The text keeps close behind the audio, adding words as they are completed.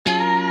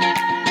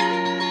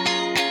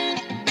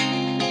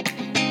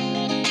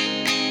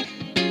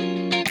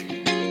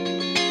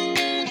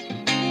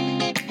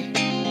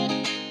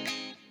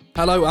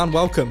Hello and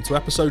welcome to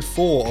episode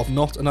 4 of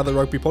Not Another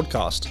Rugby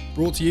Podcast,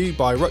 brought to you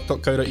by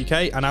ruck.co.uk and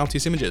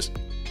Altius Images.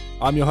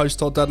 I'm your host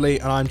Todd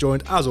Dudley, and I'm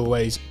joined as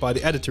always by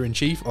the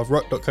editor-in-chief of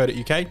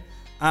ruck.co.uk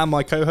and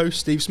my co-host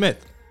Steve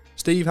Smith.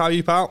 Steve, how are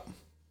you, pal?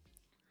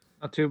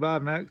 Not too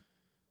bad, mate.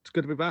 It's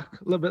good to be back.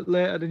 A little bit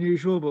later than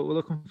usual, but we're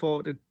looking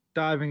forward to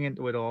diving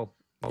into it all.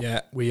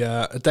 Yeah, we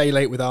are a day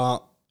late with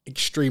our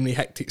extremely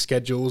hectic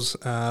schedules,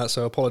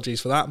 so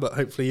apologies for that, but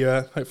hopefully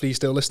you're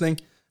still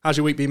listening. How's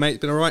your week been, mate? It's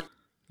been all right?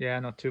 Yeah,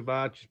 not too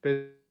bad. Just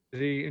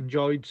busy.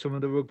 Enjoyed some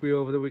of the rugby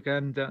over the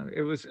weekend.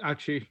 It was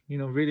actually,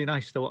 really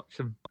nice to watch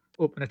some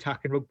open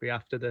attacking rugby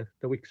after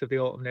the weeks of the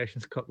Autumn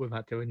Nations Cup we've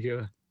had to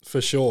endure.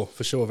 For sure.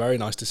 Very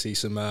nice to see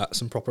some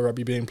proper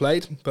rugby being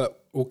played,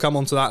 but we'll come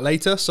on to that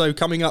later. So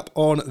coming up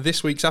on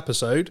this week's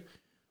episode,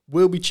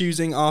 we'll be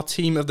choosing our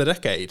team of the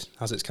decade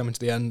as it's coming to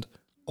the end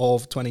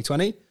of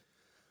 2020.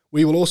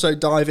 We will also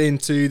dive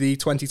into the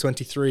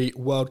 2023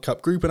 World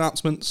Cup group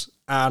announcements,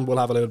 and we'll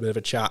have a little bit of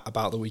a chat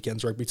about the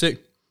weekend's rugby too.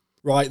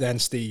 Right then,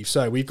 Steve.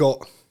 So we've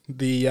got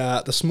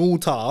the small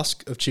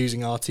task of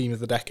choosing our team of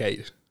the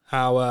decade.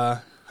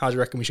 How do you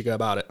reckon we should go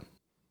about it?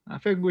 I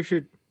think we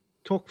should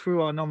talk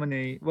through our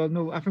nominee. Well,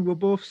 no, I think we'll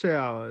both say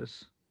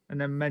ours and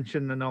then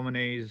mention the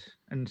nominees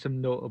and some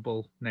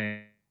notable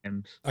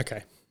names.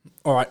 Okay.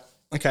 All right.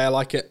 Okay, I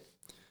like it.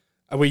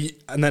 Are we?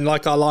 And then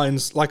like our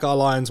Lions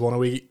one, are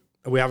we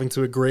having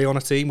to agree on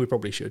a team? We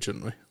probably should,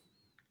 shouldn't we?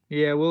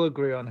 Yeah, we'll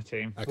agree on a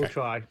team. Okay. We'll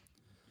try.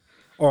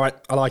 All right,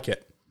 I like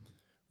it.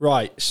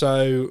 Right,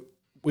 so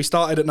we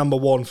started at number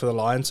 1 for the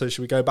Lions, so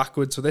should we go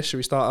backwards for this? Should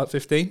we start at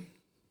 15?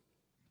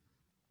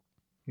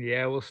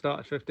 Yeah, we'll start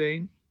at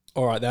 15.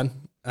 All right, then.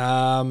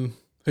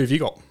 Who have you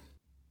got?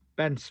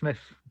 Ben Smith.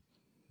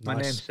 My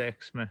Nice.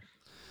 namesake, Smith.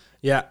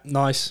 Yeah,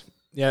 nice.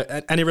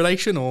 Yeah, any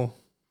relation or?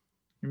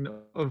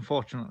 No,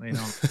 unfortunately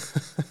not.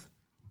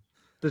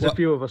 There's a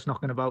few of us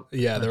knocking about.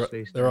 Yeah,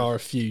 there are a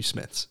few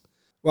Smiths.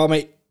 Well,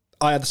 mate,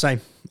 I had the same.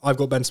 I've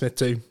got Ben Smith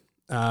too.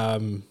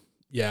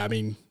 Yeah, I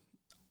mean,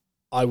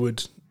 I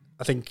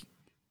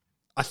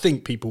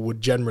think people would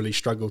generally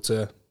struggle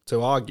to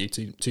argue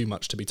too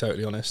much, to be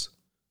totally honest.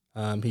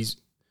 He's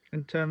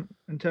in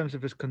terms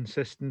of his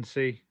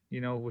consistency,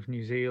 with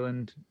New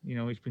Zealand,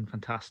 he's been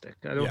fantastic.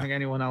 I don't think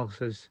anyone else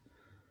has,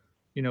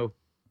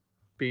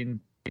 been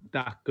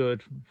that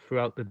good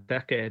throughout the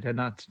decade, and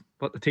that's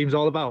what the team's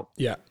all about.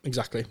 Yeah,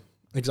 exactly.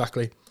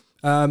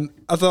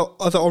 Other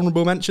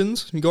honourable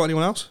mentions? You got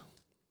anyone else?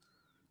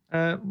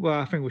 Well,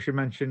 I think we should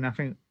mention. I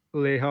think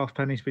Lee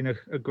Halfpenny's been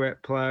a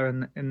great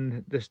player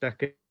in this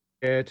decade.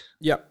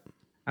 Yep.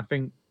 I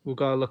think we've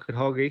got to look at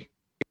Hoggy.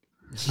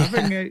 I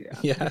think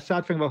the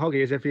sad thing about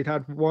Hoggy is if he'd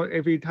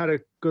had a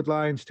good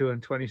Lions tour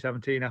in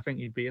 2017, I think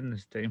he'd be in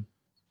this team.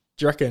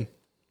 Do you reckon?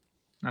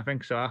 I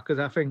think so, because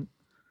I think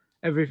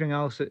everything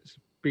else it's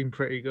been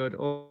pretty good.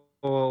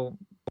 All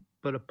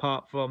but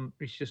apart from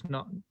he's just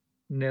not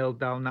nailed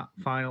down that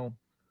final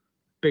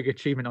big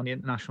achievement on the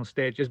international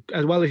stage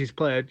as well as he's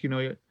played.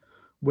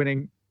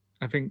 Winning.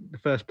 I think the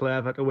first player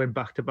ever to win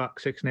back-to-back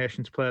Six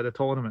Nations Player of the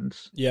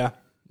tournaments. Yeah.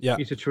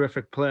 He's a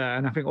terrific player,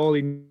 and I think all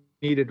he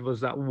needed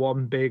was that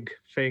one big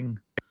thing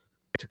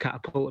to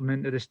catapult him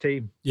into this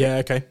team. Yeah.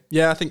 Okay.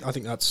 Yeah. I think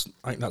that's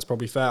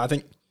probably fair. I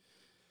think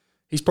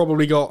he's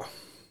probably got.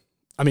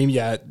 I mean,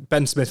 yeah,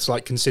 Ben Smith's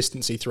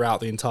consistency throughout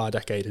the entire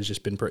decade has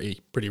just been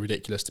pretty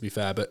ridiculous, to be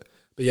fair. But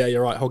yeah,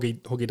 you're right.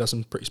 Hoggy does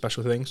some pretty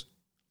special things.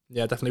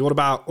 Yeah, definitely. What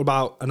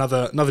about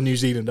another New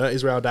Zealander,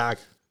 Israel Dagg?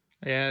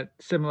 Yeah,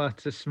 similar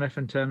to Smith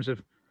in terms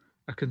of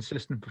a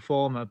consistent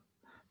performer,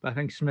 but I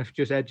think Smith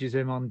just edges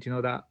him on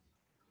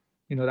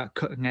that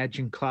cutting edge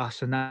in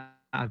class and that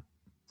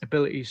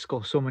ability to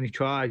score so many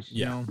tries.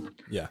 Yeah.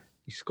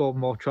 He scored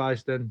more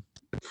tries than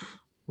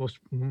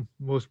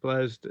most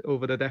players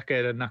over the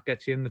decade, and that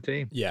gets you in the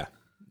team. Yeah.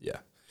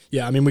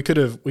 I mean, we could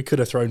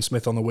have thrown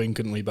Smith on the wing,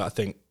 couldn't we? But I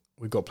think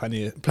we've got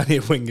plenty of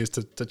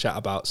wingers to chat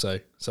about. So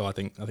I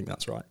think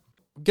that's right.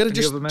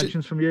 Any other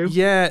mentions from you?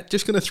 Yeah,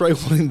 just gonna throw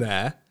one in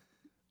there.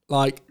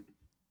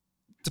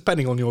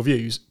 Depending on your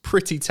views,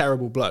 pretty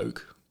terrible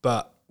bloke,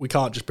 but we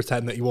can't just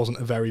pretend that he wasn't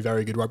a very,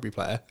 very good rugby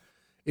player.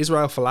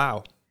 Israel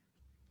Folau.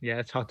 Yeah,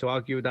 it's hard to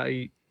argue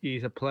that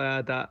he's a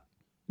player that,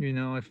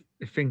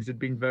 if things had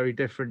been very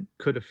different,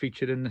 could have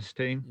featured in this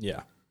team.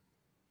 Yeah.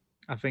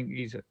 I think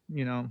he's,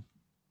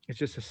 it's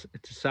just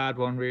it's a sad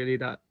one, really,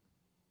 that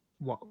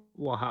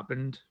what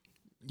happened.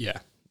 Yeah,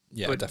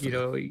 but,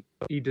 definitely.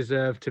 He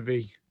deserved to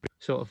be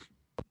sort of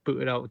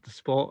booted out of the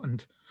sport,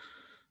 and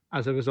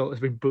as a result has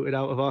been booted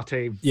out of our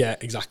team. Yeah,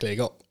 exactly.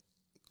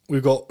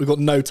 We've got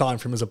no time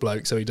for him as a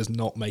bloke, so he does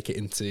not make it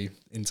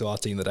into our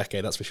team of the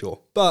decade, that's for sure.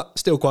 But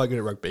still quite good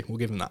at rugby. We'll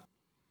give him that.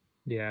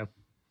 Yeah.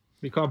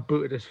 We can't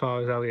boot it as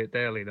far as Elliot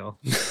Daly, though.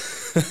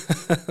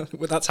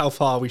 Well, that's how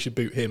far we should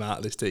boot him out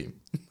of this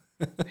team.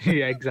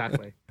 Yeah,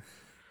 exactly.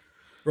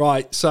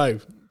 Right,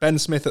 so Ben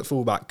Smith at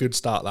fullback. Good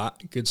start,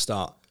 Good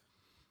start.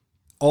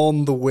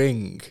 On the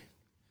wing.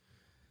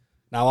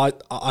 Now,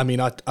 I mean,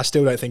 I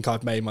still don't think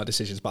I've made my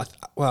decisions, but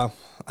I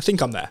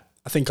think I'm there.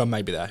 I think I'm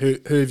maybe there. Who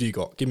have you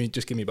got? Give me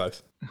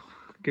both.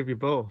 give you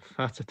both.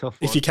 That's a tough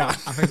one. If you can.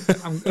 I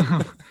think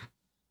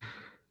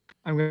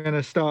I'm going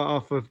to start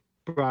off with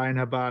Brian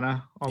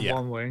Habana on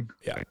one wing.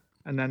 Yeah.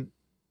 And then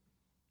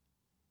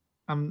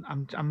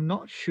I'm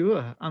not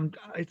sure.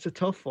 It's a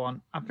tough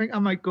one. I think I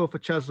might go for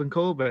Cheslin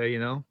Colby,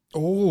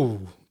 Oh,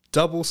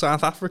 double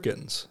South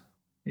Africans.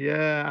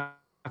 Yeah,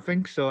 I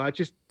think so.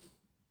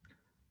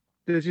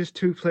 There's just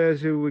two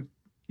players who would,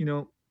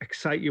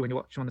 excite you when you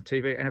watch them on the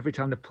TV, and every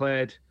time they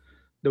played,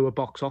 they were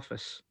box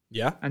office.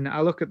 Yeah. And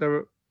I look at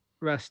the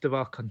rest of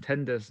our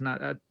contenders, and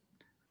I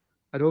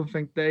don't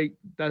think they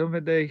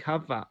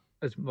have that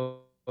as much.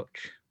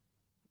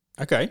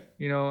 Okay.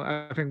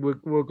 I think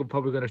we're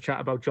probably going to chat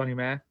about Johnny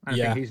May. I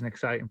think he's an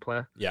exciting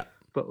player. Yeah.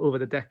 But over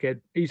the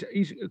decade, he's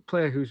a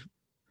player who's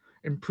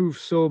improved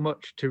so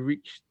much to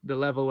reach the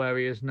level where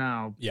he is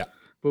now. Yeah.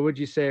 But would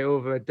you say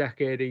over a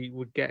decade he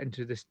would get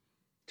into this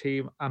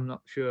team? I'm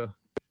not sure.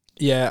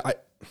 Yeah,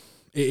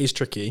 it is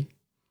tricky.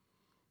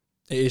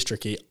 It is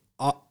tricky.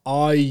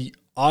 I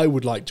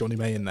would like Johnny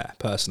May in there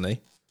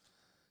personally.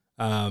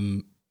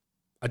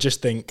 I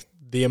just think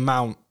the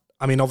amount.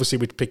 I mean, obviously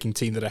we're picking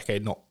team of the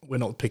decade. We're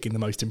not picking the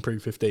most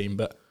improved 15,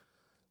 but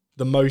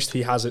the most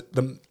he has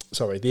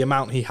the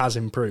amount he has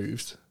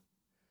improved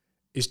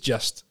is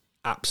just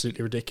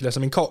absolutely ridiculous. I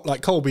mean,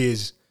 Colby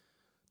is.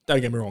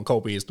 Don't get me wrong,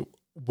 Colby is the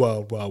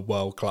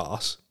world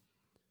class.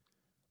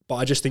 But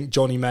I just think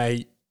Johnny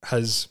May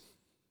hasn't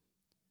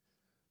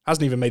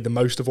even made the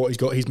most of what he's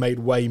got. He's made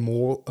way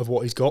more of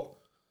what he's got.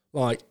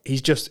 Like,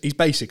 he's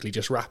basically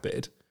just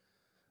rapid,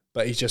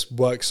 but he's just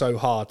worked so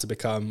hard to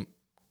become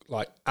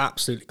like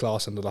absolutely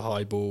class under the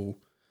high ball.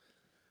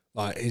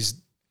 Like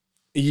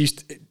do you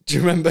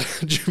remember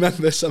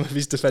some of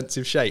his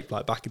defensive shape,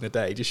 like back in the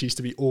day? He just used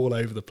to be all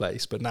over the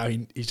place, but now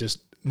he's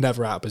just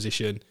never out of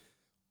position.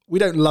 We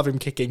don't love him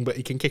kicking, but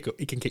he can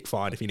kick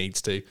fine if he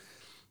needs to.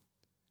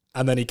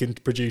 And then he can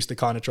produce the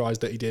kind of tries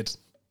that he did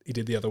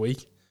the other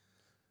week.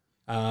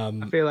 I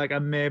feel like I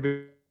may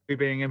be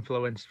being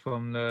influenced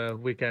from the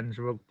weekend's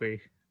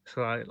rugby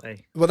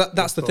slightly. Well,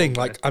 that's the thing.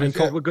 Like, I mean,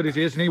 how good as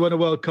he is, and he won a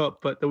World Cup,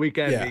 but the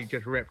weekend he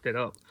just ripped it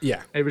up.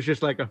 Yeah, it was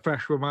just like a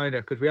fresh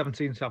reminder because we haven't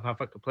seen South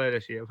Africa play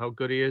this year of how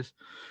good he is.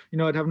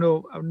 I'd have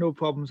no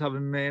problems having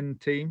him in the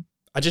team.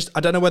 I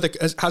don't know whether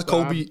has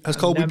Colby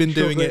been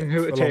doing it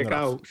who to for long take enough?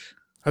 Out.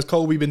 Has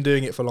Colby been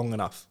doing it for long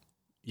enough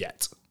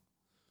yet?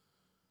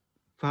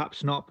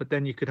 Perhaps not, but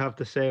then you could have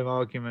the same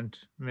argument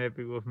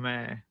maybe with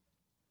May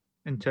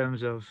in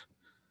terms of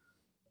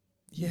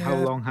how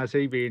long has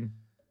he been?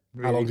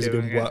 Really how long has he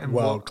been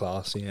world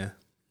class? Yeah.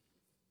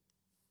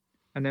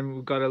 And then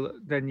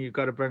you've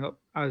got to bring up,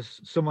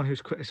 as someone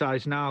who's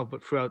criticised now,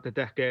 but throughout the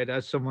decade,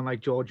 as someone like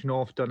George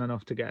North done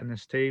enough to get in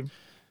this team.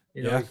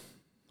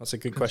 That's a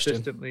good question.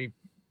 Consistently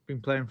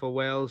been playing for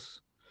Wales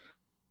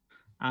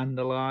and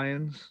the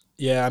Lions.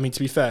 Yeah, I mean, to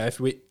be fair,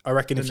 I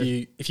reckon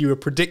if you were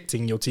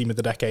predicting your team of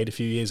the decade a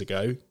few years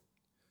ago,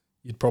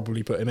 you'd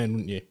probably put him in,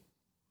 wouldn't you?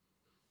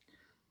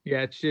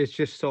 Yeah, it's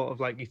just sort of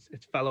like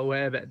it fell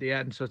away a bit at the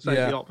end. So it's like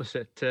the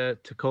opposite to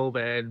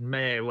Colby and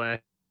May,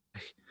 where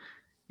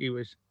he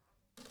was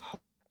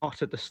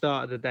hot at the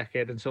start of the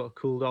decade and sort of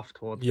cooled off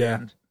towards the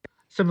end.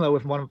 Similar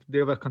with one of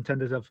the other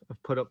contenders I've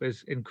put up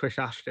is in Chris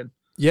Ashton.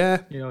 Yeah,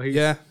 he's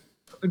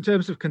in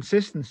terms of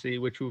consistency,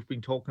 which we've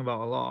been talking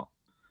about a lot.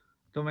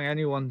 I don't think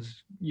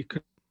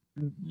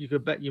you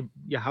could bet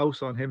your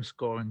house on him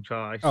scoring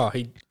tries. Oh,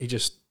 he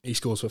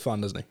scores for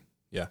fun, doesn't he?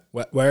 Yeah,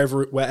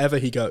 wherever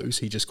he goes,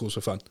 he just scores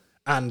for fun.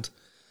 And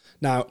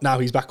now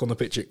he's back on the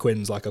pitch at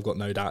Quins. Like, I've got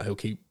no doubt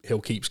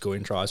he'll keep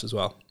scoring tries as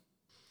well.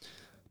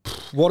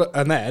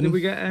 And then did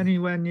we get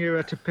anywhere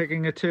nearer to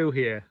picking a 2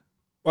 here?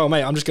 Well,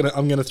 mate, I'm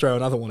gonna throw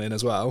another one in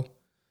as well.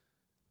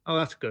 Oh,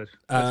 that's good.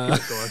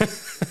 Let's keep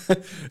it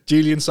going.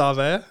 Julian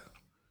Sarver.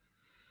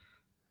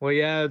 Well,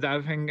 yeah,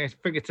 I think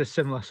it's a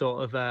similar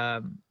sort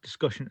of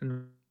discussion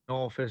in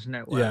North, isn't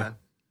it? Where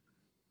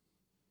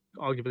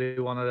arguably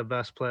one of the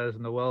best players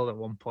in the world at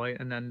one point,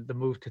 and then the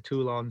move to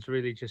Toulon's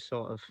really just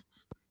sort of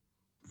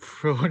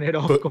thrown it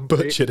off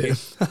completely. Butchered him.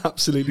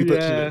 Absolutely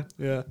butchered him.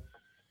 Yeah.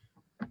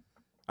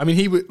 I mean,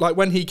 he was like,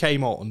 when he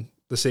came on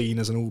the scene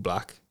as an All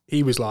Black,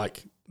 he was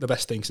like the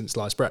best thing since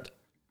sliced bread.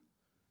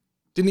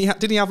 Didn't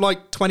he have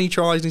like 20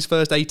 tries in his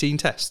first 18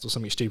 tests or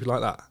something stupid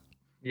like that?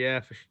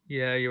 Yeah,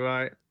 you're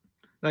right.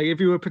 Like,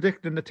 if you were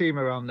predicting the team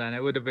around then,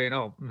 it would have been,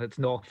 it's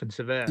North and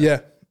Severe.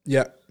 Yeah.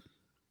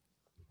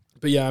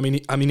 But yeah, I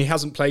mean, he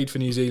hasn't played for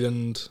New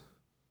Zealand.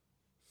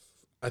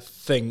 I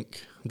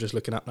think I'm just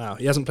looking up now.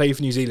 He hasn't played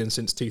for New Zealand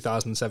since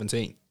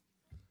 2017.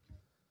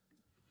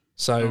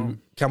 So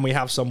can we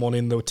have someone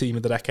in the team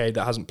of the decade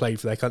that hasn't played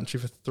for their country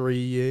for 3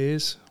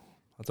 years?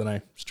 I don't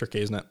know. It's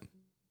tricky, isn't it?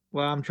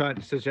 Well, I'm trying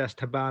to suggest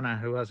Habana,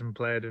 who hasn't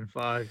played in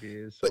 5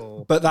 years,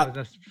 but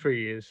that's 3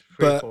 years,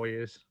 4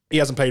 years. He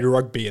hasn't played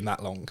rugby in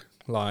that long.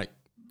 Like,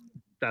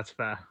 that's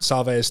fair.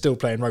 Sarve is still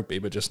playing rugby,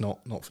 but just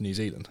not for New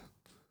Zealand.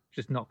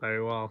 Just not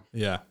very well.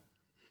 Yeah.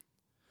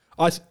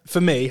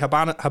 For me,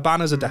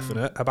 Habana's a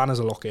definite. Habana's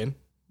a lock-in.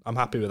 I'm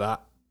happy with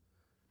that.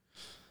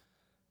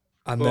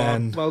 And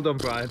then... Well done,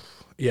 Brian.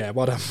 Yeah,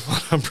 well done,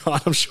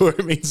 Brian. I'm sure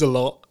it means a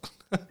lot.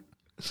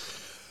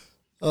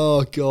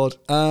 Oh God,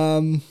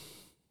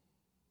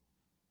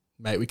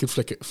 mate, we could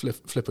flip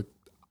a.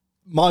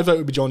 My vote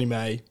would be Johnny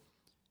May,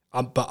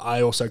 but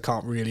I also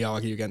can't really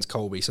argue against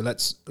Colby. So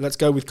let's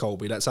go with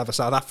Colby. Let's have a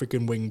South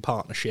African wing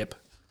partnership,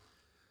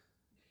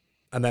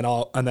 and then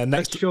next.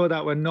 Let's show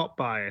that we're not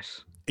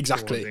biased.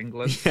 Exactly.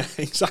 England. Yeah,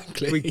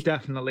 exactly. We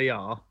definitely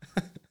are.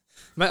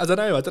 Mate, I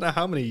don't know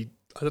how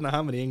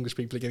many English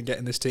people are going to get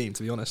in this team.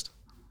 To be honest,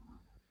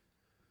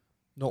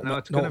 not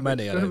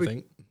many. I don't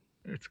think.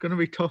 It's going to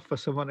be tough for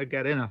someone to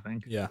get in, I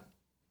think. Yeah,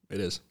 it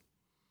is.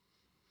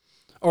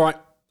 All right.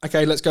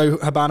 Okay, let's go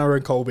Habana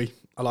and Colby.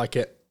 I like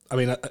it. I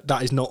mean,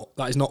 that is not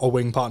a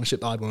wing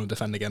partnership that I'd want to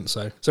defend against.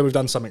 So we've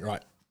done something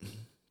right.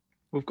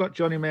 We've got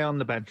Johnny May on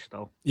the bench,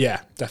 though.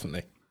 Yeah,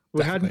 definitely.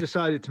 We hadn't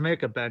decided to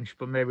make a bench,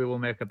 but maybe we'll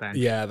make a bench.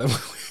 Yeah,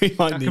 we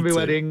might need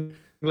to.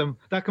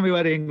 That can be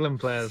where the England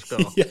players go.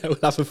 Yeah, we'll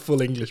have a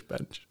full English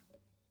bench.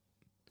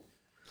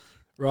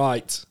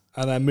 Right,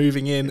 and then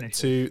moving in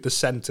to the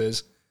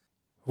centres.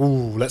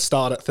 Ooh, let's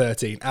start at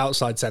 13.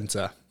 Outside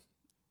centre.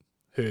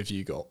 Who have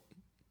you got?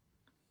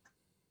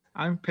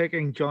 I'm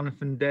picking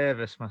Jonathan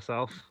Davis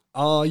myself.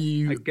 Are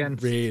you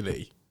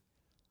really?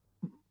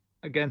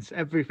 Against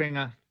everything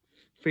I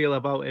feel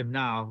about him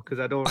now, because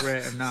I don't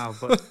rate him now,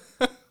 but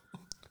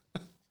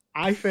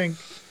I think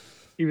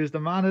he was the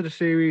man of the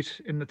series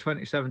in the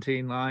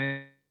 2017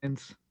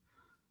 Lions,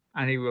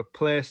 and he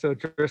replaced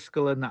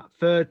O'Driscoll in that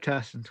third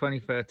test in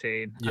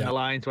 2013, and the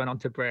Lions went on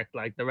to break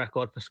the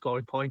record for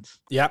scoring points.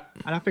 Yeah,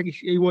 and I think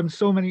he won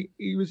so many.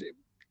 He was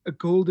a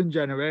golden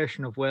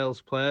generation of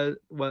Wales players,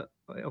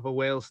 of a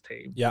Wales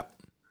team. Yeah,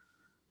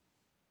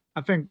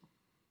 I think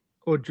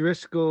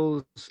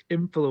O'Driscoll's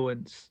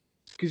influence,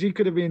 because he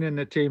could have been in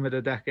the team of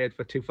the decade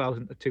for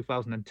 2000 to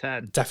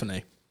 2010.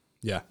 Definitely,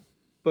 yeah.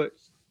 But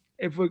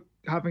if we're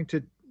having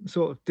to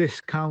sort of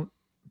discount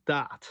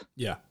that,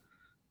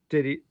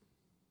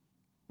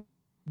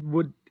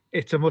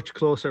 it's a much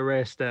closer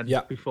race than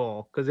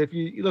before. Because if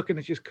you're looking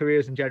at just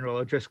careers in general,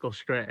 O'Driscoll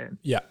straight in.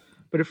 Yeah.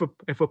 But if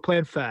we're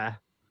playing fair,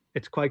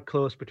 it's quite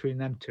close between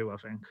them two, I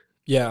think.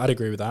 Yeah, I'd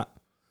agree with that.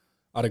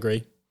 I'd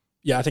agree.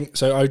 Yeah, I think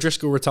so.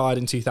 O'Driscoll retired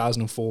in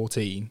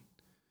 2014.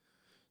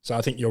 So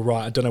I think you're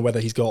right. I don't know whether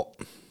he's got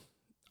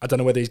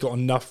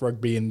enough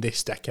rugby in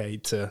this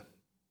decade to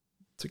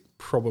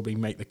probably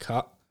make the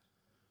cut.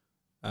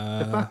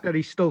 The fact that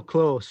he's still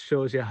close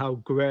shows you how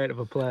great of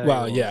a player.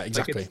 Well, yeah,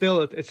 exactly.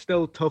 It's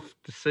still a tough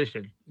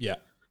decision. Yeah,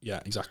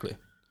 exactly.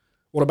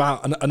 What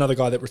about another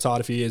guy that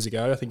retired a few years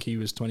ago? I think he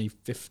was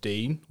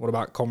 2015. What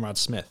about Conrad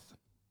Smith?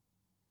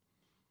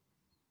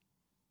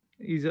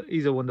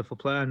 He's a wonderful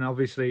player, and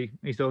obviously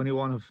he's the only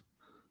one of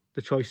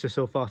the choices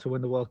so far to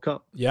win the World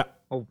Cup. Yeah.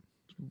 Or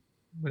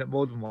win it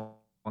more than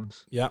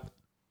once. Yeah.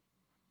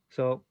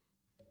 So.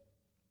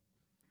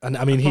 And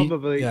I mean,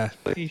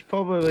 he's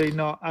probably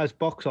not as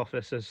box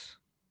office as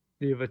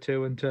the other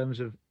two in terms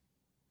of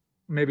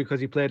maybe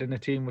because he played in a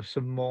team with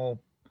some more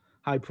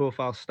high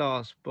profile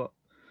stars, but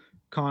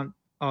can't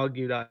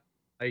argue that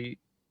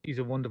he's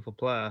a wonderful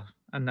player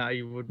and that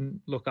he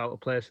wouldn't look out of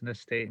place in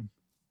this team.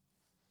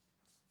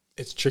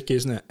 It's tricky,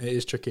 isn't it? It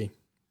is tricky.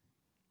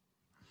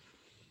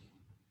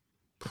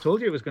 I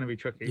told you it was going to be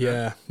tricky.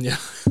 Yeah, right?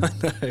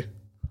 Yeah.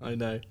 I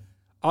know.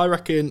 I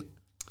reckon.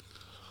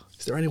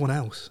 Is there anyone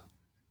else?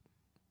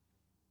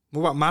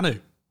 What about Manu?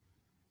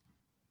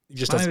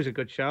 Manu's a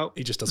good shout.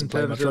 He just doesn't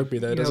play much rugby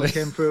though, does he?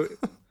 Came through.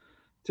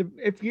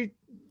 If you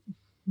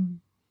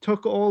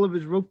took all of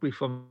his rugby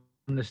from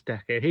this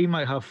decade, he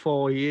might have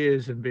 4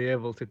 years and be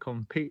able to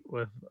compete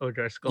with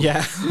O'Driscoll.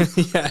 Yeah.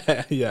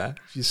 Yeah.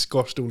 He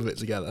squashed all of it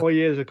together. 4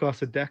 years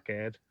across a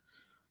decade.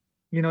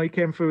 He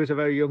came through as a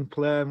very young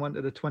player and went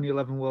to the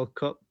 2011 World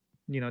Cup.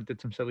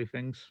 Did some silly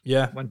things.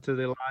 Yeah. Went to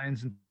the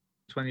Lions in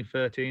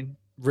 2013.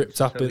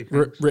 Ripped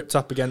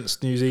up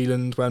against New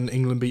Zealand when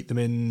England beat them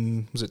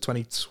in, was it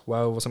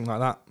 2012 or something like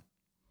that?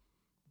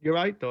 You're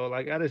right, though.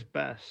 At his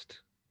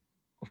best,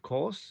 of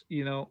course,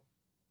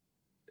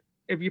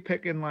 if you're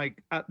picking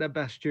at their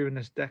best during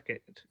this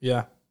decade,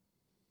 yeah,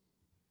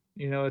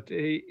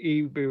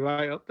 he'd be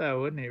right up there,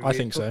 wouldn't he? I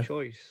think so.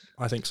 Choice.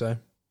 I think so.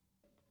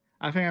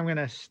 I think I'm going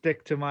to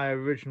stick to my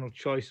original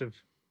choice of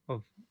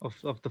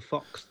the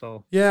Fox,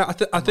 though. Yeah,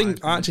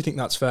 I actually think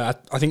that's fair.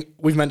 I think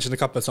we've mentioned a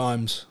couple of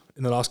times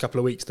in the last couple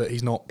of weeks that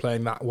he's not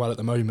playing that well at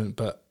the moment,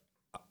 but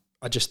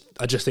I just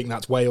think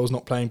that's Wales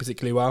not playing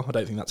particularly well. I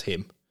don't think that's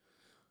him.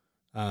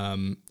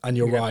 And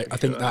you're right. I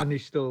think that, and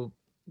he's still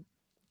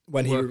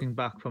working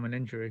back from an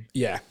injury.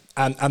 Yeah,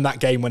 and that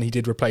game when he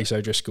did replace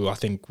O'Driscoll, I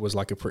think was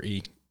a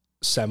pretty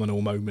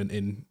seminal moment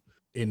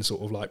in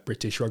sort of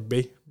British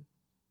rugby,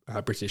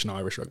 British and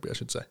Irish rugby, I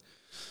should say.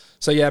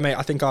 So yeah, mate,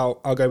 I think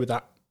I'll go with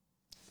that.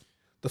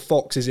 The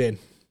Fox is in.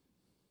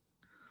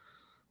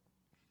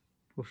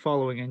 We're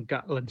following in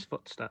Gatland's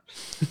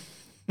footsteps.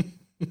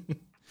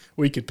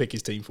 We could pick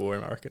his team for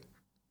him, I reckon.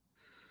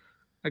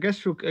 I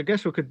guess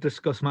we could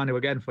discuss Manu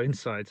again for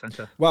inside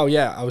centre. Well,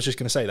 yeah, I was just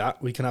going to say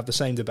that. We can have the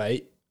same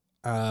debate,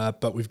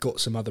 but we've got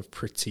some other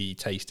pretty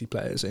tasty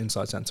players at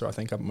inside centre, I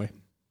think, haven't we?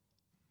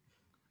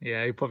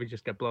 Yeah, he'll probably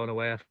just get blown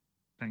away, I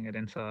bring it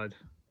inside.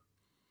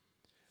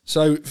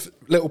 So,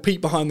 little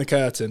peek behind the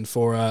curtain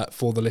for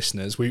the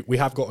listeners. We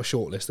have got a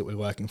shortlist that we're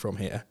working from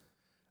here,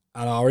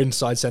 and our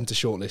inside centre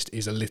shortlist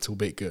is a little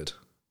bit good.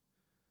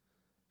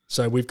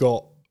 So we've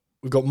got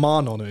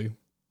Ma'a Nonu,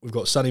 we've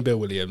got Sonny Bill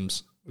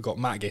Williams, we've got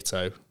Matt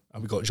Giteau,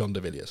 and we've got Jean de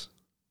Villiers.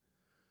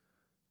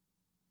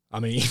 I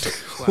mean,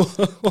 Wow.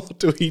 what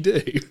do we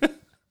do?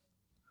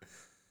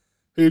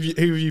 Who have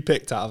you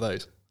picked out of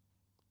those?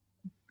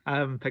 I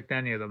haven't picked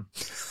any of them.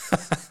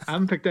 I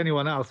haven't picked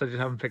anyone else. I just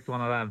haven't picked one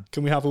of them.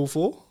 Can we have all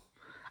four?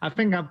 I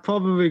think I'm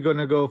probably going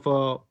to go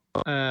for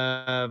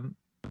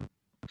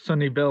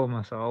Sonny Bill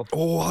myself.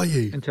 Oh, are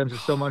you? In terms of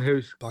someone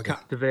who's Bugger.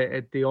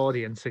 captivated the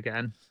audience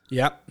again.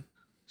 Yep.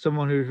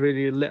 Someone who's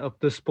really lit up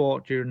the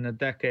sport during the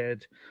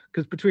decade.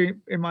 Because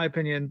in my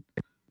opinion,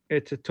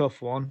 it's a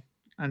tough one,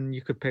 and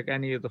you could pick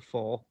any of the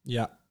four.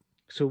 Yeah.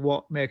 So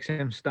what makes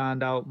him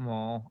stand out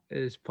more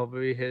is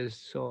probably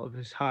his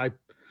high,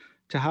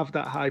 to have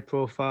that high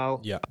profile,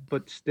 Yeah.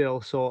 but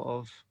still sort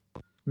of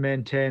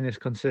maintain his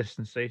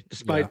consistency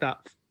despite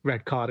that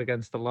red card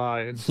against the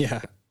Lions.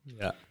 Yeah.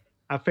 Yeah.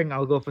 I think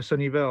I'll go for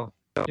Sonny Bill.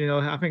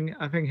 I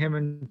think him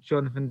and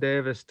Jonathan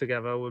Davis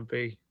together would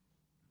be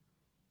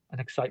an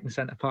exciting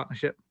centre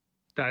partnership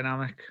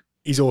dynamic.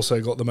 He's also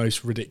got the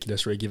most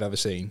ridiculous rig you've ever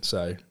seen,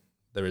 so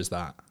there is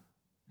that.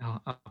 Oh,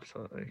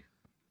 absolutely.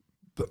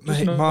 But Just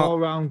mate, an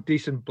all-round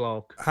decent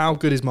bloke. how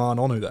good is Ma'a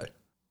Nonu though?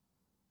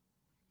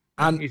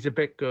 And He's a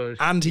bit good.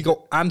 he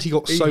got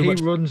so he much.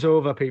 runs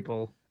over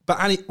people. But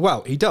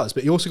he does.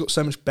 But he also got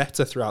so much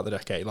better throughout the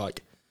decade.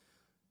 Like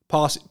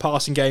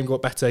passing game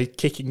got better,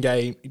 kicking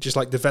game. He just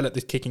like developed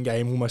this kicking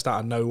game almost out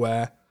of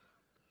nowhere.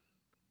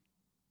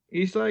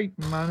 He's like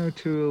Manu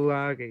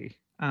Tuilagi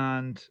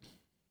and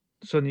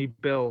Sonny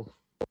Bill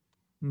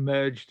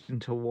merged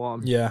into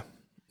one. Yeah,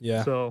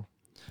 yeah. So,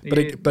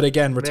 but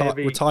again,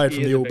 maybe retired he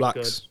from is the a All bit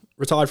Blacks. good.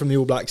 Retired from the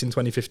All Blacks in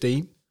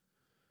 2015.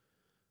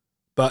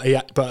 But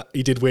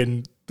he did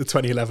win the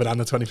 2011 and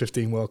the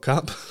 2015 World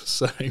Cup.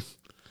 So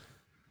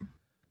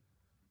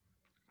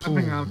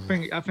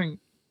I think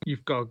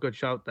you've got a good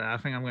shout there. I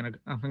think I'm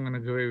gonna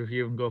agree with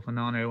you and go for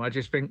Nonu. I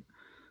just think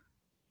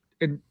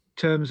in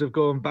terms of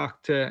going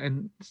back to,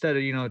 instead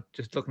of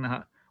just looking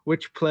at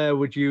which player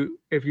would you,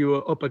 if you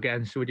were up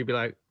against, would you be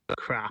like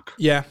crap?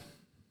 yeah.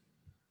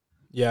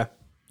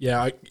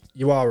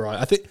 You are right.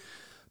 I think,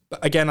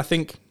 but again,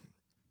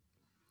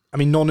 I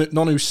mean,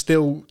 Nonu's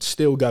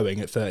still going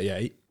at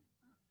 38.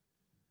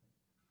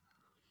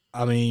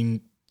 I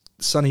mean,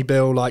 Sonny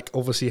Bill,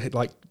 obviously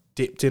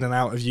dipped in and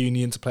out of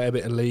union to play a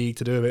bit of league,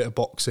 to do a bit of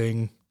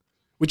boxing,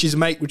 which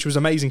was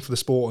amazing for the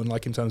sport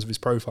and in terms of his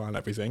profile and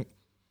everything.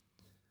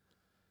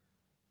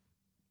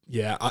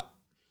 Yeah,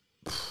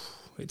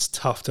 it's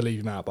tough to leave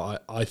him out,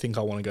 but I think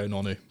I want to go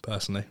Nonu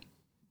personally.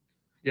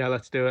 Yeah,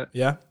 let's do it.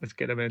 Yeah? Let's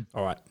get him in.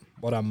 All right.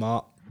 Well done,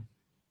 Mark.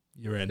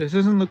 You're in. This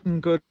isn't looking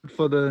good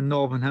for the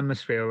Northern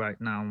Hemisphere right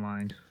now,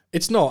 mind.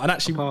 It's not, and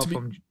actually, Apart to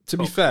from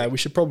be fair, we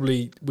should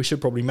probably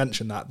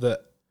mention that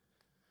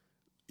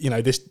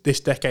this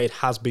decade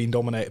has been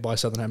dominated by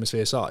Southern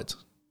Hemisphere sides.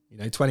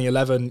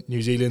 2011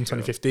 New Zealand,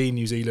 2015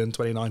 New Zealand,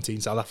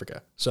 2019 South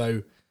Africa.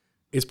 So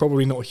it's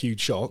probably not a huge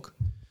shock.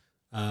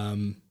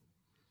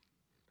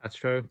 That's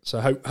true.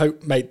 So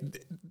hope, mate.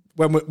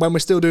 When we're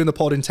still doing the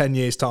pod in 10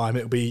 years' time,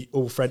 it'll be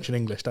all French and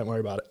English. Don't worry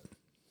about it.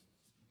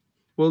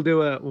 We'll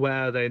do a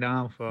where are they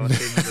now for team of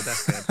the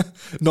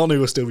decade. Nonu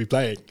will still be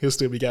playing. He'll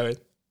still be going.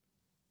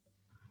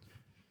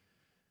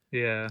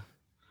 Yeah.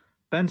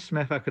 Ben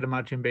Smith, I could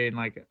imagine being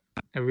like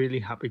a really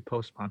happy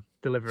postman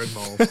delivering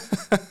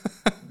balls.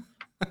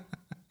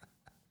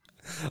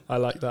 I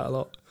like that a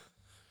lot.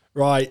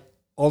 Right,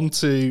 on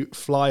to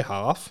fly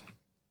half.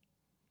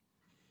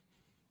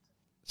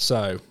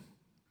 So,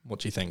 what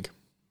do you think?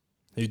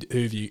 Who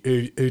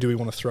do we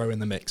want to throw in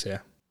the mix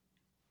here?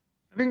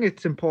 I think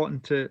it's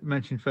important to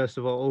mention, first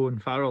of all, Owen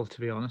Farrell,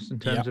 to be honest, in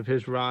terms of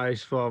his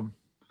rise from,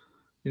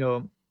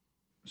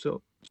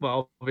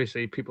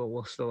 obviously people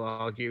will still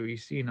argue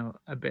he's,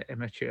 a bit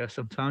immature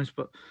sometimes,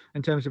 but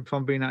in terms of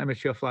from being that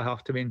immature fly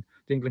half to being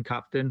the England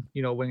captain,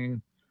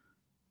 winning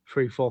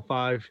 3, 4,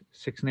 5,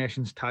 6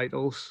 Nations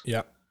titles.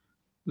 Yeah.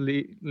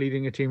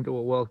 Leading a team to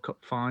a World Cup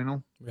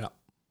final. Yeah.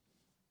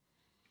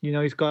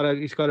 He's got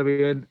to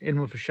be in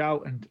with a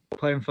shout, and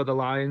playing for the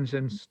Lions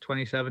since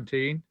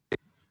 2017.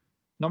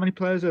 Not many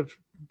players have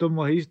done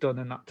what he's done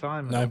in that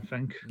time. I don't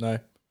think.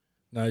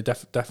 No,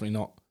 definitely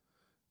not.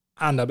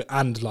 And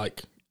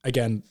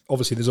again,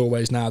 obviously, there's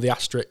always now the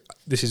asterisk.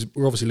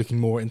 We're obviously looking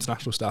more at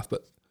international stuff,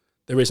 but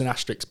there is an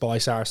asterisk by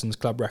Saracens'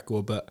 club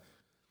record. But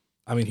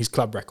I mean, his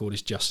club record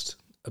is just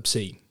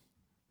obscene.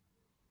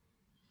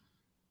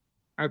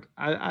 I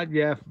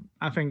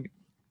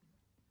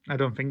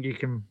don't think you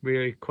can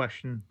really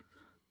question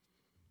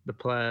the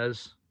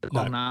players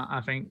on that.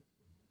 I think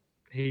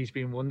he's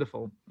been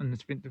wonderful, and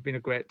it's been a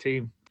great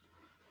team.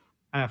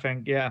 And I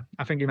think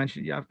you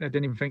mentioned, I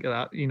didn't even think of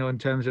that, in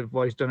terms of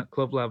what he's done at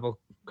club level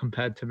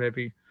compared to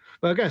maybe,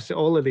 well, I guess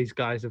all of these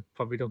guys have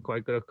probably done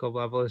quite good at club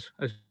level as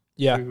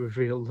we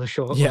reveal the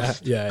short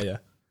list. Yeah.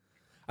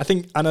 I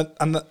think, and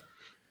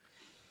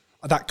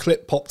that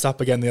clip popped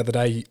up again the other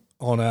day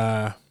on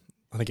I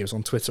think it was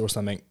on Twitter or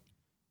something,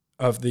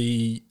 of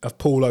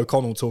Paul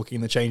O'Connell talking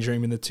in the change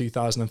room in the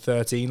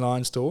 2013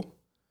 Lions tour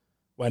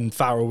when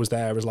Farrell was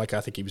there as like,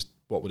 I think he was,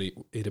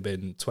 he'd have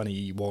been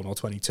 21 or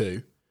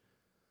 22,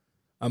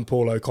 and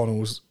Paul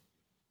O'Connell's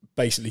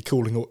basically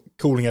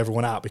calling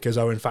everyone out because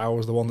Owen Farrell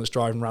was the one that's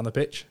driving around the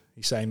pitch.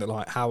 He's saying that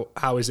like,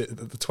 how is it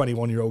that the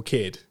 21-year-old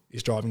kid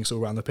is driving us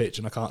all around the pitch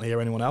and I can't hear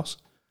anyone else?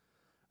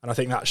 And I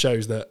think that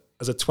shows that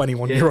as a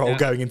 21-year-old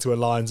going into a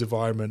Lions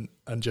environment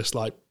and just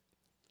like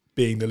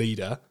being the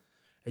leader,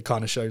 it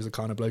kind of shows the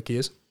kind of bloke he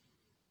is.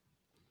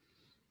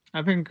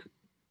 I think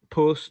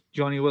post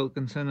Johnny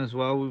Wilkinson as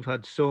well, we've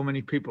had so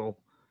many people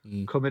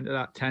come into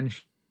that 10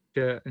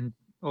 shirt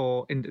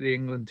or into the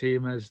England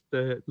team as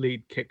the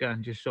lead kicker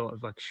and just sort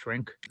of like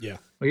shrink. Yeah.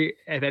 If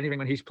anything,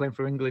 when he's playing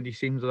for England, he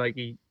seems like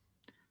he,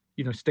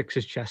 sticks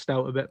his chest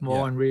out a bit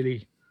more and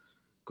really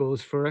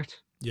goes for it.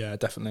 Yeah,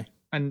 definitely.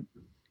 And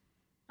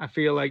I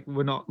feel like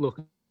we're not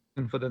looking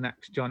for the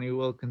next Johnny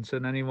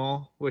Wilkinson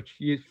anymore, which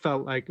you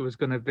felt like it was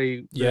going to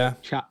be the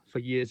chat for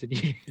years and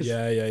years.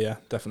 Yeah,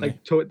 definitely.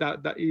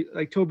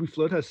 Like Toby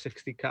Flood has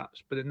 60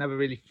 caps, but it never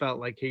really felt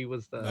like he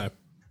was the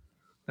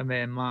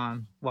main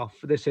man. Well,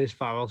 this is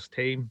Farrell's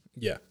team.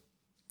 Yeah.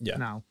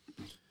 Now.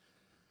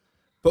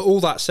 But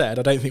all that said,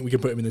 I don't think we can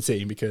put him in the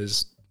team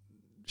because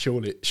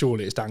surely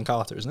it's Dan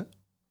Carter, isn't it?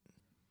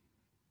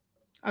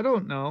 I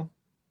don't know.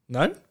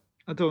 No?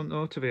 I don't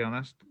know, to be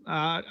honest.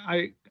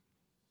 I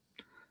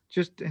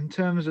just in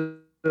terms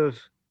of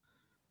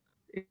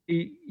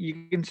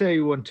you can say he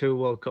won 2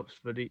 World Cups,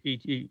 but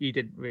he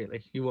didn't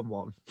really. He won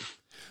 1.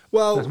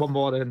 Well, there's one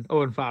more than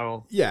Owen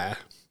Farrell. Yeah,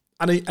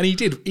 and he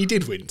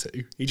did win 2.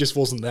 He just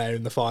wasn't there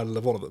in the final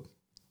of one of them,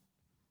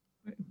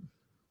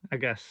 I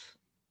guess.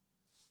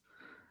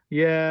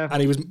 Yeah, and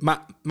he was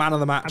man of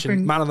the match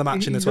in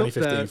the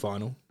 2015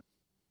 final.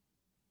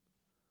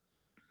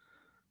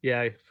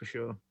 Yeah, for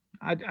sure.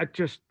 I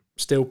just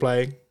still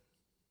playing.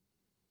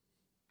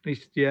 He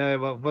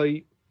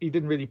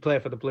didn't really play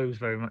for the Blues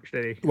very much,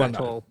 did he? At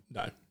all?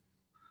 No.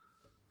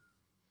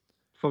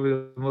 Probably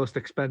the most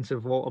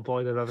expensive water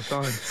boy they've ever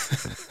signed.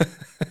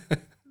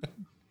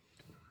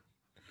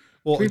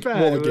 To be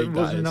fair, it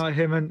wasn't like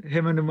him and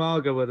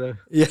Umaga were the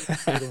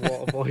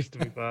water boys, to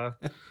be fair.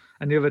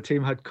 And the other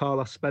team had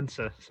Carlos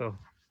Spencer, so.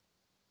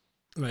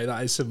 Mate,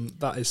 that is some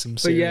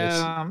serious. But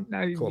yeah,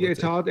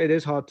 it's hard. It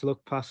is hard to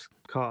look past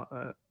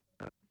Carter,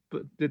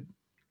 but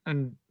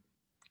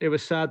it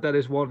was sad that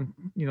his one,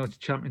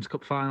 Champions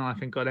Cup final, I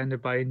think, got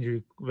ended by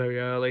injury very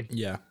early.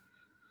 Yeah.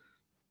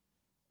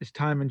 His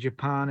time in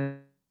Japan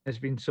has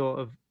been sort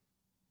of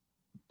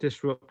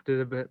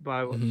disrupted a bit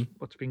by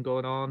what's been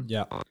going on.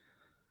 Yeah.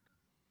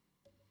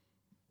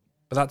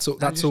 But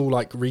that's all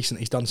like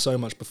recent. He's done so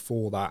much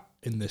before that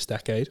in this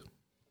decade.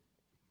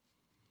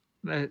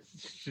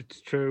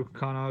 It's true.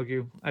 Can't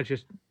argue. I'm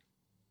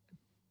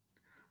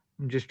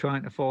just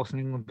trying to force an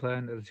England player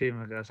into the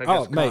team, I guess. I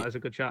guess Carter's a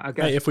good shot. I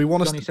guess if we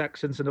want Johnny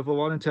Sexton's another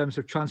one in terms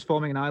of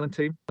transforming an Ireland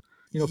team.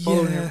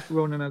 Following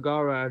Ronan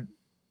O'Gara,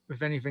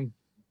 if anything,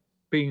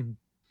 being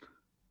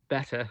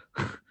better.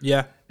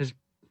 Yeah.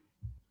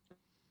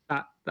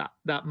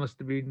 That must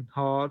have been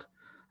hard.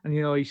 And,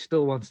 he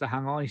still wants to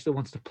hang on. He still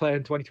wants to play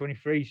in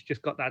 2023. He's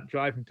just got that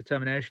drive and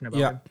determination about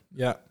him.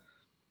 Yeah.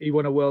 He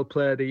won a World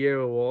Player of the Year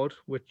award,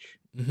 which,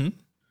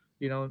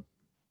 Farrell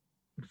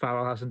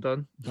hasn't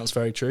done. That's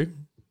very true.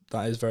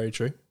 That is very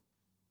true.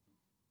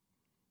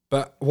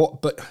 But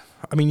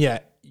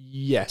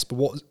yes,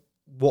 but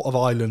what have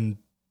Ireland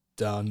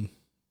done?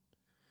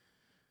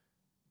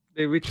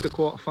 They reached the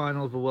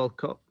quarterfinal of the World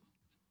Cup.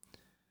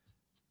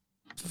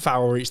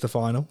 Farrell reached the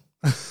final.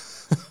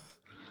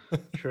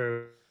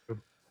 True.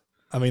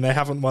 I mean, they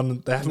haven't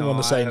won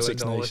the same Ireland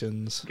Six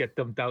Nations. Get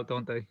dumped out,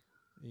 don't they?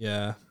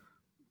 Yeah.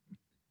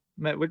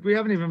 Mate, we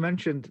haven't even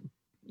mentioned,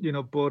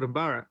 Borden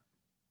Barrett.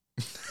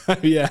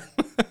 Yeah.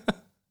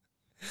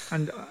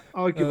 And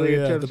arguably,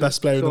 in terms the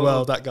best player in the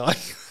world, that guy.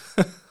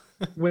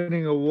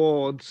 winning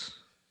awards.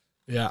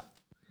 Yeah.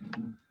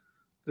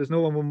 There's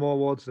no one won more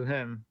awards than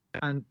him.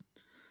 And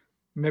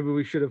maybe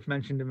we should have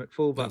mentioned him at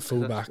fullback.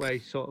 That's where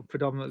he's sort of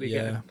predominantly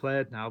getting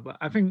played now. But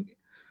I think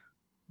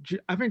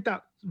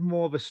that's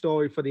more of a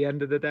story for the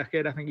end of the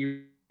decade. I think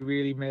he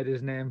really made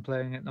his name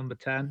playing at number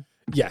 10.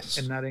 Yes.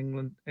 In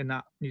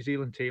that New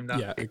Zealand team.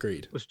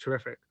 Agreed. Was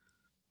terrific.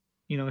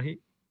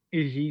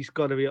 He's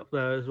got to be up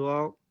there as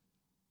well.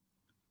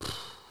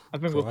 I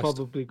think we'll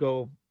probably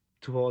go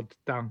towards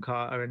Dan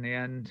Carter in the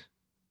end.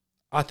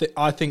 I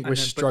think we're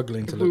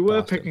struggling to look. If we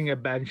were picking a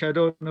bench, I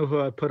don't know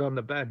who I'd put on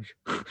the bench.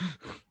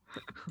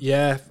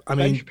 Yeah, I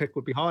mean, bench pick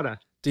would be harder.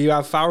 Do you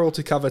have Farrell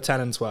to cover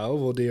 10 and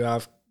 12, or do you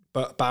have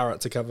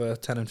Barrett to cover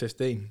 10 and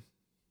 15?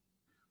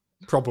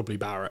 Probably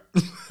Barrett.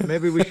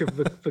 Maybe we should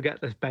forget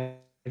this bench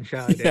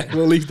idea. Yeah,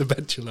 we'll leave the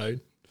bench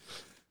alone.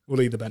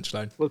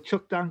 We'll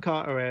chuck Dan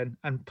Carter in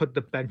and put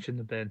the bench in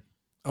the bin.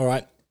 All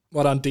right.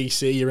 Well done,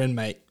 DC. You're in,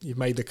 mate. You've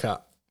made the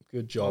cut.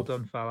 Good job. Well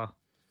done, fella.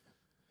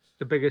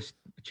 The biggest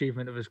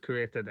achievement of his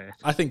career to date.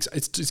 I think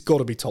it's got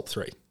to be top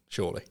 3,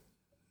 surely.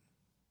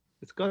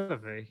 It's got to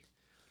be.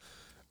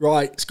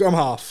 Right, scrum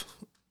half.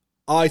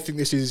 I think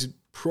this is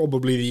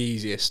probably the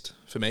easiest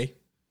for me.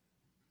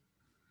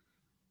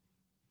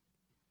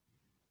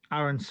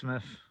 Aaron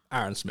Smith.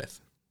 Aaron Smith.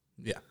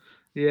 Yeah.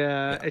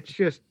 Yeah, it's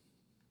just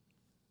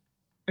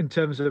in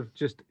terms of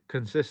just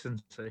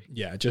consistency.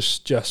 Yeah,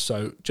 just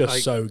so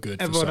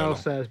good. Everyone for so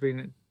else long. there has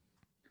been.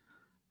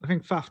 I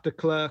think Faf de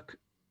Klerk.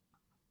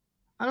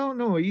 I don't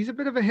know. He's a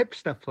bit of a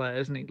hipster player,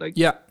 isn't he? Like,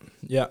 Yeah.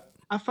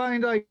 I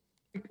find like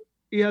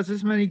he has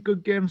as many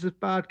good games as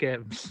bad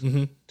games.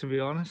 Mm-hmm. To be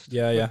honest.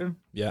 Yeah. Him.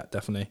 Yeah,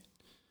 definitely.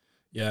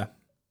 Yeah.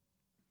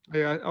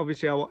 Yeah,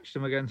 obviously I watched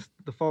him against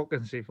the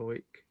Falcons the other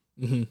week,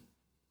 Mm-hmm.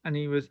 and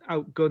he was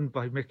outgunned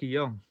by Mickey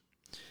Young.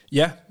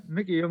 Yeah.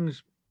 Mickey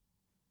Young's,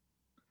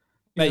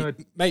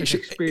 Mate,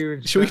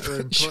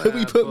 should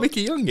we put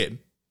Mickey Young in?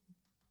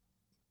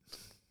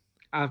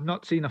 I've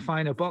not seen a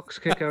finer box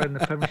kicker in the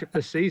Premiership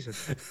this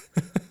season.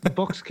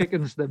 Box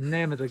kicking's the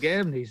name of the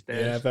game these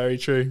days. Yeah, very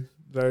true.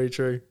 Very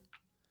true.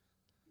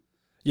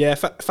 Yeah,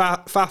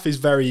 Faf is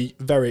very,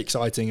 very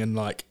exciting and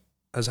like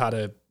has had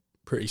a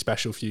pretty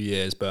special few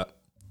years, but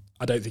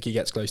I don't think he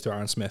gets close to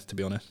Aaron Smith, to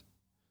be honest.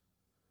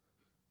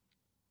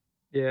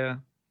 Yeah,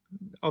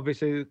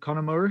 obviously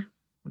Conor Murray.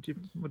 What do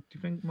you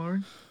think,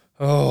 Murray?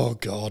 Oh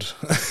God,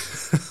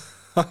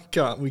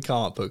 we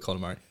can't put Conor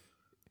Murray.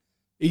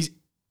 He's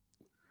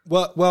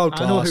world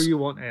class. I know who you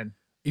want in.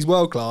 He's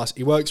world class.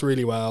 He works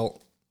really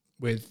well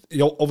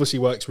he obviously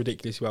works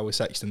ridiculously well with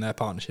Sexton. Their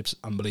partnership's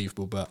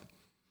unbelievable, but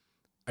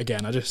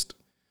again, I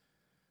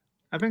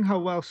think how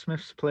well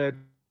Smith's played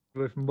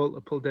with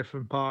multiple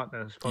different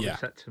partners probably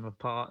sets him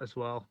apart as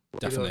well.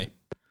 Definitely.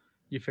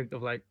 You think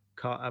of like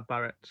Carter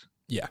Barrett.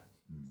 Yeah.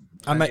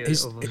 And mate,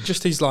 his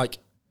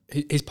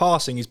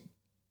passing is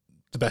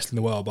the best in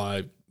the world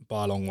by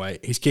a long way.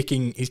 His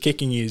kicking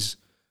is,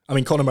 I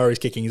mean, Conor Murray's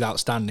kicking is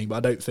outstanding, but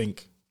I don't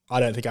think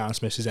Aaron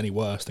Smith's is any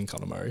worse than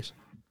Conor Murray's.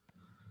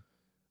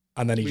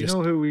 And then we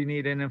know who we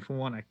need in if we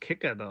want a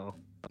kicker though.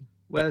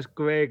 Where's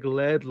Greg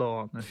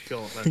Laidlaw on the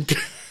short list?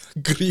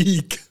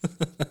 Grieg.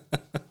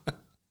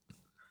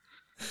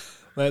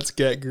 Let's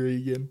get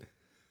Grieg in.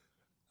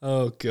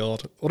 Oh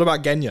God. What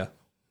about Genya?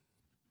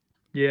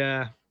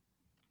 Yeah.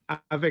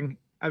 I think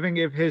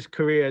if his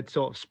career had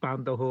sort of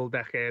spanned the whole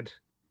decade,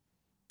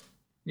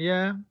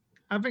 yeah,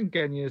 I think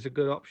Genya is a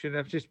good option.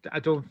 I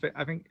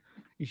think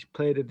he's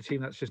played in a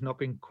team that's just not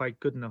been quite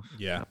good enough.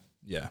 Yeah,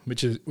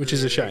 which is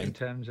a shame in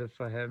terms of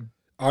for him.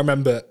 I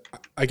remember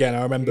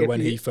when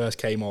he first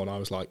came on. I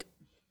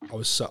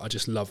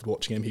just loved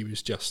watching him. He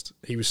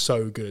was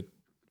so good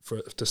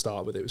to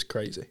start with. It was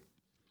crazy.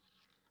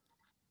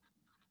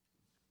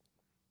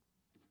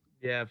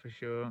 Yeah, for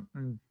sure.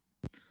 And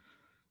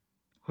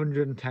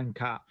 110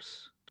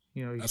 caps.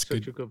 He's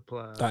such a good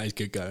player. That is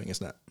good going,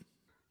 isn't it?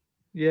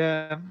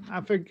 Yeah, I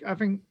think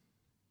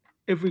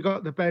if we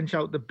got the bench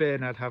out the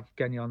bin, I'd have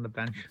Genya on the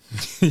bench.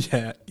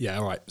 yeah,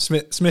 all right.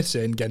 Smith's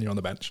in, Genya on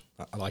the bench.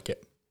 I like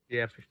it.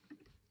 Yeah. For sure.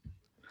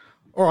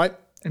 All right.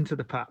 Into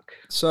the pack.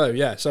 So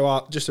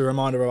just a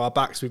reminder of our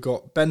backs. We've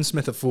got Ben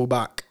Smith at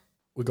fullback.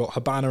 We've got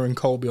Habana and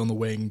Colby on the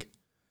wing.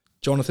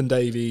 Jonathan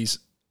Davies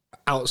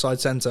outside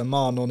centre.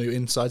 Mar Nonu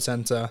inside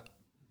centre.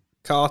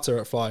 Carter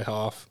at fly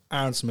half.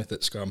 Aaron Smith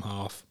at scrum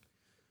half.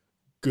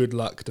 Good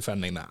luck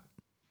defending that.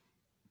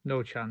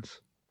 No chance.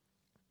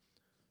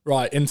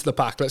 Right, into the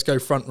pack. Let's go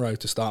front row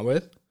to start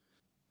with.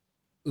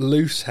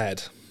 Loose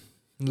head.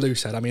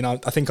 I mean, I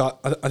think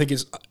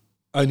it's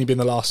only been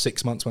the last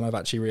 6 months when I've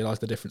actually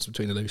realised the difference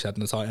between the loose head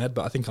and the tight head,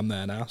 but I think I'm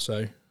there now.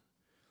 So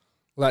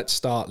let's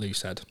start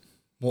loose head.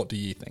 What do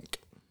you think?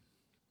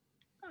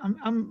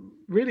 I'm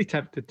really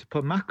tempted to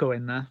put Mako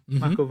in there. Mm-hmm.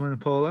 Mako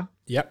Vunipola.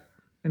 Yep.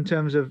 In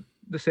terms of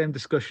the same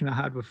discussion I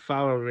had with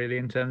Farrell, really,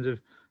 in terms of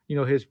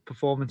his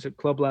performance at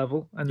club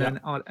level and then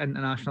on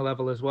international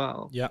level as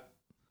well. Yeah.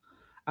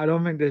 I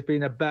don't think there's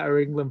been a better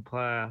England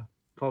player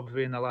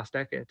probably in the last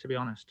decade, to be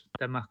honest,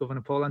 than Mako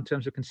Vunipola in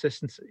terms of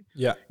consistency.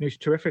 Yeah. He's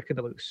terrific in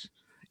the loose.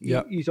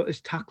 Yeah.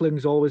 His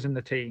tackling's always in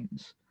the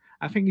teens.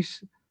 I think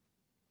he's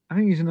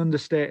an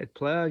understated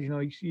player.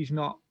 He's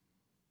not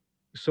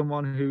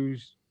someone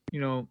who's,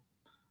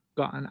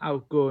 got an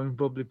outgoing,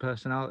 bubbly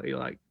personality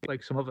like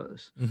some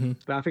others. Mm-hmm.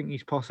 But I think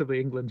he's possibly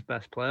England's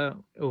best player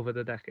over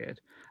the decade.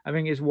 I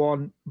think his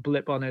one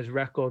blip on his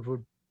record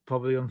would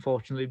probably,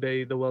 unfortunately,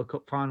 be the World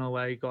Cup final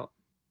where he got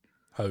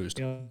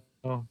hosed.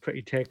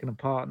 Pretty taken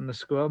apart in the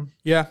scrum.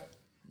 Yeah,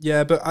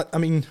 but I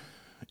mean,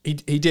 he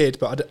did,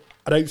 but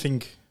I don't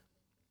think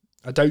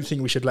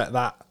we should let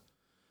that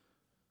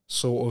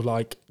sort of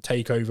like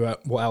take over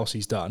what else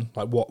he's done.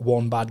 Like what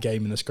one bad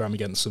game in the scrum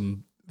against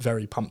some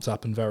very pumped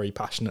up and very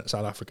passionate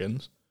South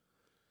Africans.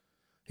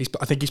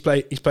 I think he's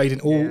played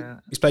in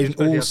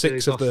all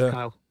six of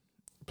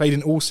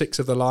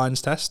the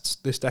Lions tests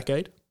this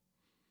decade,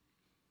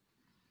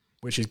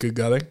 which is good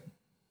going.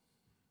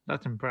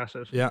 That's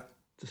impressive. Yeah,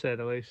 to say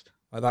the least.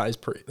 That is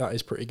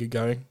pretty good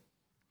going.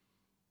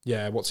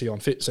 Yeah, what's he on?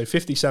 So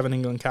 57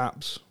 England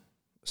caps,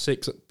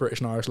 6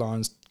 British and Irish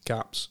Lions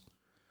caps.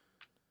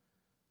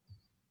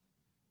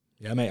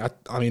 Yeah, mate.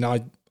 I mean,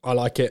 I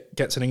like it.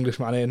 Gets an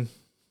Englishman in.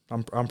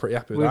 I'm pretty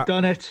happy with that. We've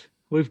done it.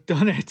 We've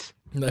done it.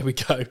 There we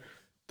go.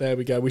 There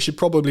we go. We should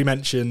probably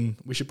mention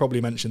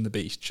the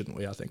Beast, shouldn't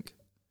we? I think.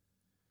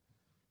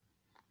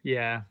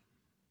 Yeah,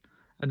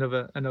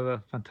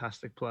 another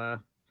fantastic player.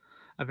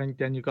 I think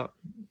then you've got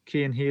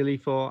Cian Healy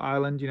for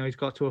Ireland. You know, he's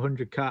got to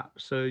 100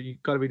 caps, so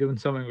you've got to be doing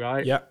something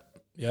right.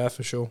 Yeah,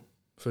 for sure.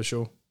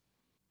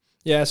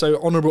 Yeah,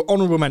 so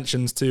honourable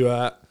mentions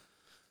to,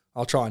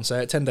 I'll try and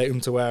say it, Tendai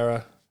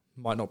Umtawera,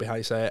 might not be how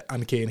you say it,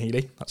 and Cian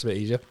Healy. That's a bit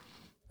easier.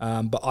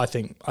 But I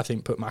think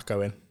put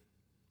Mako in.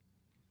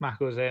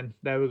 Mako's in.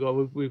 There we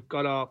go. We've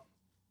got our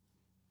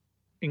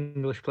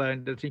English player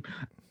into the team.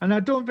 And I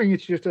don't think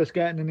it's just us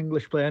getting an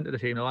English player into the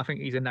team, though. I think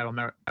he's in there on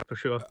merit for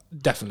sure.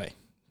 Definitely,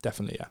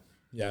 yeah.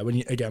 Yeah, when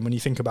you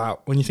think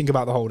about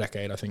the whole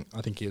decade, I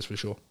think he is for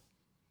sure.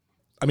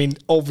 I mean,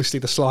 obviously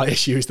the slight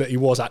issue is that he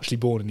was actually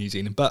born in New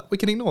Zealand, but we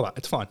can ignore that.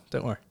 It's fine.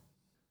 Don't worry.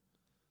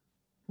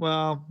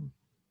 Well,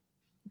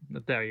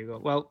 there you go.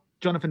 Well,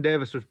 Jonathan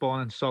Davis was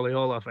born in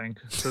Solihull, I think.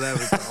 So there we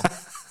go.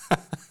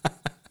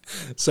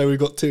 So we've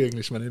got 2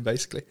 Englishmen in,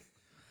 basically.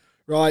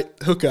 Right,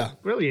 hooker.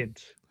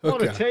 Brilliant.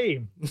 Hooker. What a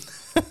team.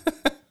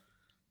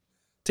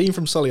 Team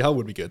from Solihull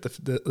would be good.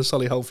 The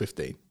Solihull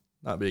 15.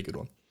 That'd be a good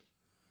one.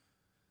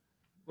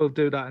 We'll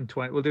do that in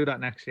 20. We'll do that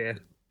next year.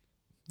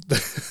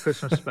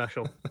 Christmas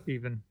special,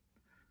 even.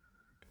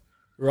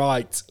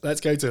 Right,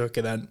 let's go to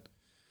hooker then.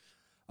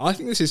 I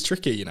think this is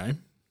tricky, you know.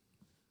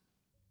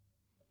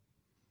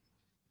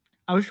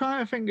 I was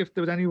trying to think if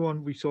there was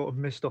anyone we sort of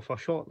missed off our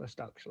shortlist,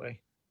 actually,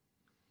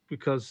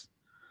 because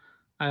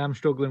I am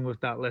struggling with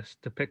that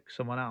list to pick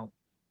someone out.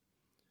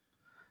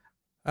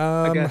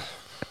 I guess.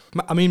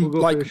 I mean, we'll go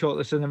like through the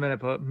shortlist in a minute,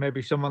 but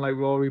maybe someone like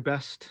Rory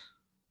Best.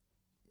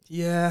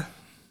 Yeah.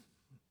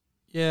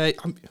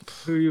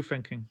 Who are you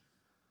thinking?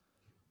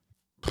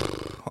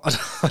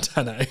 I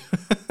don't know.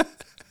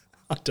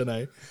 I don't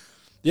know.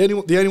 The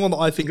only one that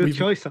I think Good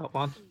choice, that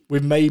one.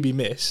 We've maybe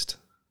missed,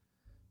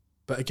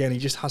 but again, he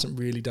just hasn't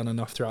really done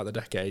enough throughout the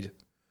decade.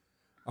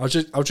 I was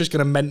just going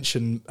to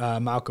mention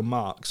Malcolm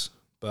Marks,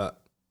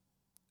 but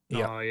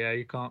yeah. Oh yeah,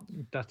 you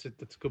can't. That's a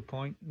good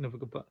point. Another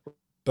good point.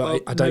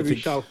 But I don't maybe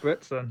think Charles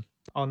Britson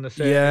on the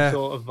same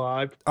sort of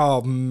vibe.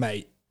 Oh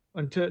mate,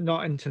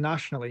 not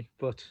internationally,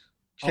 but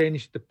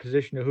changed the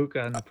position of hooker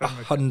and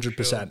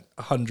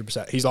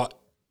 100%.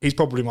 He's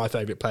probably my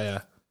favourite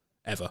player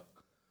ever.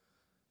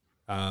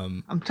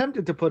 I'm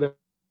tempted to put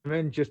him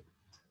in just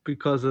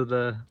because of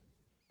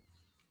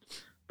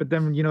but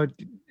then, you know,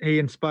 he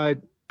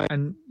inspired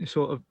and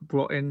sort of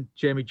brought in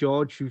Jamie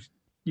George, who's,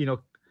 you know,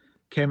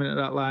 came into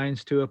that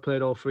Lions tour,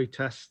 played all 3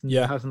 tests, and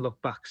hasn't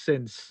looked back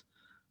since.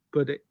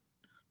 But it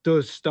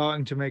does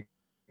starting to make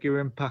your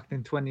impact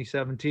in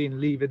 2017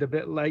 leave it a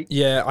bit late.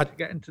 To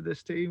get into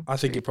this team. I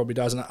think it probably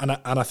does, and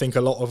I think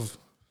a lot of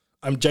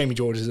Jamie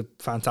George is a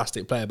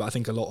fantastic player, but I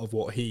think a lot of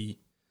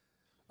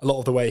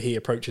the way he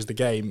approaches the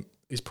game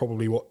is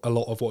probably a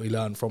lot of what he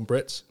learned from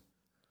Brits.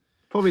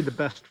 Probably the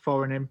best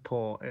foreign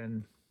import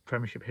in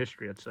Premiership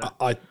history, I'd say.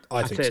 I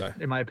think so.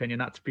 In my opinion,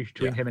 that's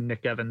between him and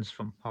Nick Evans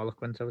from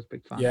Harlequins. I was a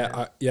big fan.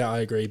 I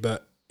agree.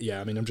 But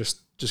yeah, I mean, I'm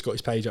just got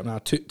his page up now.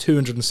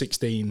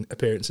 216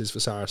 appearances for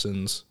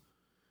Saracens,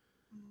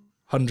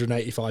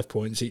 185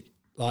 points. He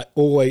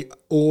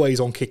always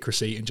on kick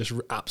receipt and just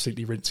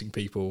absolutely rinsing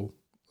people.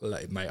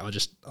 Mate, I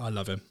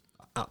love him.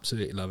 I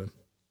absolutely love him.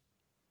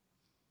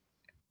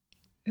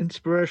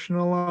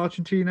 Inspirational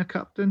Argentina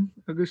captain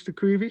Augusto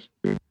Creevy.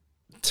 What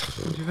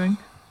do you think?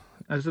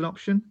 As an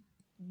option,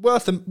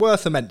 worth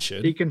a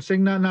mention. He can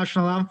sing that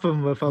national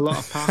anthem with a lot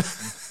of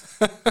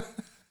passion.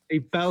 He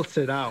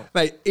belted out,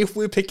 mate. If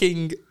we're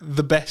picking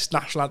the best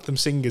national anthem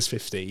singers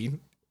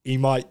 15, he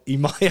might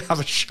have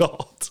a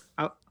shot.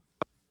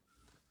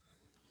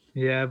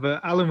 Yeah,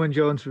 but Alan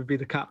Wynne-Jones would be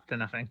the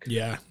captain, I think.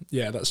 Yeah,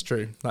 that's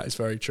true. That is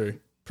very true.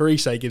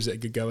 Parise gives it a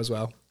good go as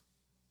well.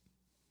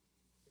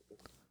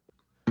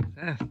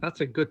 Yeah, that's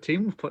a good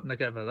team we're putting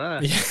together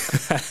there.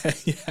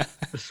 Yeah.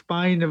 The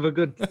spine of a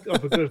good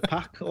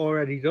pack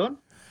already done.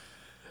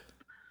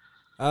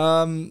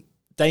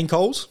 Dane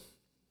Coles.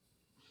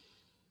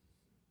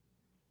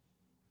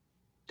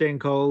 Dane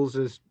Coles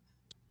is.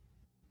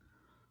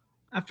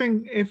 I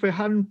think if it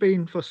hadn't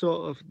been for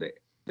sort of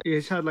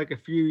he's had like a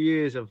few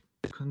years of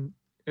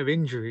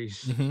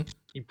injuries,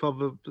 he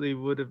probably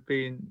would have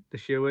been the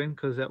shoe-in,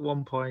 because at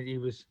one point he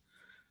was,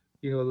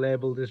 you know,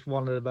 labelled as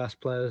one of the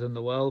best players in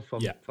the world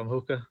from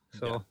hooker.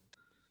 So,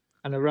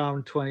 and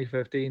around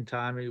 2015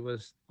 time, he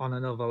was on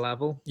another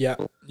level. Yeah,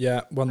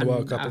 won the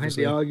World Cup. I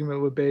obviously. think the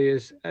argument would be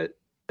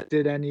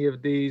did any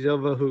of these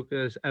other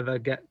hookers ever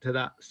get to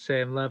that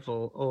same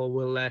level, or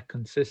will their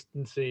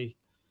consistency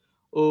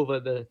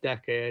over the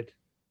decade,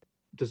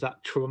 does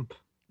that trump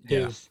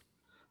his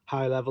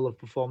high level of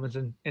performance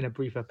in a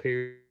briefer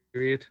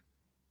period?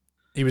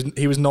 He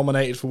was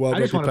nominated for World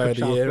Rugby Player of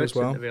the Year as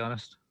well. To be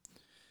honest.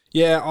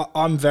 Yeah,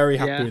 I'm very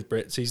happy with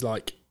Brits. He's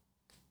like,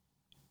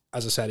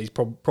 as I said, he's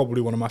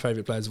probably one of my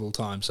favourite players of all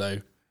time. So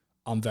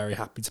I'm very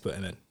happy to put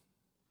him in.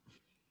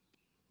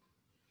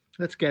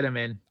 Let's get him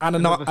in. And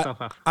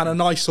a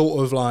nice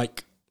sort of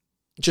like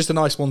just a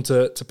nice one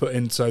to put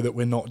in so that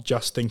we're not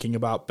just thinking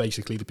about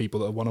basically the people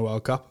that have won a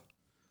World Cup.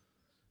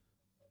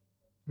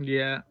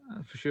 Yeah,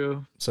 for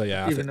sure. So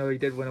yeah, even though he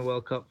did win a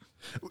World Cup.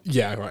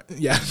 Yeah, right.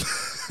 Yeah.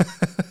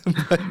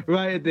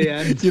 Right at the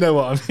end. You know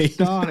what I mean?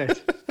 Darn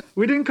it.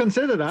 We didn't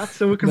consider that,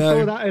 so we can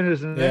throw that in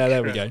as an extra.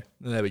 There we go.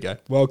 There we go.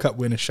 World Cup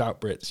winner, shout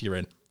Brits, you're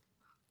in.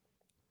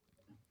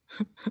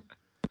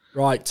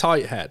 Right,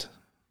 tight head.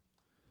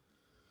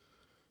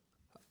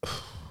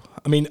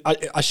 I mean,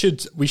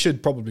 we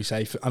should probably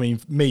say,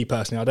 me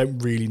personally, I don't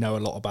really know a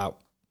lot about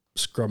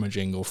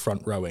scrummaging or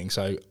front rowing,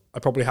 so I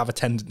probably have a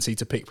tendency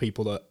to pick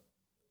people that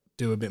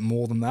do a bit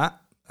more than that.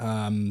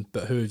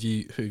 But who have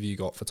you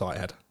got for tight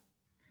head?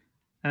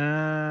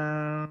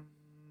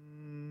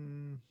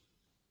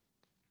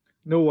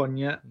 No one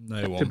yet.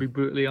 No one. To be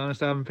brutally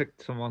honest, I haven't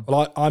picked someone.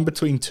 Well, I'm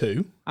between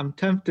two. I'm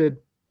tempted.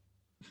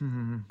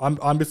 I'll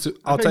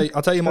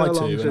tell you my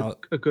two.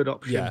 A good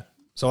option. Yeah.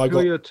 So Who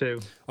are your two?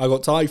 I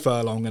got Ty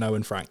Furlong and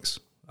Owen Franks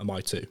are my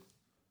two.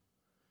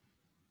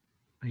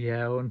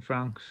 Yeah, Owen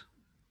Franks.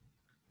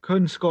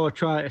 Couldn't score a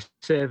try to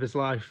save his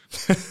life.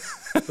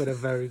 But a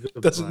very good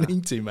Doesn't player.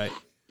 need to, mate.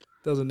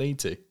 Doesn't need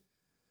to.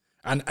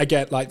 And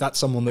again, like that's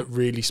someone that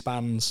really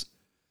spans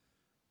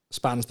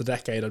the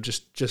decade. I've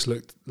just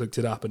looked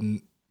it up,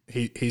 and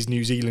his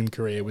New Zealand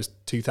career was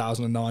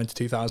 2009 to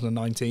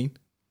 2019.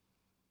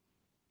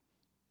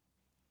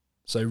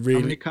 So really, how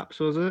many caps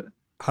was it?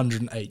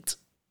 108.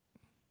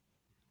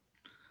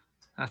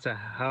 That's a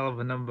hell of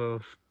a number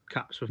of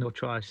caps with no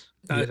tries.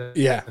 That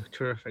is a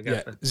terrific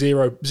effort.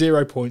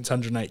 Zero points,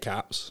 108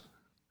 caps.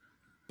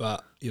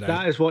 But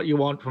that is what you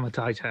want from a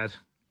tight head.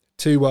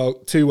 Two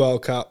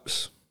World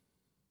Cups.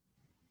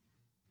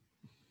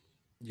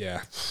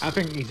 Yeah, I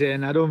think he's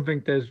in. I don't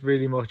think there's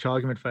really much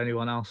argument for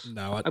anyone else.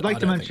 No, I'd like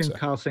to mention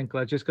Carl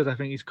Sinclair just because I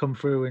think he's come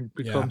through and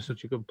become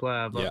such a good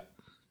player, but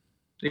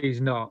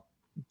he's not.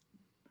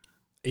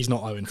 He's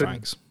not Owen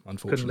Franks,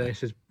 unfortunately. Couldn't lace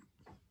his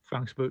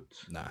Franks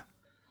boots. Nah.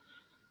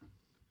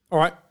 All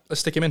right,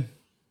 let's stick him in.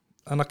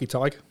 Unlucky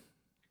Tig.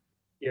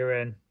 You're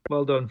in.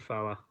 Well done,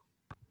 fella.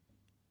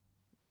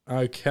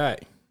 Okay.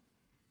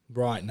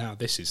 Right, now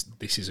this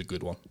is a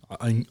good one.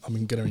 I'm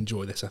going to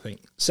enjoy this, I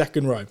think.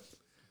 Second row.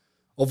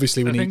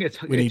 Obviously, we need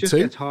two. It just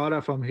gets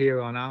harder from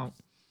here on out.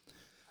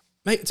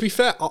 Mate, to be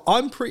fair,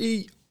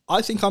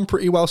 I think I'm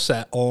pretty well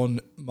set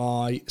on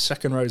my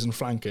second rows and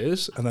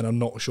flankers, and then I'm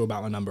not sure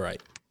about my number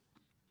 8.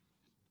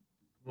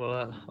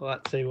 Well,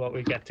 let's see what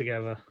we get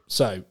together.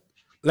 So,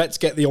 let's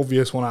get the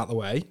obvious one out of the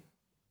way.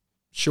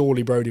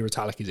 Surely Brodie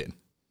Retallick is in.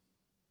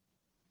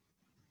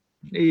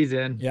 He's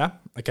in. Yeah?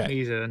 Okay.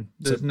 He's in.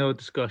 There's no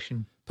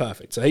discussion.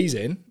 Perfect. So he's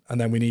in, and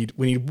then we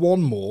need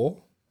one more,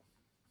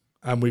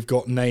 and we've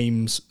got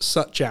names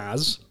such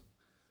as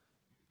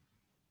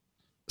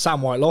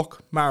Sam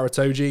Whitelock, Maro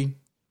Itoje,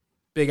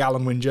 Big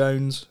Alan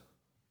Wynne-Jones,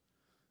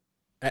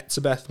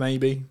 Etzebeth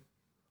maybe,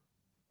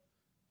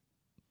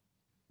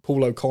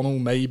 Paul O'Connell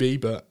maybe,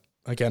 but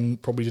again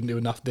probably didn't do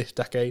enough this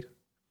decade.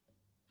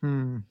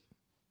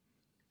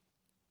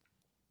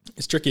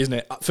 It's tricky, isn't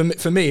it?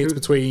 For me,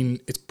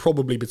 it's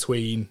probably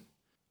between.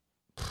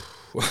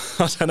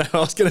 I don't know. I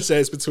was going to say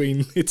it's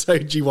between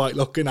Itoje,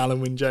 Whitelock, and Alan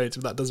Wynne-Jones,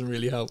 but that doesn't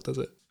really help, does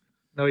it?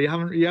 No, you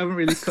haven't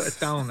really cut it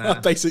down there. I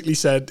basically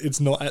said it's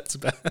not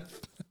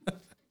Etzebeth.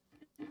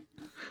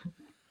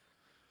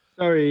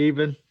 Sorry,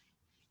 even.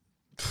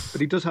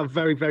 But he does have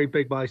very, very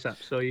big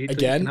biceps, so he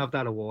can have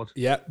that award.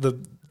 Yeah, the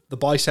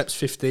biceps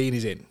 15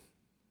 is in.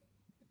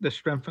 The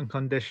strength and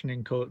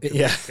conditioning coach.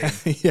 Yeah,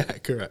 yeah,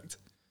 correct.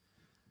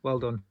 Well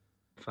done,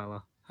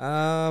 fella.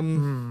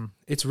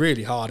 It's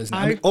really hard, isn't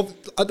it?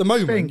 At the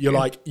moment, you're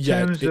like,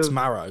 yeah, it's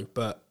Maro,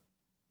 but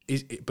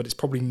it's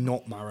probably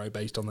not Maro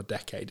based on the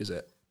decade, is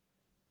it?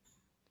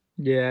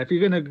 Yeah, if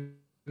you're going to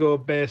go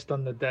based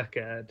on the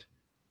decade,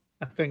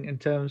 I think in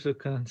terms of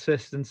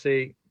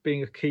consistency,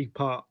 being a key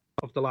part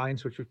of the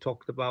Lions, which we've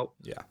talked about,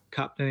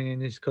 captaining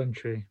in his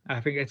country, I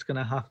think it's going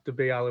to have to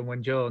be Alan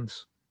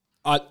Wynne-Jones.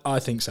 I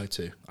think so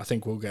too. I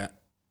think we'll get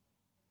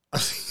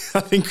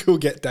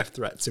death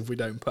threats if we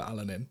don't put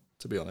Alan in,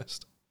 to be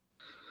honest.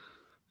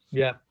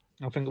 Yeah,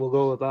 I think we'll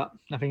go with that.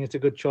 I think it's a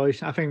good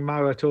choice. I think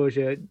Maro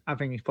Itoje, I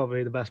think he's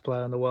probably the best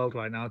player in the world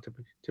right now,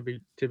 to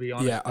be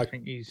honest. Yeah, I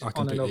think he's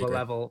on another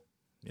level.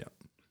 Yeah.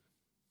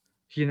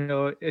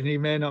 And he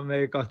may not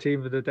make our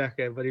team of the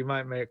decade, but he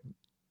might make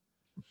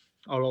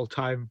our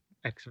all-time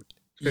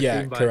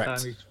X15 by the time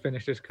he's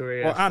finished his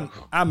career. Well,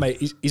 and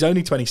mate, he's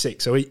only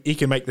 26, so he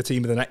can make the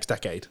team of the next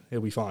decade.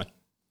 He'll be fine.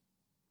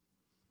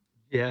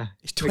 Yeah.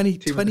 He's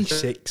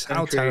 26.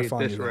 How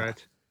terrifying is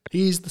that?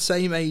 He's the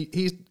same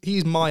age.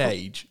 He's my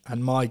age,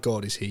 and my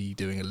God, is he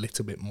doing a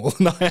little bit more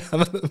than I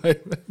am at the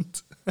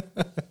moment.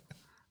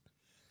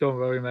 Don't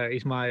worry, mate.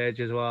 He's my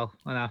age as well,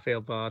 and I feel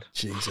bad.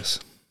 Jesus.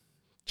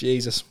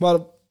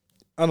 Well,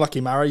 unlucky,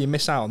 Maro. You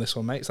miss out on this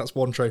one, mate. So that's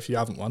one trophy you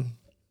haven't won.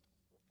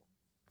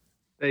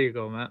 There you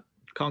go, mate.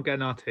 Can't get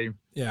in our team.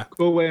 Yeah.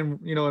 Go away and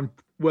and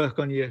work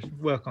on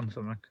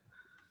something.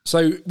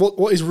 So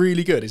what is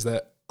really good is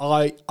that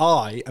I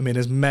am in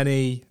as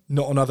many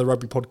Not On Other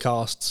Rugby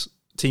podcasts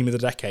team of the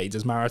decades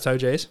as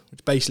Maritoja is,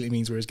 which basically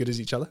means we're as good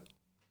as each other.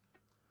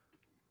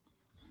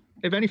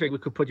 If anything, we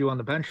could put you on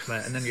the bench,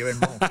 mate, and then you're in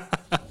more.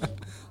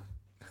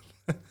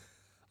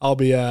 I'll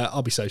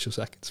be social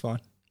second. It's fine.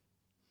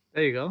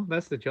 There you go.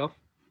 That's the job.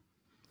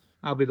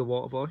 I'll be the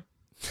water boy.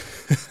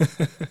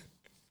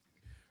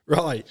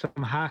 Right.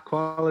 Some high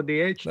quality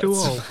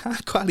H2O. High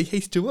quality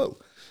H2O.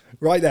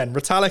 Right then,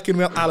 Retallick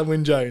and Alan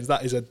Wynne-Jones.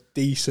 That is a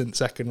decent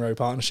second row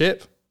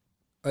partnership.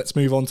 Let's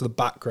move on to the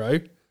back row.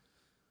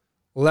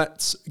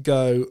 Let's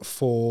go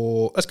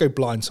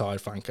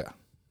blindside flanker.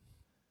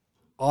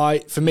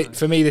 For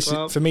me this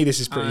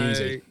is pretty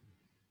easy.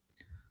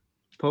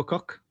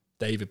 Pocock.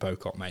 David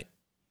Pocock, mate.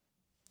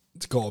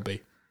 It's got to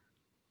be.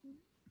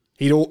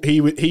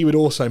 He would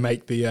also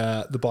make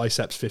the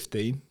biceps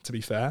 15, to be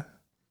fair,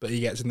 but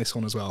he gets in this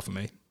one as well for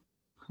me.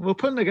 We're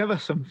putting together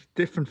some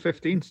different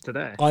 15s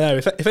today. I know.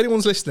 If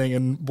anyone's listening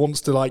and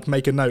wants to like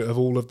make a note of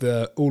all of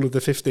the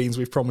 15s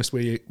we've promised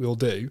we'll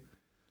do,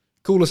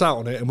 call us out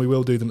on it and we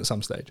will do them at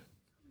some stage.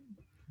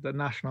 The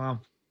national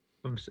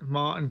anthem,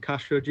 Martin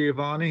Castro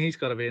Giovanni, he's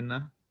got to be in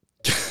there.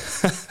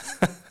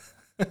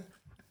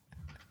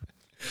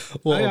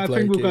 I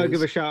think we've got to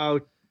give a shout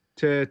out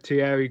to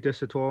Thierry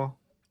Dusautoir.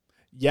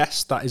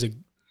 Yes, that is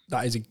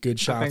a good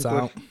shout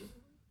out.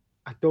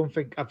 I don't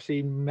think I've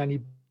seen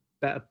many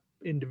better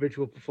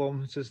individual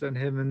performances than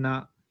him in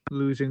that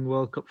losing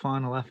World Cup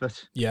final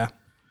effort. Yeah.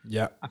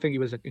 I think he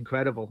was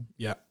incredible.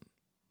 Yeah,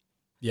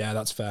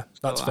 that's fair.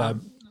 That's fair.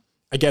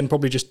 Again,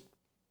 probably just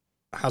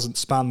hasn't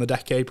spanned the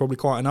decade probably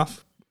quite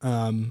enough.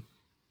 But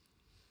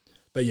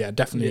yeah,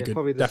 definitely a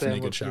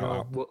good shout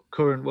out.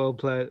 Current world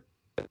player,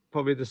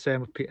 probably the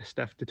same with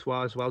Pieter-Steph du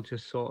Toit as well.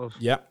 Just sort of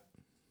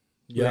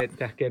late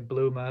decade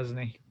bloomer, hasn't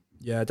he?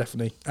 Yeah,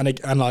 definitely.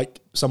 And like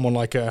someone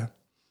like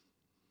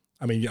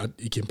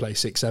he can play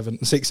 6,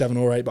 7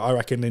 or 8, but I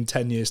reckon in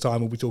 10 years'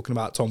 time we'll be talking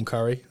about Tom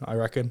Curry, I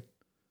reckon.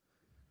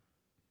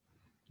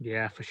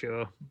 Yeah, for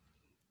sure.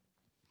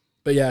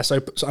 But yeah, so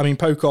I mean,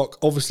 Pocock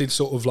obviously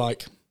sort of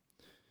like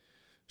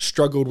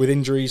struggled with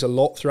injuries a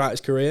lot throughout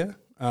his career,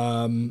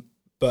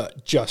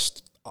 but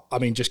just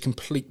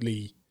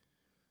completely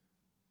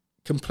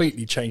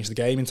changed the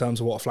game in terms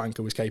of what a flanker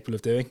was capable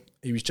of doing.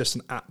 He was just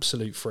an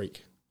absolute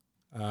freak.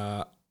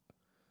 The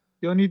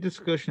only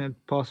discussion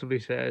I'd possibly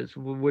say is,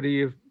 would he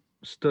have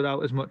stood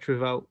out as much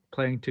without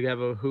playing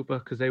together with Hooper,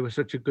 because they were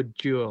such a good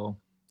duo?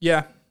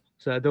 Yeah.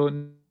 So I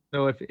don't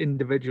know if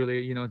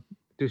individually,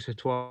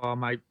 Dusautoir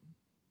might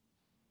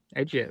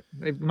edge it.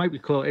 It might be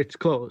close. It's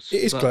close.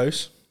 It is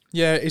close.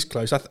 Yeah, it is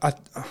close. I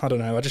don't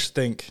know. I just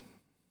think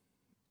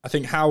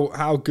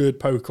how good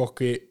Pocock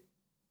was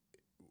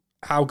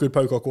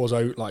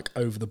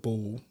over the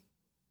ball.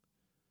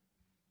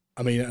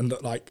 I mean, and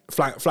like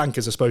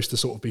flankers are supposed to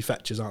sort of be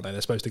fetchers, aren't they?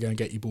 They're supposed to go and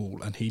get you ball,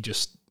 and he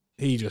just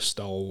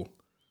stole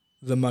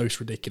the most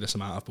ridiculous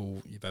amount of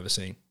ball you've ever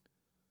seen.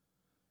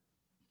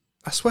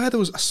 I swear there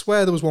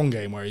was one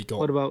game where he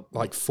got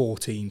like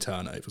 14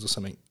 turnovers or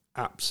something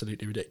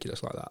absolutely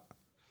ridiculous like that.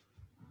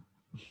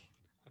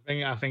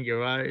 I think you're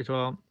right as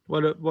well.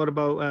 What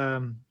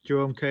about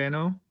Jerome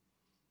Kano?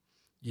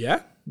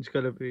 Yeah, he's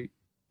got to be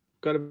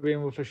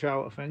in with a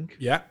shout, I think.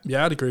 Yeah,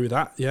 I'd agree with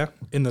that. Yeah,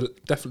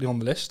 definitely on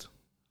the list.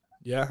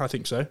 Yeah, I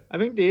think so. I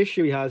think the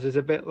issue he has is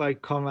a bit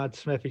like Conrad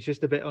Smith. He's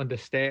just a bit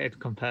understated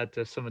compared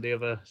to some of the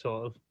other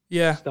sort of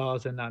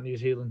stars in that New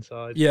Zealand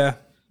side. Yeah,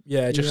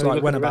 just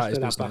like went about his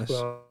business.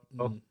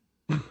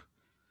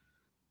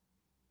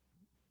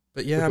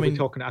 But yeah, I think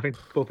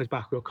both his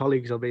back row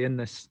colleagues will be in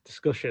this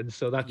discussion,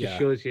 so that just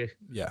shows you.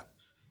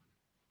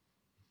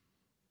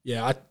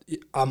 Yeah,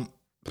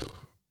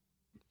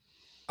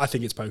 I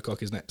think it's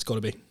Pocock, isn't it? It's got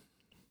to be.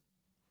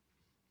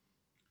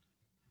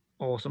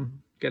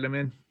 Awesome. Get him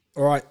in.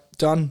 All right,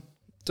 done.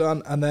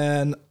 And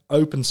then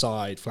open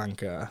side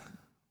flanker.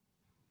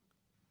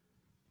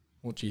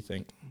 What do you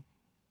think?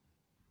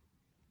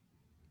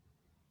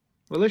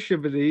 Well, this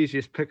should be the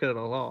easiest pick of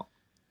the lot.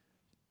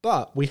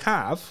 But we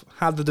have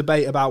had the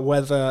debate about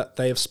whether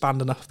they have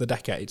spanned enough of the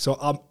decade. So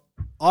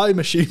I'm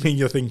assuming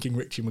you're thinking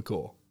Richie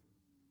McCaw.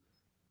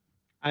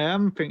 I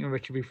am thinking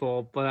Richie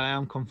before, but I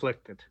am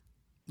conflicted.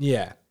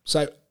 Yeah.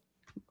 So,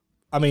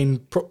 I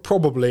mean,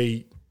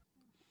 probably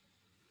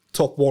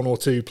top 1 or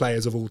 2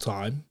 players of all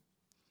time.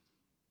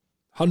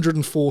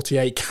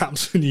 148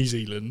 caps for New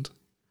Zealand.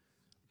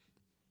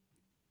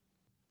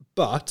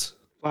 But...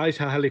 Flies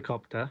a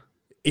helicopter.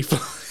 He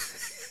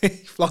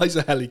flies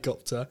a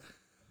helicopter.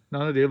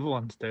 None of the other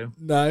ones do.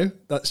 No,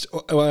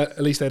 at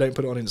least they don't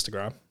put it on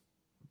Instagram.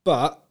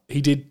 But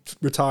he did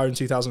retire in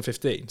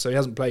 2015, so he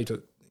hasn't played.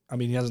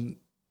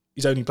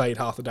 He's only played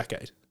half a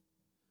decade.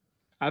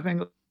 I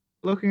think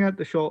looking at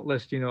the short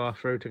list, I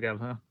threw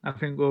together, I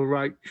think we'll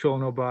write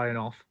Sean O'Brien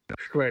off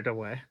straight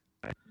away.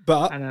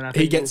 But and then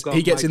he gets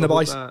in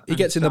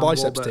the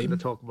biceps team to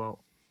talk about.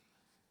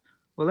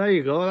 Well, there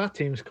you go. That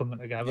team's coming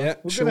together. Yeah,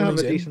 we're going to have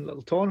a decent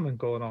little tournament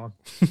going on.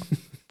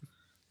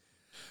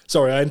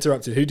 Sorry, I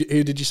interrupted. Who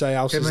did you say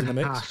else is in the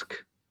mix? Hask.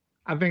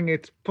 I think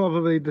it's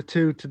probably the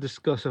two to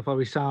discuss are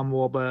probably Sam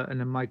Warburton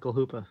and Michael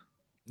Hooper.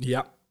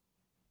 Yeah,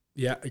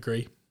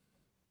 agree.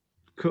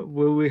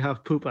 will we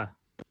have Pooper?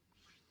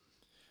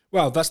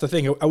 Well, that's the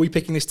thing. Are we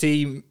picking this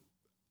team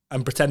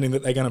and pretending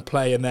that they're going to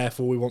play and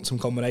therefore we want some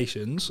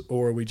combinations,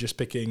 or are we just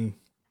picking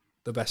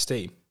the best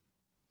team?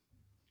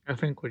 I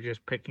think we're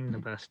just picking the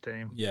best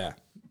team. Yeah.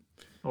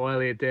 Or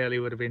Elliot Daly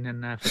would have been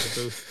in there for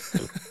the boost.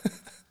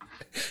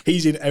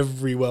 He's in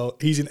every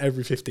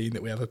 15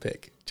 that we ever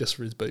pick just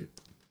for his boot.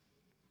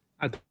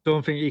 I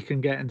don't think he can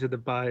get into the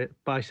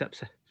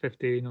biceps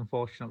 15,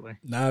 unfortunately.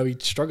 No,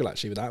 he'd struggle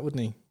actually with that,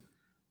 wouldn't he?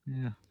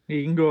 Yeah.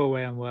 He can go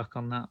away and work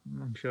on that,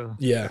 I'm sure.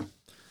 Yeah.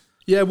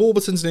 Yeah,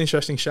 Warburton's an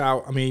interesting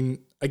shout. I mean,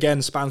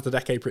 again, spans the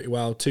decade pretty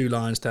well. 2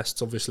 Lions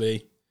tests,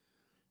 obviously.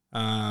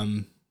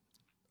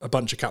 A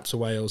bunch of caps for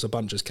Wales, a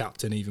bunch as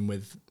captain, even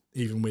with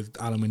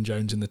Alan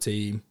Wynne-Jones in the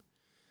team.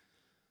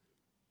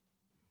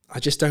 I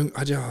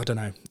don't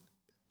know.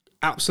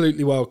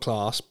 Absolutely world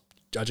class.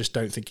 I just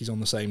don't think he's on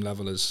the same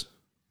level as.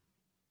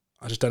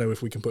 I just don't know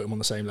if we can put him on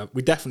the same level.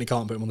 We definitely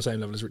can't put him on the same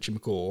level as Richie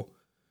McCaw.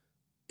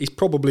 He's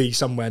probably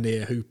somewhere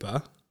near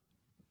Hooper,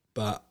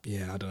 but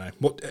yeah, I don't know.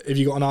 What have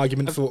you got an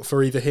argument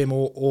for either him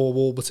or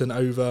Warburton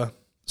over?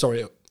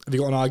 Sorry, have you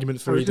got an argument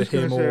for either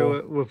him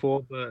or with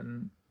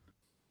Warburton?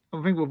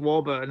 I think with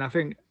Warburton, I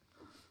think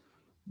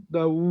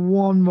the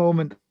one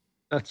moment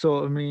that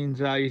sort of means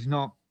that he's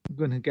not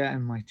going to get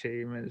in my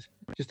team is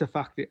just the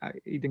fact that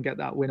he didn't get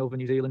that win over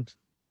New Zealand.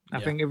 I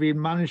think if he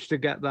managed to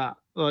get that,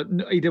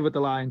 he did with the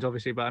Lions,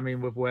 obviously, but I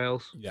mean with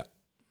Wales. Yeah.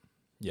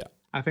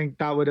 I think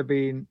that would have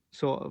been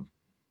sort of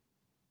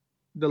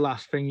the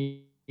last thing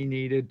he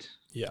needed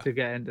to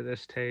get into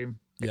this team.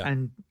 Yeah.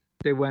 And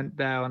they went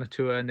there on a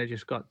tour and they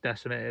just got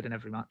decimated in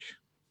every match.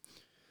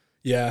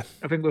 Yeah.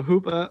 I think with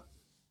Hooper,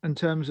 in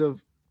terms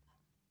of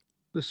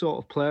the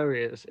sort of player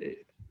he is,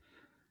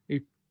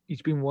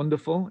 he's been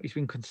wonderful. He's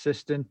been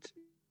consistent.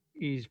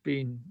 He's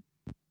been,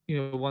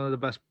 one of the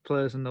best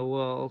players in the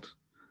world.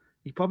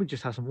 He probably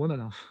just hasn't won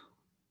enough.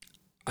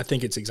 I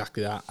think it's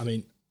exactly that. I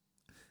mean,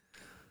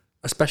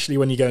 especially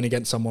when you're going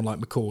against someone like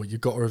McCaw,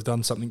 you've got to have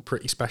done something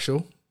pretty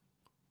special.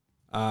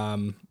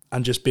 And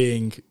just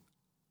being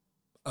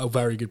a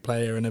very good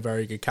player and a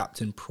very good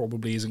captain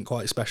probably isn't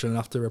quite special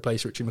enough to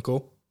replace Richie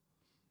McCaw.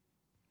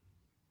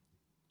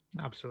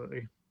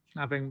 Absolutely.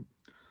 I think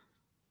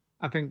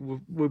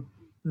we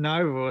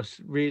neither of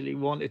us really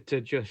wanted to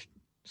just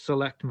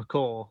select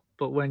McCaw,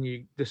 but when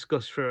you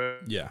discuss through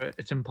it,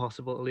 it's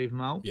impossible to leave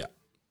him out.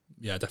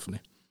 Yeah,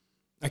 definitely.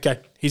 Okay,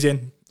 he's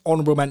in.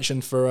 Honourable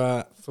mention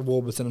for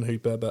Warburton and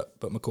Hooper, but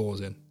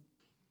McCaw's in.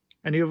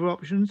 Any other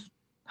options?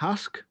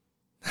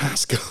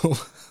 Haskell.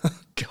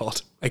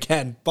 God.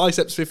 Again,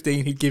 biceps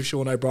 15, he'd give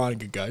Sean O'Brien a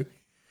good go.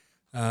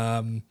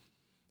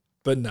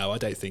 But no, I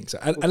don't think so.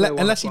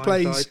 Unless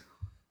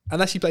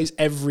he plays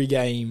every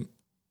game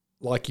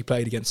like he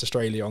played against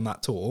Australia on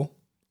that tour,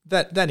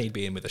 then he'd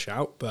be in with a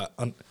shout. But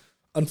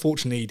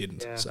unfortunately, he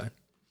didn't. Yeah.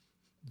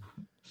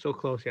 So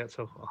close yet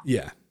so far.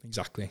 Yeah,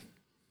 exactly.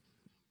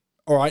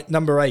 All right,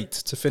 number 8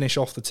 to finish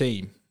off the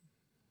team.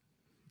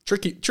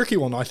 Tricky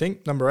one, I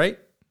think. Number 8.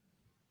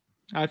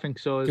 I think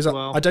so as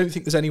well. I don't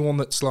think there's anyone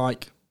that's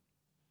like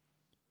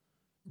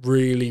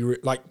really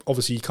like.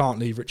 Obviously, you can't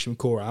leave Richie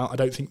McCaw out. I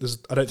don't think there's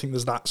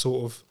that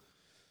sort of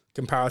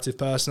comparative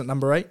person at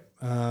number 8.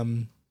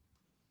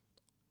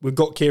 We've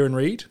got Kieran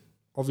Reid,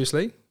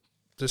 obviously,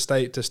 to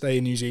stay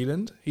in New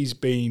Zealand. He's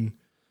been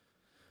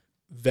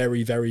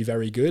very, very,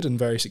 very good and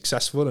very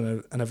successful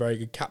and a very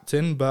good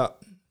captain.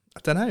 But I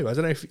don't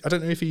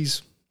know if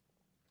he's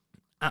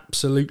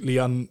absolutely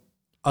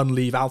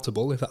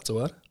unleave-outable, if that's a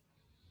word.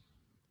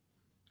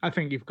 I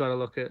think you've got to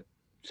look at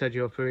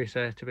Sergio Parisse,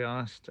 to be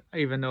honest.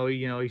 Even though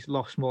he's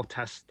lost more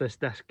tests this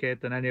decade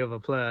than any other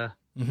player,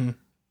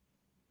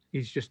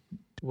 he's just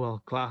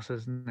world class,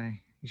 isn't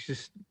he? He's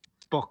just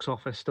box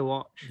office to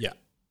watch.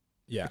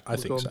 Yeah, I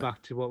think so. Going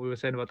back to what we were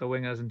saying about the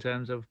wingers in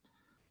terms of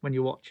when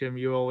you watch him,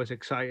 you're always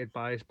excited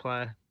by his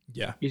play.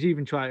 Yeah, he's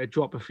even tried to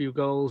drop a few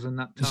goals in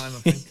that time,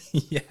 I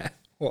think. Yeah,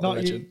 what not a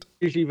legend.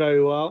 Usually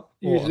very well,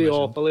 usually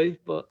awfully,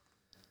 but.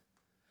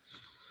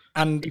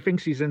 And he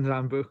thinks he's in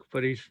Zambuk,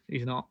 but he's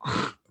not.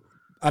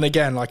 And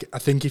again, like I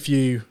think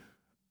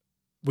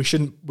we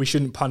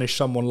shouldn't punish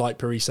someone like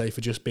Parisse for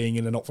just being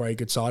in a not very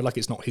good side. Like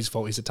it's not his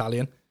fault. He's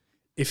Italian.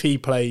 If he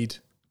played,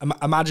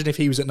 imagine if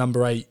he was at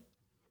number 8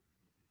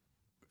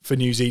 for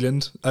New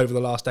Zealand over the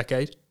last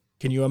decade.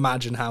 Can you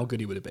imagine how good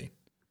he would have been?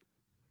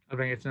 I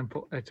think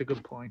it's a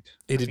good point.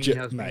 It'd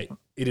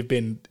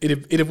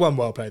have won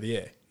World Player of the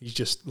Year. He's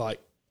just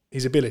like.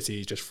 His ability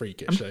is just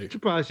freakish. I'm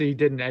surprised he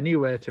didn't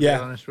anywhere, to be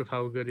honest, with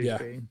how good he's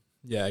been.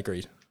 Yeah,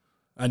 agreed.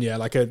 And yeah,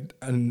 like an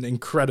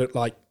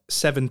incredible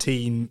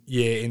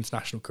 17-year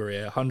international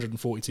career,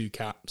 142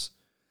 caps,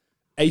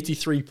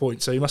 83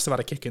 points. So he must have had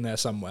a kick in there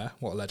somewhere.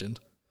 What a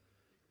legend.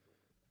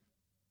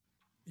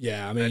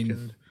 Yeah, I mean,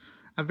 legend.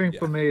 I think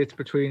for me, it's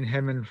between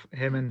him and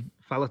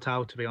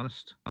Faletau, to be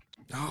honest.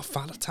 Oh,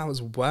 Faletau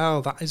as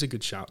well. That is a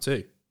good shout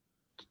too.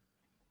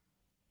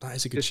 That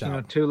is a good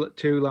shout.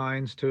 Two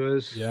Lions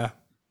tours. Yeah.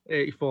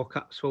 84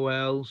 caps for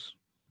Wales.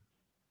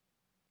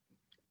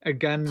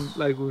 Again,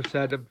 like we've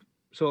said,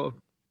 sort of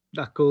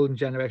that golden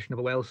generation of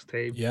a Wales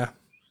team. Yeah.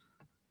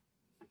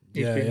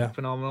 He's been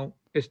phenomenal.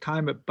 His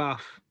time at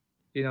Bath,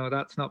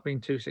 that's not been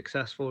too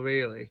successful,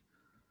 really.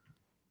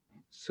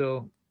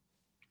 So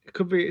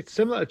it's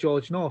similar to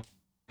George North.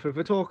 If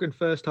we're talking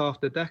first half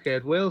of the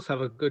decade, Wales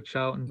have a good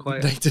shout and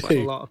quite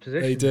a lot of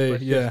positions. They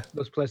do,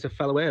 Those players have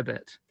fell away a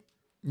bit.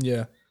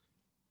 Yeah.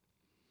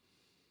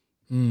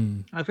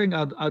 I think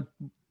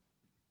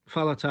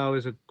Faletau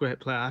is a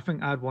great player. I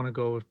think I'd want to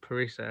go with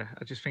Parise.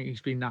 I just think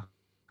he's been that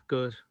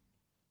good.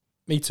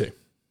 Me too.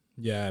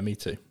 Yeah, me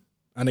too.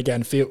 And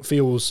again,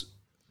 feels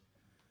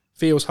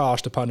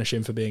harsh to punish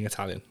him for being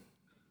Italian,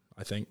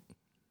 I think.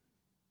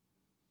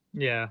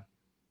 Yeah.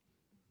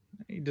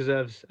 He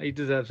deserves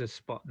his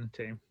spot in the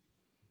team.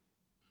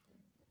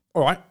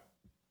 All right.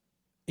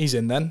 He's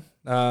in then.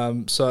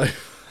 So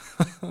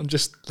I'm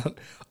just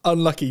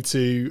unlucky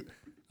to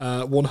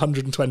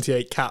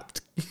 128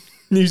 capped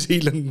New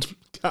Zealand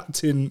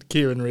captain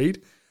Kieran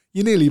Reid.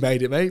 You nearly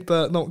made it, mate,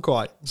 but not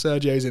quite.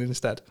 Sergio's in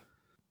instead.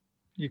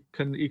 You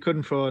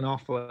couldn't throw an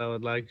awful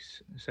load like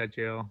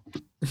Sergio.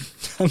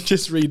 I'm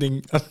just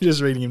reading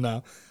him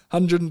now.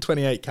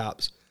 128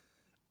 caps.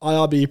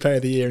 IRB Player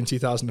of the Year in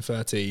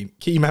 2013.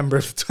 Key member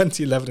of the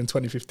 2011 and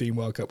 2015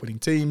 World Cup winning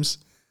teams.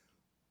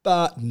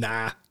 But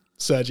nah,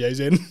 Sergio's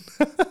in.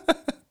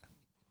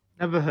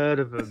 Never heard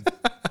of him.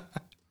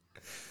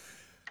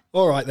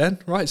 All right then.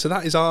 Right, so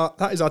that is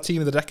our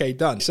team of the decade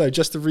done. So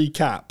just to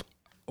recap,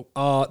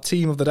 our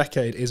team of the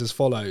decade is as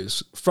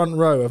follows. Front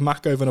row of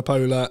Mako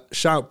Vunipola,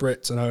 Shout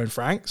Brits and Owen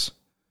Franks.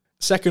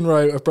 Second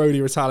row of Brodie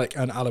Retallick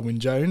and Alan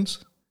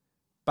Wynne-Jones.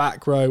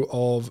 Back row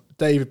of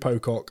David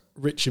Pocock,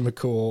 Richie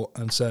McCaw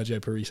and Sergio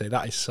Parise.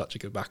 That is such a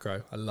good back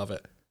row. I love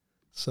it.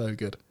 So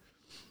good.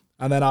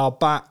 And then our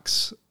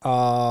backs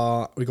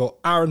are, we got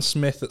Aaron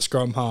Smith at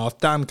scrum half,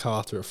 Dan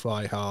Carter at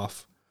fly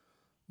half,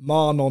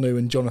 Mar Nonu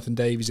and Jonathan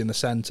Davies in the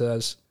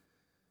centres,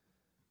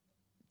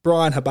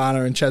 Brian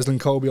Habana and Cheslin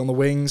Colby on the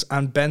wings,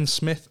 and Ben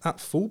Smith at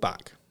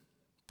fullback.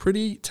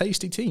 Pretty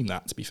tasty team,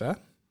 that, to be fair.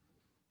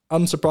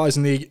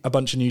 Unsurprisingly, a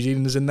bunch of New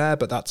Zealanders in there,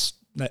 but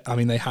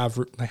they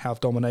have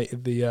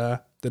dominated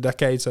the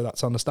decade, so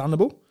that's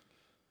understandable.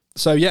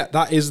 So yeah,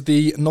 that is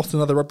the Not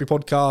Another Rugby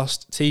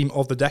Podcast team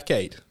of the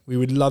decade. We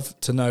would love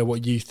to know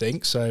what you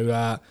think.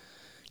 So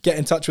get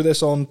in touch with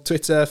us on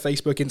Twitter,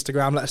 Facebook,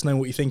 Instagram. Let us know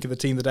what you think of the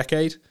team of the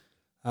decade.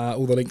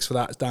 All the links for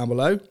that is down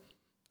below.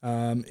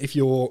 If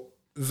you're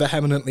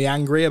vehemently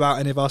angry about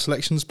any of our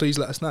selections, please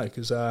let us know,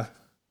 because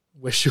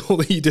we're sure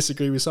that you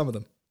disagree with some of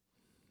them.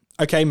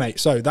 Okay, mate.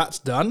 So that's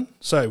done.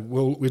 So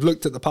we've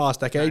looked at the past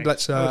decade.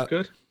 Nice. That's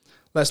good.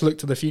 Let's look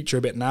to the future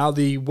a bit now.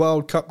 The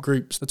World Cup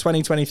groups, the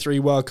 2023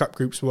 World Cup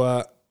groups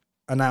were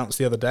announced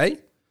the other day.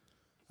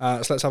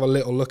 So let's have a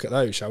little look at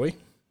those, shall we?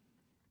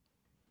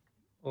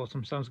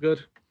 Awesome. Sounds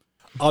good.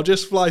 I'll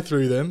just fly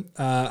through them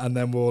and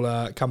then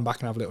we'll come back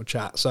and have a little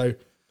chat. So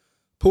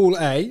Pool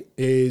A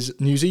is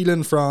New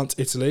Zealand, France,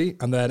 Italy,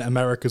 and then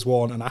America's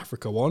 1 and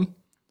Africa 1.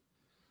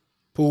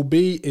 Pool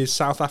B is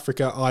South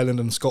Africa,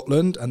 Ireland and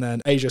Scotland, and then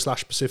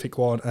Asia/Pacific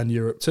 1 and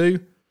Europe 2.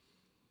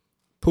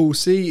 Pool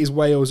C is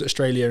Wales,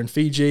 Australia and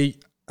Fiji,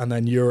 and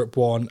then Europe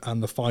 1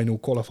 and the final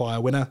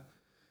qualifier winner.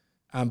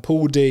 And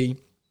Pool D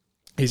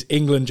is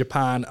England,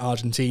 Japan,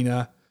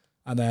 Argentina,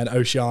 and then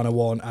Oceania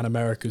 1 and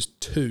America's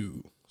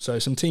 2. So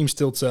some teams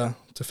still to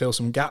fill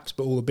some gaps,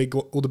 but all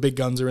the big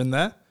guns are in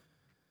there.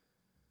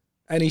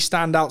 Any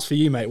standouts for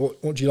you, mate?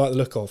 What do you like the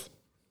look of?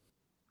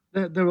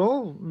 They're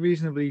all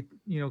reasonably,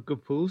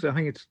 good pools. I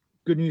think it's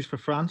good news for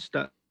France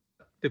that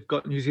they've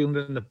got New Zealand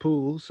in the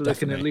pool, so Definitely.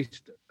 They can at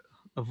least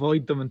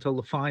avoid them until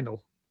the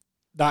final.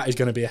 That is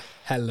going to be a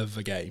hell of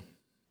a game.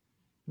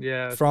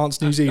 Yeah.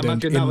 France, New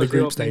Zealand in the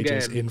group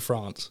stages in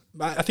France.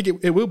 I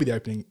think it will be the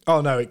opening.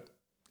 Oh no,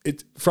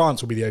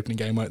 France will be the opening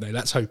game, won't they?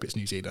 Let's hope it's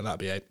New Zealand.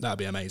 That'd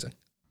be amazing.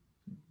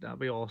 That'd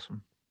be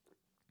awesome.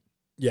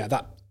 Yeah,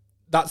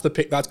 that's the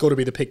pick. That's got to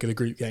be the pick of the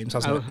group games,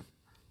 hasn't it?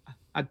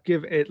 I'd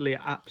give Italy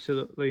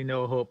absolutely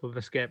no hope of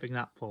escaping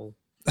that pool.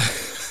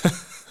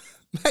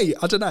 Mate,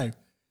 I don't know.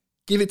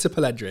 Give it to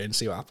Pellegrini and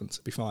see what happens.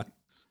 It'll be fine.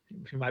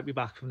 He might be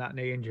back from that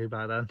knee injury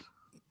by then.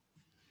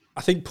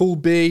 I think Pool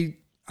B,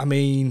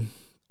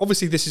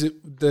 obviously this is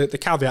the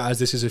caveat is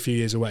this is a few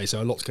years away,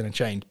 so a lot's going to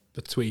change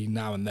between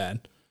now and then.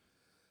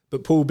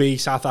 But Pool B,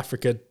 South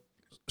Africa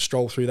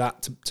stroll through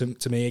that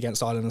to me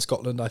against Ireland and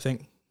Scotland, I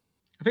think.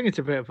 I think it's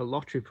a bit of a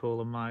lottery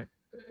pool in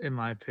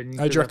my opinion.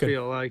 How do you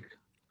reckon?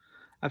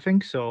 I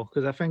think so,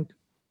 because I think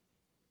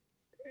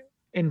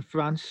in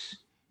France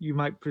you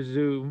might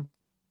presume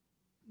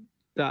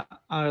that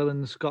Ireland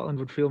and Scotland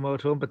would feel more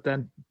at home, but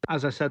then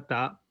as I said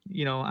that,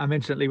 I'm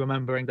instantly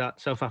remembering that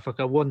South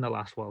Africa won the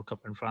last World Cup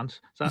in France.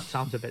 So that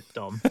sounds a bit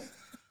dumb.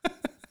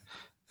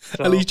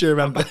 So at least you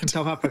remember.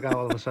 South Africa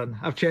all of a sudden.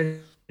 I've changed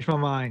my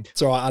mind.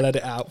 It's all right, I'll let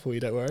it out for you,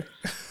 don't worry.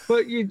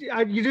 But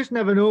you just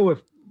never know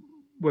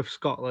with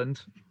Scotland.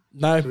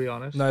 No, to be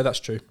honest. No, that's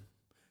true.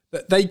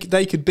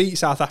 They could beat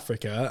South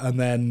Africa and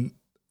then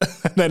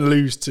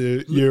lose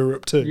to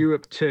Europe 2.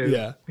 Europe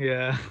 2.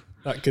 Yeah.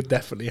 That could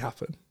definitely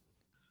happen.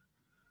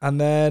 And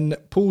then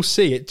Pool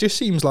C, it just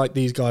seems like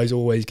these guys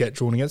always get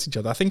drawn against each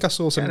other. I think I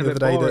saw something the other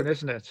day boring,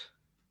 isn't it?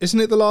 Isn't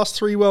it the last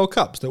 3 World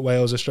Cups that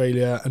Wales,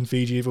 Australia, and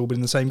Fiji have all been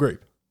in the same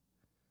group?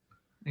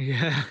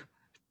 Yeah.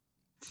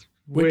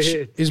 Which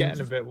Weird. It's is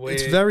getting a bit weird.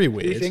 It's very At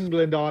least weird.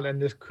 England aren't in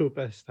this group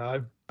this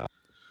time.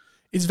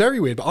 It's very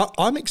weird, but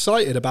I'm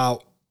excited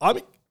about. I'm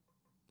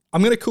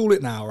going to call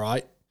it now,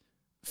 right?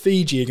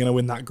 Fiji are going to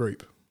win that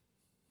group.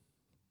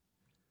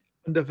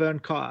 Under Vern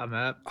Cotter,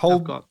 mate,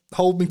 Hold I've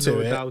got me to no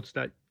it. doubts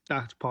that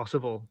that's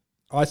possible.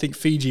 I think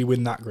Fiji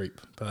win that group,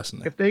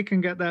 personally. If they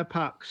can get their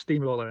pack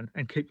steamrolling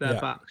and keep their Yeah.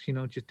 backs,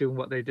 just doing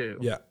what they do,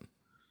 Yeah,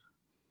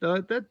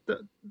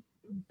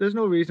 there's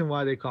no reason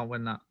why they can't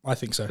win that. I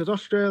think so. Because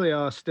Australia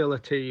are still a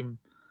team.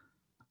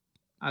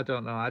 I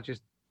don't know. I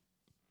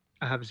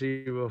have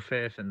zero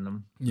faith in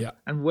them. Yeah,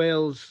 And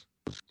Wales,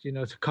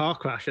 it's a car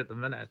crash at the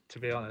minute, to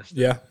be honest.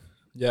 yeah,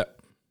 yeah.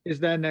 Is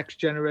their next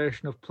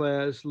generation of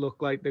players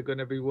look like they're going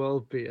to be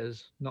world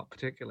beaters? Not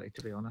particularly,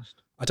 to be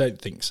honest. I don't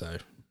think so.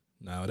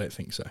 No, I don't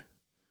think so.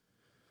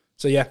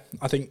 So yeah,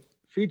 I think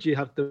Fiji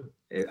have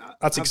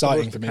That's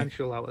exciting for me.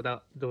 Potential out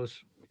of those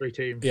 3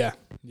 teams. yeah,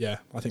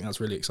 I think that's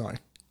really exciting.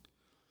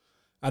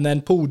 And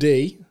then Pool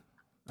D,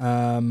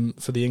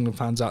 for the England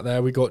fans out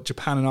there, we got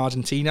Japan and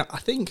Argentina. I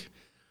think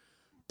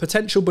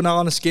potential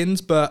banana skins,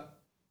 but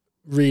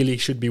really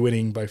should be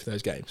winning both of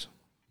those games.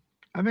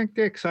 I think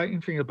the exciting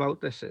thing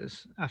about this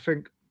is, I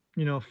think,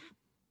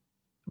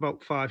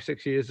 about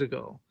 5-6 years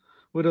ago,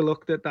 would have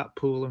looked at that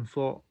pool and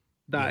thought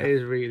that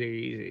is really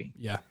easy.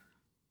 Yeah,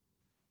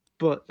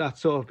 But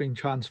that's sort of been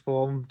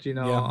transformed. Yeah.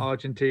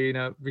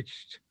 Argentina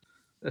reached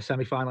a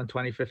semi-final in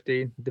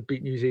 2015. They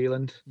beat New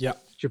Zealand. yeah,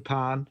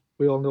 Japan,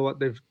 we all know what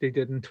they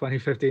did in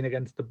 2015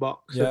 against the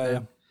Box. Yeah, and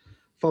then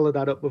followed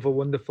that up with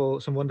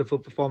some wonderful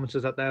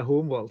performances at their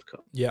home World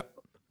Cup. yeah,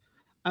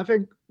 I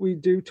think we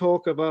do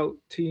talk about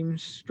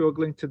teams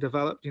struggling to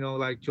develop,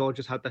 like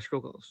Georgia's had their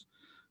struggles.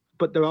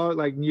 But there are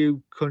like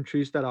new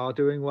countries that are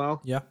doing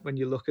well. yeah, When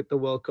you look at the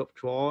World Cup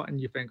draw and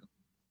you think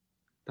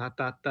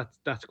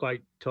that's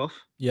quite tough.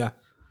 yeah,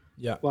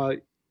 yeah. Well,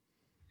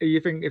 you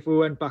think if we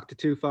went back to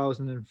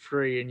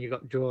 2003 and you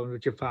got drawn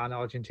with Japan,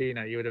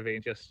 Argentina, you would have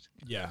been just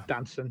Yeah,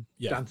 dancing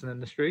Yeah. in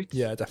the streets.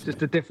 yeah, It's definitely.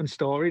 just a different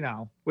story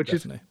now, which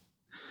Definitely.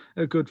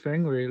 is a good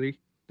thing, really.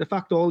 The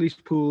fact all these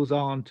pools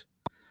aren't.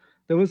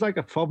 There was like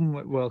a problem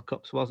with World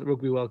Cups, was it?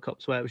 Rugby World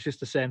Cups, where it was just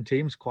the same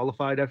teams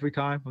qualified every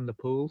time from the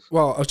pools.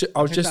 Well, I was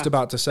think just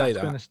about to say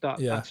That's going to that. start.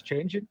 Yeah. That's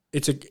changing.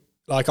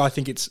 I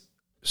think it's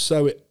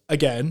so,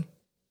 again,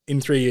 in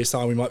 3 years'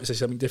 time, we might say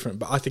something different,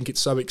 but I think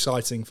it's so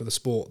exciting for the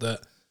sport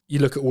that you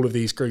look at all of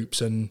these groups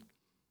and,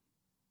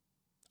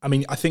 I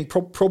mean, I think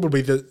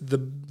probably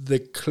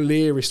the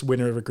clearest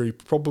winner of a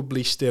group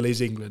probably still is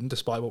England,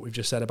 despite what we've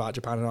just said about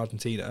Japan and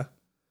Argentina.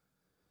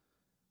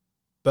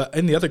 But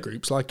in the other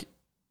groups,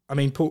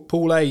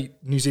 Pool A,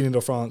 New Zealand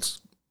or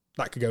France,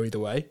 that could go either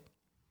way.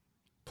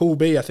 Pool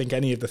B, I think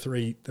any of the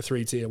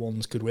three tier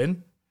ones could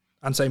win.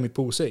 And same with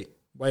Pool C.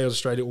 Wales,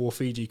 Australia or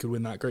Fiji could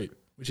win that group,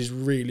 which is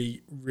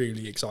really,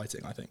 really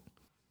exciting, I think.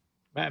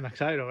 Mate, I'm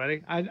excited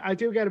already. I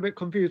do get a bit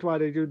confused why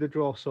they do the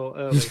draw so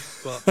early,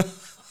 but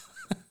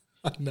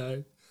I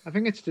know. I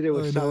think it's to do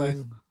with I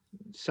know.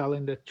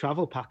 selling the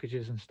travel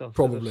packages and stuff. 'cause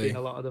Probably. I've seen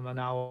a lot of them are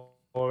now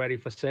already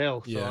for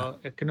sale. So Yeah.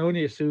 I can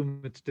only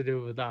assume it's to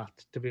do with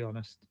that, to be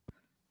honest.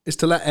 It's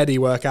to let Eddie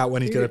work out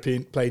when he's going to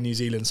play New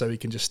Zealand so he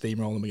can just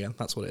steamroll them again.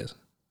 That's what it is.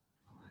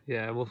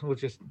 Yeah, we'll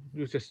just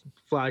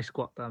fly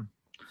squat them.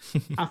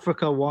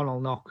 Africa one will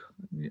knock.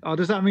 Or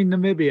does that mean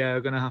Namibia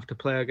are going to have to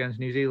play against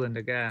New Zealand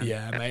again?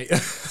 Yeah, mate. Poor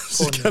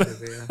It's gonna-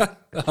 Namibia.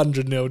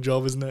 100-0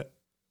 job, isn't it?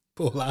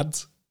 Poor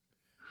lads.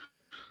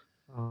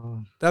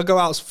 Oh, They'll go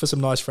out for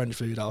some nice French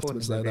food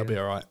afterwards, though. They'll Namibia. be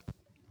all right.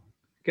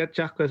 get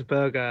Jack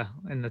Berger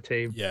in the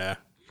team. Yeah.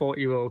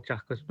 40-year-old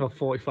Jack, or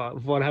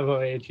 45,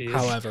 whatever age he is.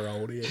 However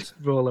old he is.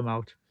 Roll him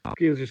out.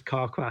 He'll just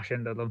car crash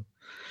into them.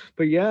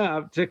 But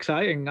yeah, it's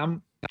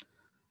exciting.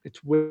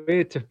 It's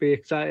weird to be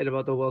excited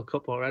about the World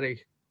Cup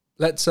already.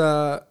 Let's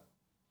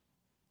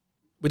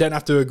we don't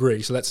have to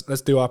agree, so let's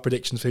do our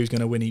predictions for who's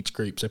going to win each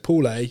group. So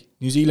Pool A,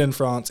 New Zealand,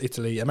 France,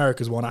 Italy,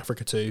 America's 1,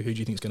 Africa 2. Who do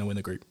you think is going to win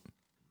the group?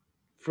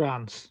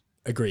 France.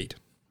 Agreed.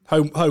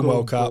 Home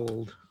World Cup.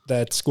 Bold.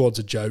 Their squad's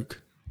a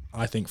joke.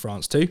 I think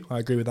France too. I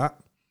agree with that.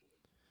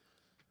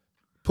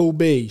 Pool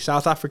B,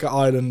 South Africa,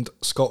 Ireland,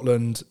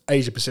 Scotland,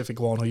 Asia Pacific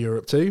 1 or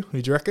Europe 2.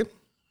 Who do you reckon?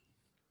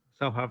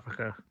 South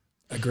Africa.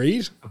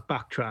 Agreed. I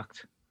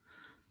backtracked.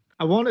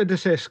 I wanted to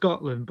say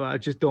Scotland, but I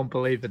just don't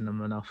believe in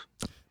them enough.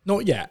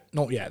 Not yet.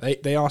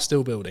 They are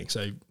still building,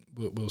 so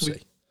we'll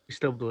see. We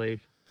still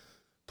believe.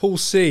 Pool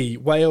C,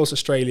 Wales,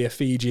 Australia,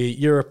 Fiji,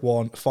 Europe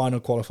 1, final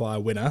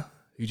qualifier winner.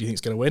 Who do you think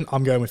is going to win?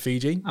 I'm going with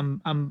Fiji. I'm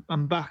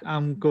back.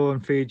 I'm going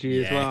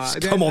Fiji as well. Yes,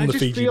 come on, I the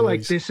just Fiji feel like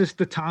boys. this is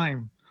the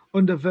time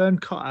under Vern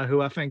Cotter,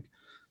 who I think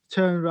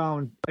turned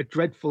around a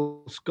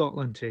dreadful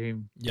Scotland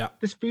team. Yeah.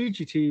 This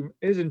Fiji team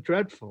isn't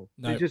dreadful.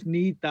 No. They just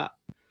need that.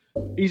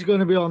 He's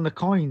going to be on the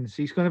coins.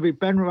 He's going to be.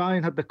 Ben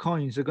Ryan had the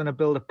coins. They're going to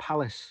build a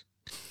palace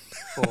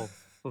for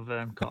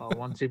Vern Cotter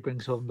once he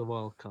brings home the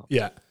World Cup.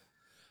 Yeah.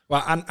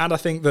 Well, and I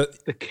think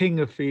that The king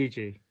of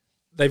Fiji.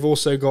 they've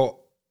also got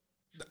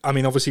I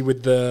mean, obviously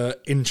with the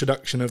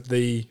introduction of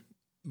the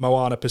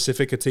Moana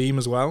Pacifica team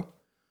as well,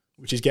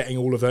 which is getting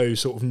all of those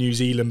sort of New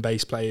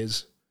Zealand-based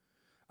players.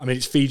 I mean,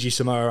 it's Fiji,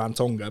 Samoa, and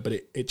Tonga, but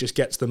it just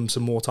gets them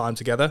some more time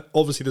together.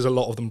 Obviously, there's a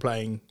lot of them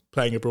playing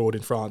abroad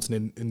in France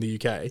and in the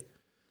UK.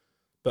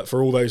 But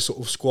for all those sort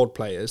of squad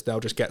players, they'll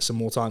just get some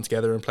more time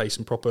together and play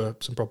some proper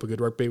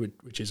good rugby,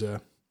 which is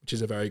a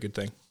very good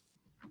thing.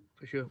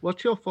 For sure.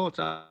 What's your thoughts?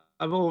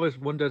 I've always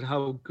wondered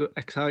how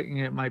exciting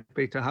it might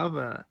be to have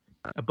a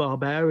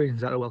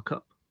Barbarians at a World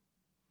Cup.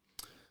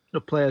 The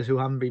players who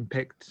haven't been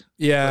picked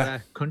for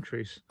their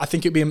countries. I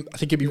think it'd be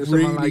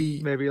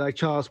really maybe like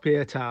Charles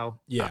Piutau.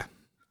 Yeah,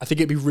 I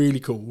think it'd be really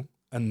cool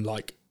and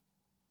like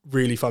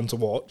really fun to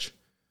watch.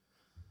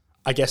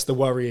 I guess the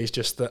worry is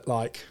just that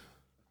like,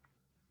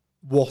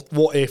 what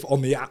if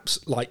on the apps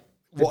like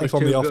what if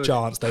on the off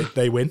chance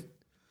they win?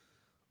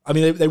 I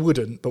mean they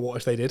wouldn't, but what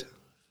if they did?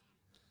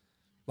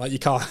 Like you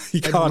can't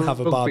have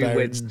a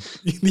Barbarians.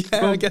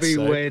 Yeah, I guess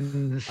so.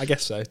 Wins. I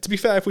guess so. To be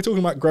fair, if we're talking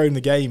about growing the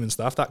game and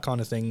stuff, that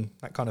kind of thing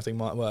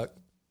might work.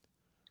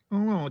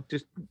 Oh,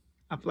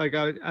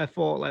 I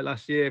thought like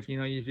last year, if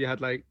you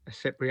had like a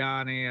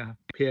Cipriani, a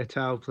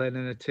Piutau playing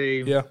in a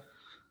team,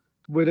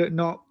 would it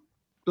not,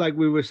 like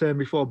we were saying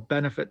before,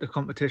 benefit the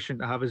competition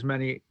to have as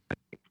many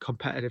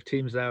competitive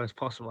teams there as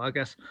possible? I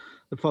guess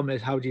the problem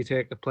is, how do you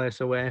take the place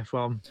away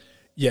from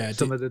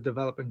some of the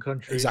developing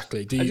countries?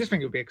 Exactly. I just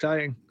think it would be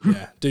exciting.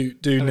 Yeah. Do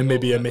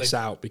Namibia miss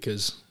out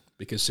because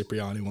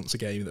Cipriani wants a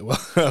game at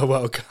the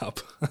World Cup?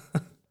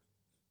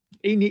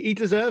 He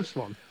deserves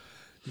one.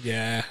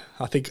 Yeah,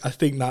 I think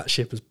that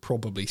ship has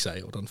probably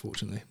sailed.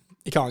 Unfortunately,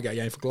 he can't get a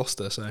game for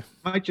Gloucester, so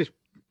I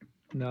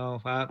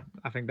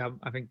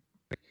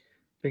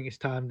think his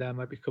time there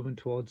might be coming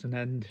towards an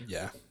end.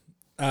 Yeah.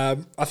 I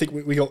think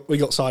we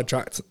got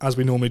sidetracked as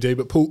we normally do,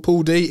 but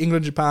Pool D: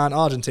 England, Japan,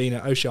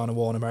 Argentina, Oceania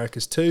 1,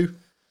 Americas 2.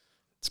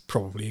 It's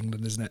probably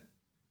England, isn't it?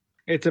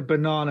 It's a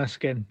banana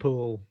skin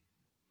pool.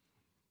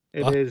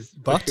 It is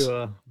for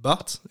sure.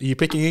 But are you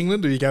picking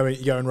England or are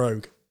you going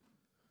rogue?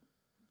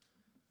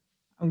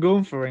 I'm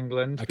going for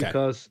England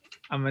because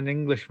I'm an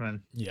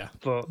Englishman. Yeah.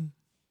 But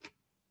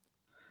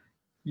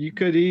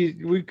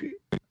it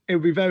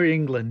would be very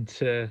England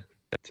to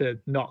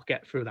not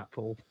get through that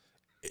pool.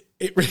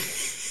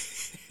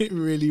 It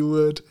really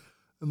would,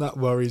 and that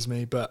worries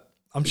me. But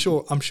I'm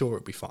sure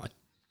it'd be fine.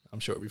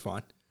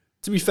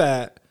 To be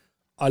fair,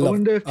 I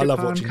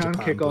love watching Japan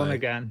kick play. On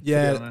again.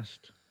 Yeah, to be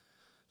honest.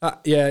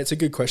 It's a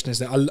good question,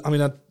 isn't it? I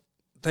mean,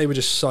 they were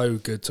just so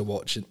good to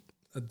watch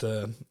at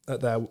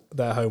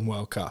their home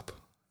World Cup.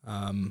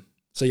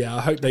 So yeah,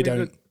 I hope they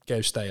don't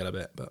go stale a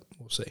bit, but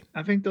we'll see.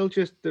 I think they're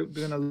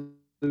going to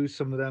lose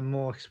some of their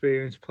more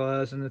experienced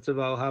players, and it's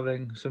about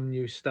having some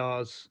new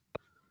stars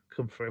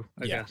come through.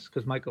 I guess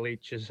because Michael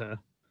Leach is a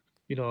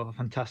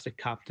fantastic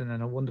captain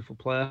and a wonderful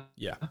player.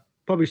 Yeah.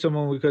 Probably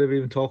someone we could have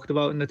even talked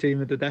about in the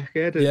team of the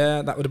decade.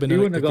 Yeah, that would have been. He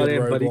wouldn't have got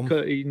in, but he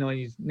could.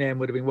 His name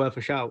would have been worth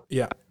a shout.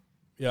 Yeah.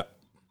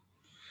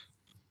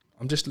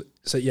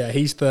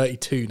 He's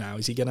 32 now.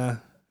 Is he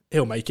gonna?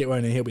 He'll make it,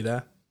 won't he? He'll be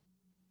there.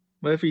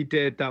 Well, if he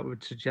did, that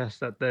would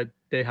suggest that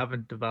they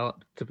haven't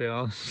developed. To be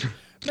honest.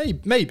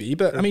 Maybe,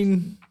 but I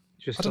mean,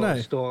 just I don't know.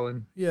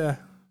 Stalling. Yeah.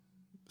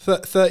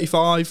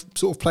 35,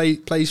 sort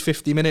of plays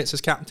 50 minutes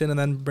as captain, and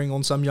then bring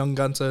on some young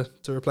gun to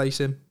replace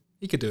him.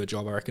 He could do a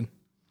job, I reckon.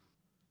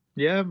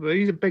 Yeah, but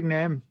he's a big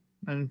name,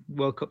 and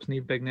World Cups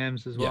need big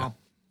names as well.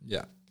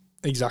 Yeah,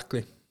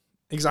 exactly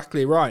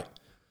right.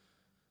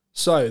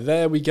 So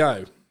there we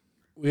go.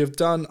 We have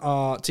done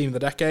our team of the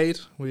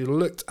decade. We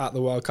looked at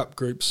the World Cup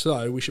group,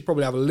 so we should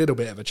probably have a little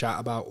bit of a chat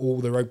about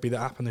all the rugby that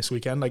happened this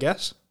weekend, I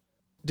guess.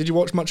 Did you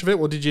watch much of it?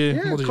 What did you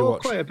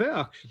watch? Quite a bit,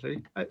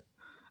 actually.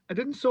 I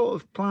didn't sort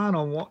of plan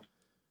on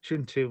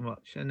watching too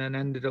much, and then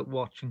ended up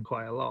watching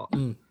quite a lot.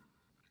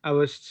 I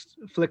was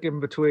flicking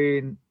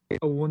between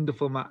a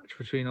wonderful match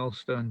between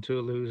Ulster and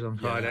Toulouse on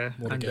Friday,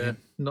 and a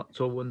not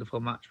so wonderful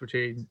match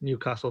between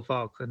Newcastle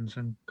Falcons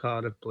and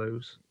Cardiff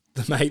Blues.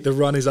 Mate, the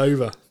run is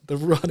over.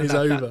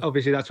 Over.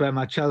 Obviously, that's where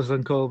my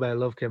Cheslin Colbert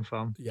love came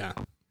from. Yeah.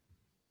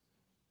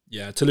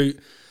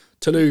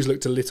 Toulouse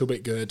looked a little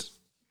bit good.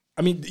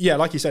 I mean, yeah,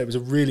 like you said, it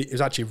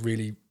was actually a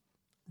really,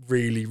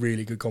 really,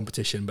 really good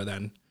competition. But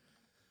then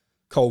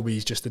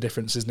Colby's just the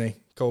difference, isn't he?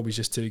 Colby's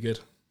just too good.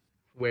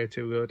 Way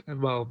too good.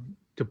 And well,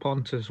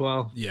 DuPont as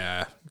well.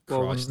 Yeah,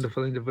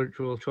 wonderful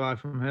individual try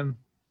from him.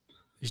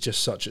 He's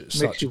just such a good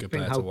player to watch. Makes you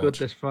think how good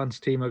this France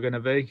team are going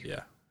to be.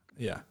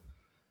 Yeah.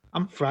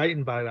 I'm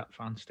frightened by that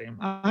France team.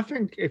 I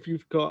think if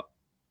you've got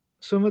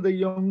some of the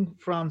young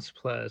France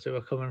players who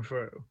are coming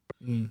through,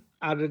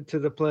 added to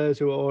the players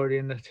who are already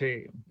in the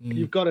team,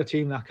 you've got a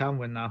team that can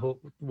win that whole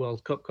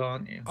World Cup,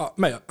 can't you?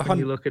 Mate, when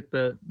you look at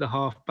the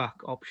half-back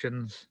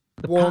options,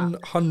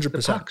 100%.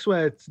 The packs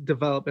where it's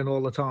developing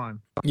all the time.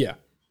 Yeah,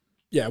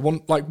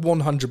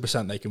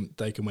 100%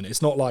 they can win it.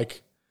 It's not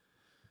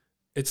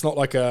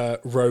like a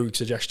rogue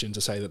suggestion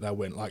to say that they'll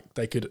win. Like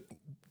they could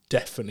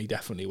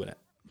definitely win it.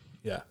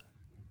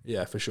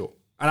 Yeah, for sure.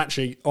 And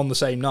actually, on the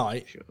same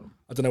night,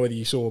 I don't know whether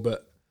you saw,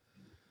 but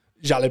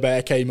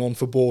Jalibert came on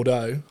for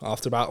Bordeaux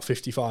after about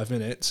 55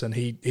 minutes, and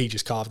he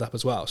just carved up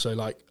as well. So,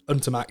 like,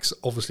 Untermach's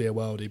obviously a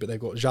worldie, but they've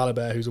got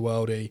Jalibert, who's a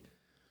worldie.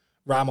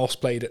 Ramos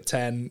played at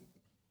 10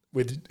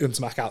 with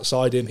Untermach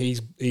outside him.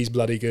 He's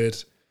bloody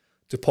good.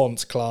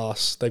 DuPont's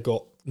class. They've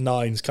got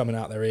nines coming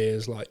out their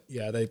ears. Like,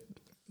 yeah,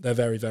 they're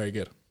very, very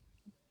good.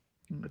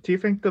 Do you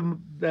think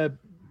they're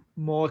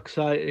more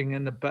exciting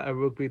and the better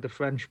rugby the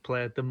French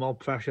play, the more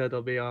pressure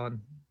there'll be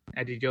on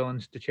Eddie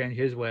Jones to change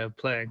his way of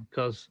playing?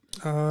 Because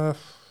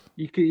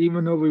you could,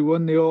 even though we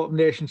won the Autumn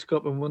Nations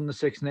Cup and won the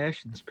Six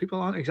Nations, people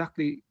aren't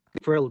exactly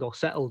thrilled or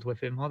settled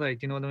with him, are they? Do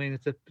you know what I mean?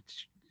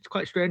 It's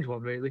quite a strange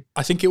one, really.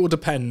 I think it will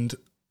depend.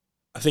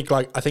 I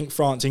think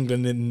France,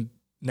 England in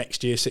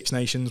next year's Six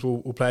Nations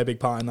will play a big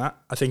part in that.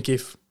 I think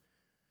if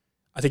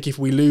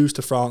we lose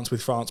to France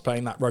with France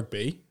playing that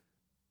rugby,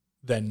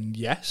 then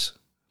yes.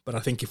 But I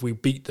think if we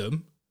beat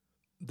them,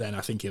 then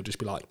I think he'll just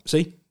be like,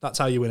 see, that's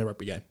how you win a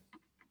rugby game.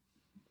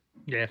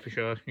 Yeah, for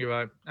sure. You're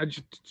right. I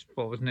just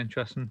thought it was an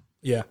interesting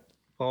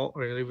thought,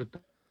 really, with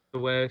the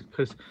way,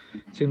 because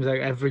it seems like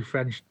every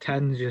French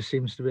 10 just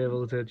seems to be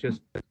able to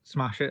just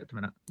smash it at the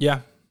minute. Yeah.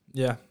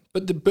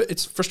 But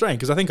it's frustrating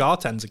because I think our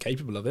 10s are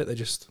capable of it. They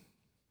just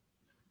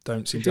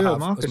don't seem to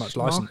have as much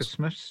license. Marcus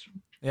Smith's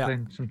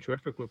playing some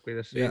terrific rugby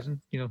this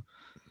season. You know,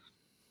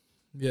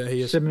 yeah,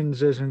 he is.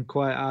 Simmons isn't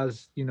quite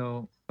as,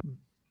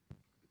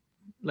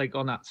 like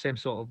on that same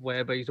sort of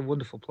way, but he's a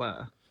wonderful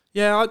player.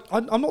 Yeah,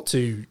 I'm not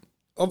too.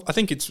 I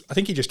think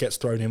he just gets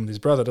thrown in with his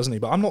brother, doesn't he?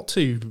 But I'm not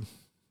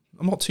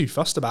too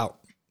fussed about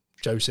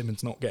Joe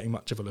Simmons not getting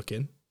much of a look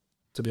in.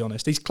 To be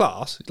honest, he's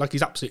class. Like,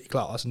 he's absolutely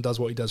class and does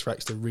what he does for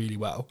Exeter really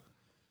well.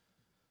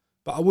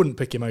 But I wouldn't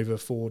pick him over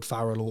Ford,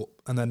 Farrell,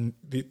 and then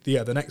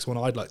the next one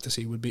I'd like to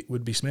see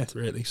would be Smith,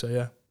 really. So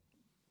yeah,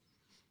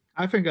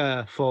 I think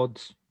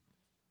Ford's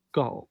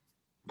got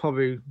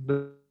probably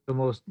the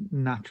most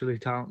naturally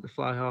talented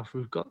fly half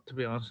we've got, to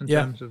be honest, in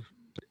terms of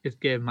his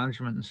game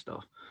management and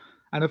stuff.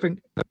 And I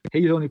think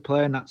he's only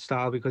playing that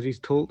style because he's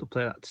told to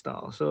play that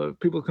style. So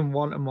people can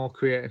want a more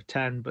creative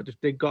 10, but if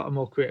they got a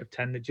more creative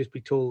 10, they'd just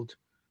be told,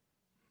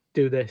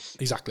 do this.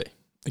 Exactly.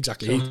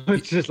 So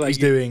it's just like he's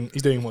doing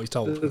what he's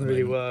told. It doesn't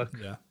really work.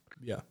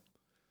 Yeah.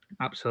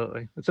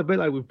 Absolutely. It's a bit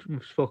like we've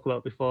spoke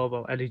about before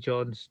about Eddie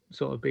Jones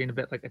sort of being a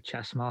bit like a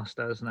chess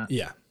master, isn't it?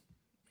 Yeah,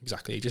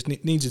 exactly. He just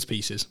needs his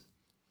pieces.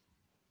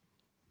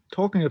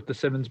 Talking of the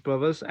Simmons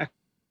brothers,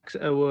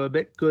 Exeter were a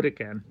bit good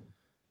again.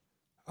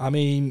 I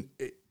mean,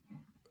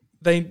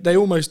 they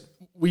almost.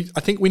 I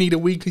think we need a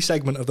weekly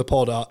segment of the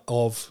pod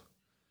of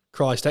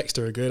Christ,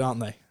 Exeter are good, aren't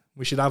they?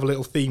 We should have a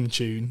little theme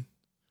tune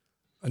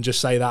and just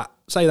say that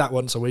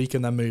once a week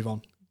and then move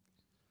on.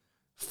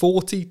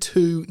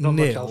 42-0. Not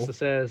much else to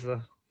say, is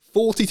there?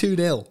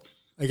 42-0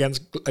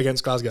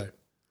 against Glasgow.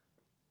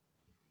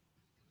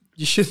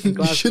 You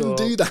shouldn't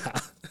do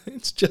that.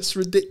 It's just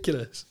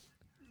ridiculous.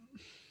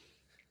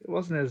 It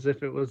wasn't as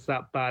if it was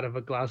that bad of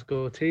a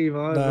Glasgow team,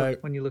 No.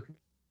 When you look at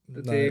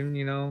the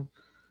team,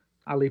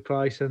 Ali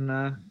Price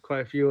and quite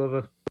a few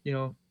other,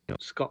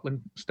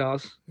 Scotland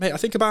stars. Mate, I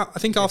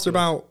think after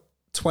about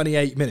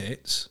 28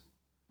 minutes,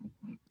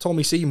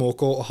 Tommy Seymour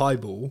caught a high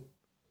ball,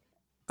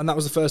 and that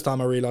was the first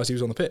time I realised he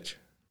was on the pitch.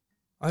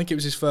 I think it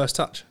was his first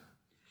touch.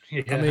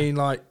 Yeah. I mean,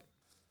 like,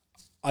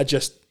 We're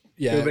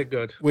a bit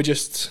good.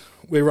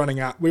 We're running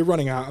out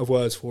of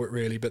words for it,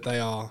 really, but they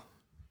are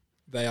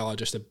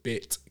just a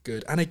bit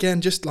good. And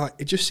again, just like,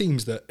 it just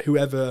seems that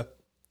whoever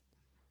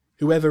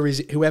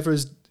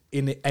is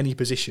in any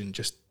position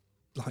just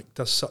like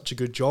does such a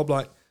good job.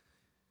 Like,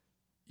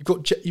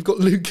 you've got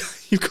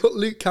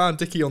Luke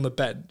Cowan-Dickie on the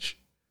bench,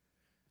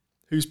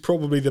 who's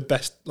probably the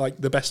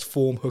best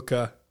form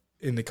hooker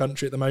in the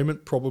country at the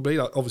moment. Probably,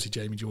 like, obviously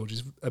Jamie George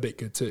is a bit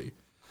good too,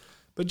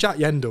 but Jack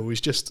Yendall is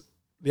just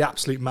the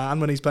absolute man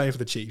when he's playing for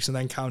the Chiefs, and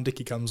then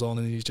Cowan-Dickie comes on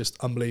and he's just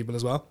unbelievable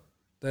as well.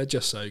 They're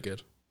just so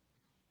good.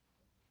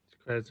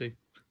 It's crazy.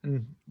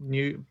 And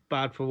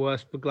bad for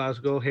worse for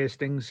Glasgow,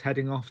 Hastings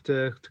heading off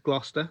to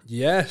Gloucester.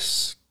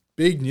 Yes,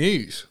 big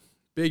news.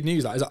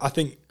 That is, I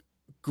think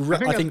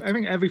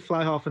every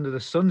fly half under the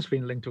sun's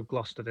been linked with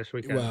Gloucester this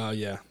weekend. Well,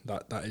 yeah,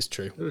 that is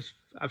true.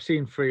 I've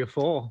seen 3 or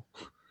 4.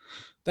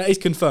 That is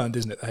confirmed,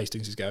 isn't it, that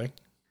Hastings is going?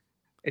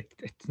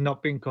 It's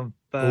not been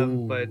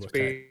confirmed, but it's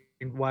been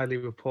widely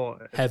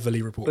reported.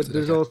 Heavily reported. But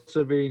there's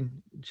also been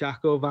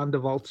Jacko van der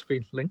Valt's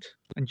been linked,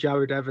 and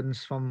Jared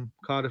Evans from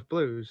Cardiff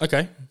Blues.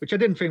 Okay. Which I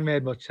didn't think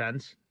made much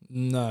sense.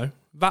 No.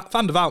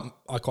 Van der Vault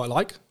I quite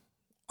like.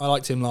 I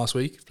liked him last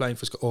week,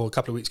 or a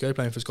couple of weeks ago,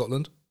 playing for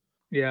Scotland.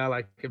 Yeah, I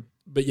like him.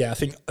 But yeah, I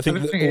think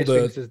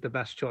Hastings is the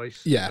best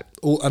choice. Yeah,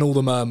 all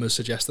the murmurs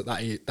suggest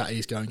that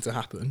is going to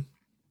happen.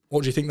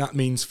 What do you think that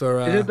means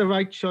for? Is it the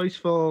right choice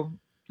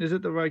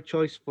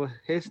for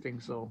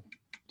Hastings, though?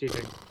 Do you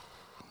think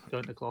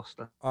going to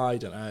Gloucester? I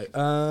don't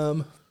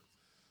know.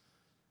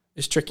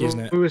 It's tricky, isn't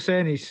it? We were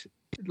saying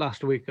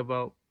last week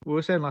about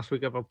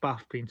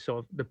Bath being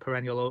sort of the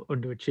perennial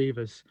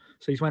underachievers.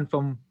 So he's went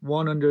from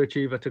one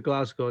underachiever to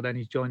Glasgow, then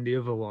he's joined the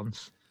other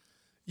ones.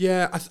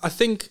 Yeah, I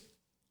think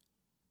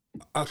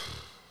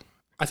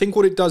I think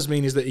what it does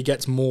mean is that he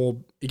gets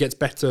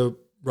better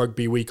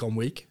rugby week on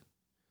week,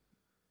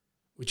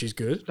 which is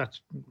good.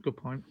 That's a good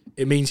point.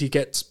 It means he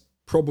gets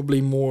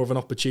probably more of an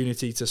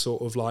opportunity to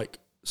sort of like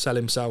sell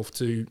himself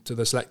to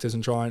the selectors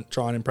and try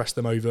and impress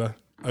them over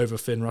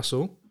Finn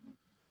Russell.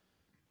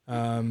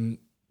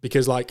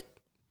 Because like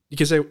you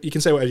can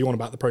say whatever you want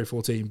about the Pro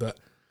 14, but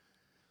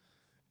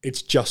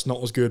it's just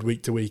not as good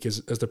week to week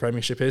as the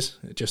Premiership is.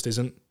 It just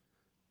isn't.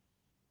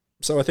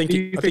 So I think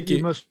he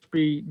must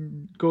be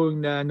going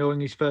there knowing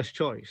his first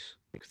choice.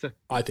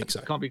 I think so.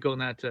 Can't be going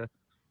there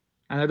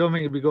and I don't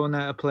think he'll be going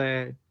there to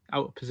play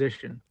out of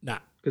position. Nah,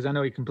 because I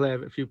know he can play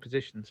a few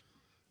positions.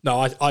 No,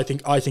 I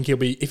think he'll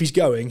be, if he's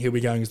going, he'll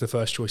be going as the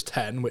first choice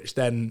 10, which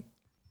then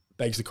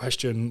begs the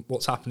question: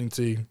 what's happening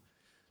to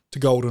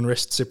Golden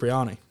Wrist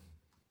Cipriani?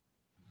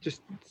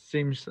 Just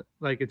seems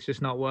like it's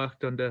just not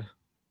worked in the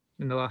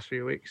last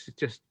few weeks. It's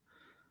just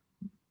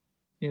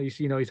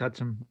he's had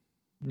some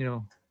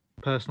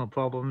personal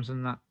problems,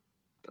 and that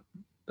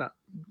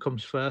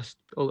comes first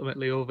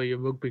ultimately over your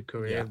rugby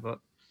career. Yeah. But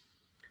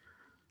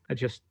I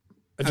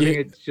think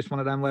it's just one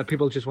of them where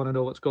people just want to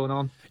know what's going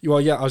on.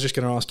 Well, yeah, I was just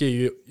going to ask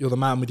you. You're the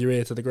man with your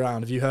ear to the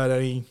ground. Have you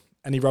heard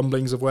any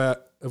rumblings of where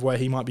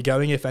he might be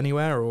going, if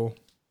anywhere? Or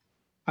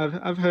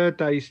I've heard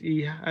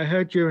that I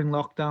heard during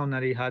lockdown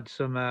that he had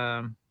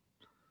some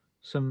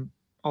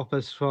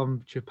offers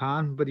from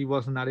Japan, but he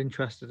wasn't that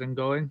interested in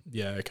going.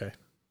 Yeah, okay.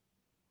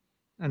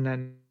 And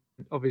then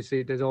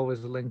obviously there's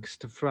always links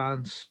to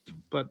France,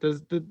 but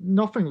there's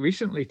nothing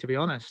recently, to be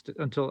honest.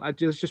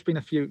 There's just been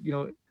a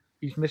few.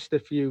 He's missed a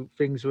few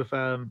things with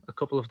a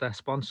couple of their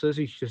sponsors.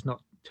 He's just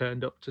not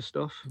turned up to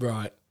stuff.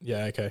 Right.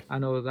 Yeah, okay. I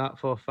know that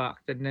for a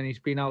fact. And then he's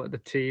been out of the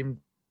team.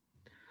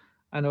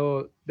 I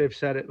know they've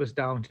said it was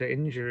down to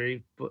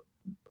injury, but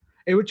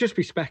it would just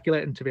be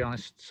speculating, to be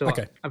honest. So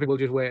okay. I think we'll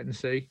just wait and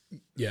see.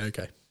 Yeah,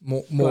 okay.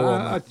 More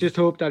on that. I just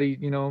hope that I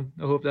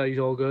hope that he's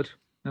all good.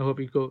 I hope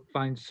he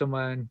finds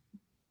somewhere and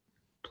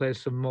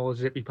plays some more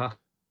zippy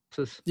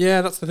passes.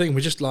 Yeah, that's the thing.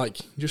 We just want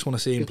to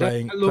see him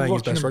playing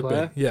his best rugby.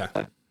 Play.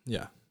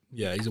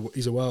 Yeah,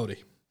 he's a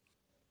worldie.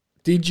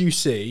 Did you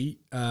see?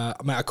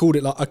 I called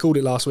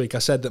it last week. I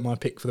said that my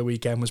pick for the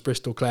weekend was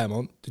Bristol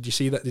Claremont. Did you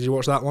see that? Did you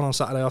watch that one on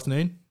Saturday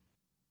afternoon?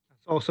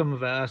 I saw some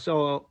of it. I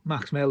saw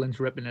Max Millen's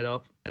ripping it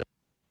up.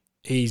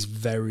 He's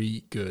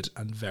very good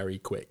and very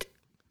quick,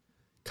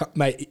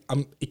 mate.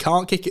 He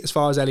can't kick it as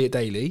far as Elliot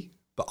Daly,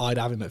 but I'd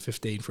have him at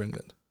 15 for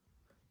England.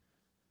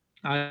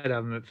 I'd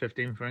have him at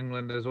 15 for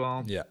England as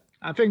well. Yeah,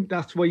 I think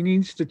that's what he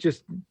needs to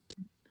just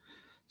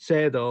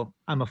say, though.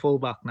 I'm a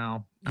fullback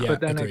now. Yeah,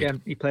 but then agreed.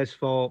 again, he plays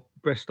for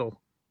Bristol.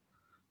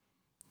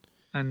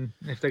 And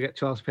if they get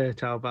Charles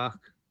Paytau back,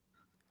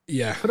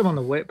 yeah, put him on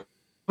the whip.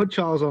 Put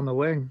Charles on the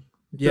wing.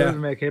 Yeah.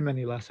 Doesn't make him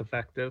any less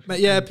effective.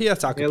 But yeah,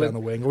 Paytau can play on the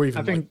wing, or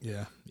even I think,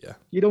 yeah.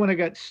 You don't want to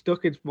get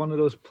stuck. It's one of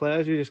those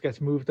players who just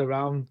gets moved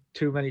around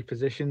too many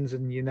positions,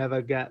 and you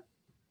never get.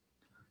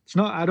 It's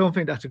not. I don't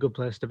think that's a good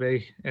place to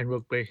be in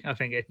rugby. I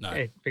think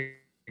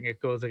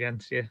it goes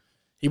against you.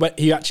 He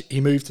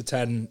moved to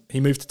 10. He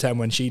moved to 10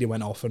 when Sheedy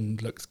went off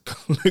and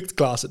looked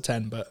class at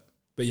 10. But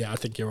yeah, I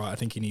think you're right. I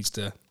think he needs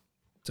to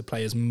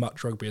play as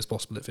much rugby as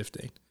possible at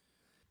 15.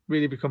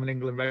 Really become an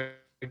England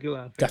regular.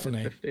 I think,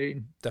 definitely. At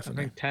 15.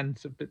 Definitely. I think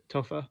 10's a bit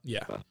tougher.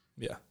 Yeah.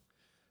 Yeah.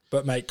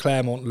 But mate,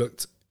 Claremont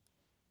looked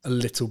a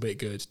little bit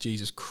good.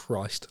 Jesus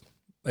Christ,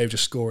 they were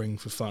just scoring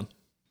for fun.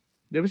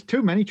 There was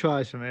too many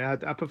tries for me. I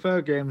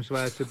prefer games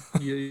where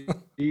you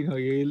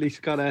at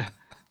least gotta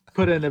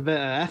put in a bit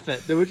of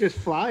effort. They were just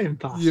flying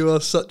past. You are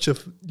such a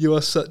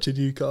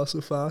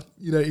Newcastle fan.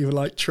 You don't even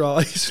like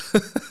tries.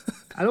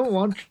 I don't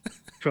want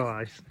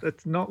tries.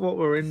 That's not what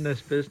we're in this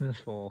business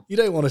for. You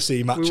don't want to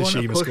see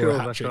Matsushima score a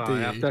hat-trick, do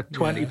you? After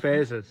 20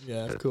 phases.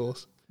 Yeah, of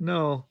course.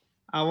 No,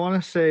 I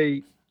want to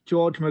see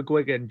George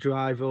McGuigan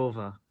drive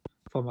over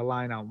from a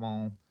line-out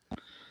maul.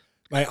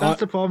 Mate, that's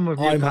the problem with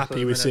Newcastle. I'm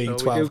happy with seeing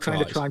 12 We do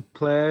kind of try and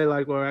play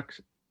like we're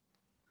Exeter.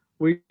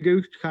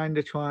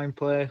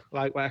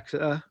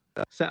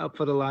 Set up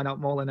for the line-out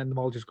maul, and then the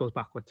maul just goes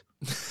backwards.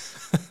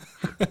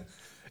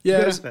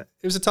 Yeah, it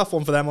was a tough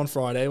one for them on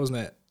Friday, wasn't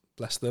it?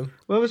 Bless them.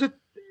 Well,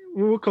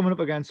 we were coming up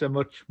against a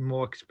much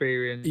more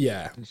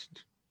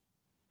experienced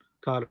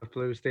Cardiff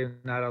Blues team.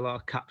 They had a lot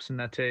of caps in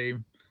their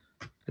team,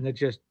 and they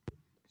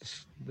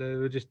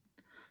were just.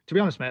 To be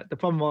honest, mate, the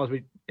problem was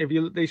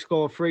they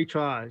score 3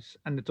 tries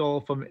and it's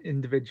all from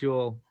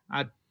individual.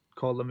 I'd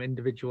call them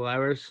individual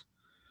errors.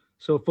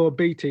 So for a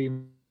B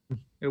team,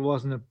 it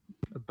wasn't a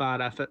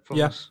bad effort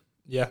from us.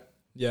 Yeah.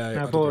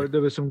 I thought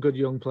there were some good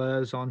young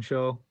players on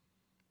show.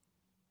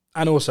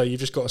 And also,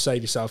 you've just got to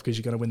save yourself because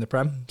you're going to win the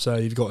Prem. So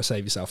you've got to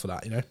save yourself for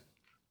that,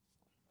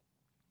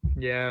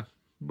 Yeah,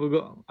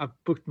 I've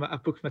booked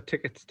my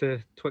tickets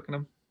to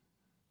Twickenham.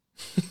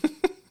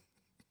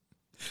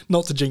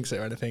 Not to jinx it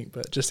or anything,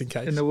 but just in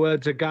case. In the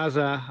words of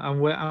Gaza, I'm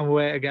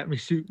waiting to get my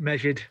suit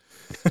measured.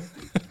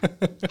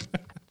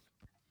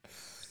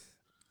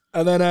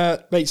 And then,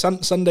 mate,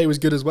 Sunday was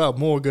good as well.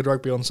 More good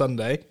rugby on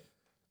Sunday.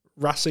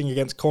 Racing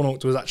against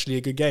Connacht was actually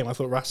a good game. I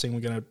thought Racing were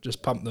going to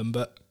just pump them,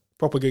 but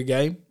proper good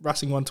game.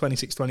 Racing won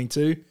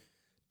 26-22.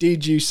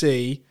 Did you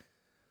see,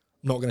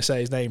 I'm not going to say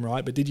his name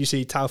right, but did you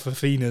see Tao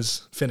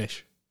Fafina's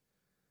finish?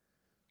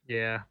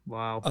 Yeah,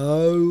 wow.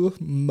 Oh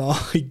my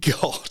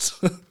God.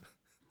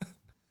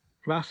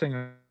 Racing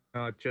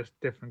are just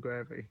different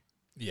gravy.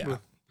 Yeah.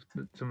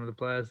 With some of the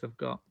players they've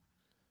got.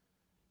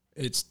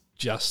 It's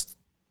just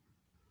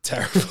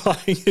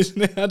terrifying,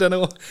 isn't it? I don't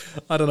know.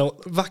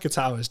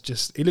 Vakatawa is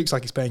just, he looks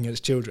like he's playing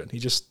against children. He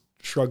just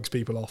shrugs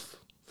people off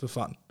for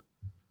fun.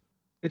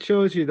 It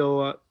shows you,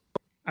 though,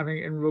 I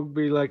think in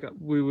rugby, like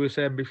we were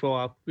saying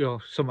before,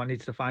 someone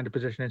needs to find a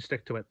position and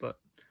stick to it. But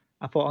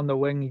I thought on the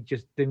wing, he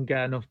just didn't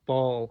get enough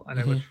ball and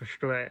it was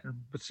frustrating.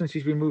 But since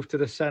he's been moved to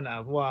the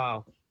centre,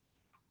 wow.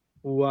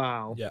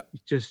 Yeah.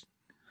 It's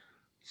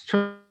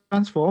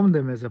transformed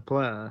him as a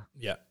player.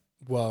 Yeah.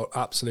 Well,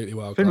 absolutely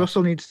well. Finn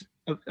Russell needs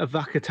a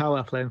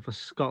Vakatawa playing for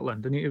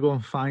Scotland. They need to go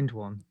and find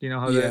one. You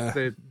know how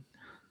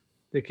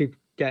they keep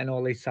getting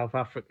all these South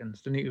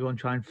Africans. They need to go and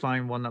try and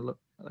find one that look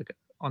like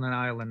on an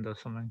island or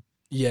something.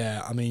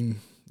 Yeah, I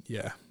mean,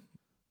 yeah.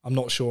 I'm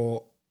not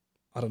sure.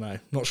 I don't know.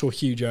 Not sure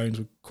Hugh Jones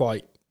would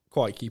quite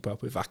keep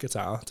up with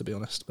Vakatawa, to be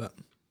honest. But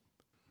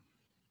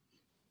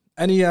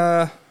any,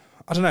 I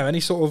don't know. Any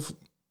sort of,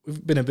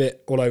 we've been a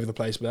bit all over the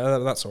place, but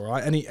that's all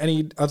right.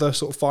 Any other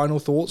sort of final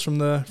thoughts from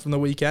the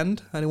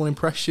weekend? Anyone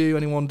impress you?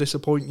 Anyone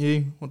disappoint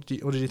you? What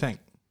did you think?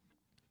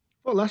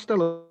 Well, Leicester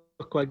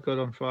looked quite good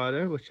on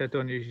Friday, which I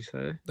don't usually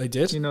say. They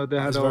did. You know, they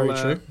had all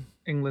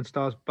England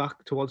stars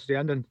back towards the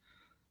end, and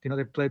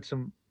they played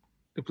some.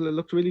 They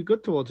looked really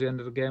good towards the end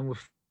of the game with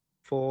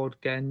Ford,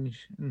 Genge,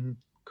 and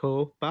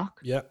Co back.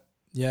 Yeah,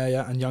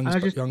 and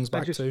Young's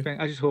back too.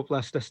 I just hope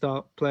Leicester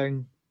start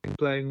playing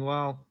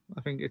well.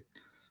 I think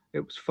it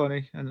was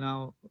funny, and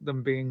now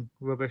them being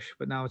rubbish,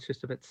 but now it's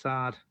just a bit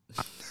sad.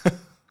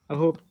 I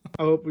hope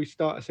we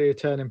start to see a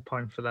turning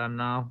point for them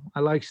now.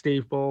 I like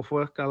Steve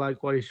Borthwick. I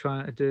like what he's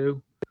trying to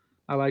do.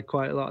 I like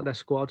quite a lot of their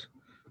squad,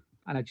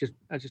 and I just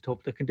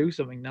hope they can do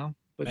something now.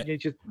 But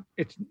actually,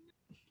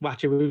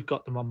 we've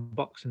got them on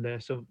Boxing Day,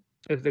 so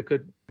if they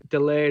could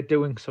delay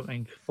doing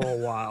something for a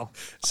while,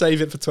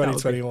 save it for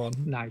 2021.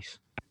 Nice.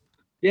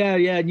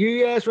 Yeah. New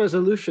Year's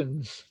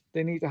resolutions.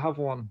 They need to have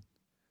one.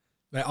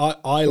 Mate,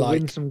 I like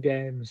win some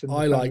games.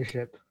 I like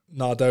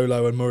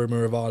Nardolo and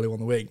Muravalu on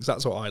the wings.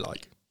 That's what I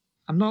like.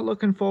 I'm not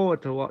looking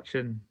forward to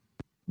watching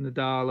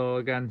Nadalo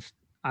against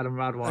Adam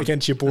Radwan.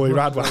 Against your boy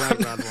Radwan. I like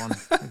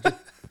Radwan.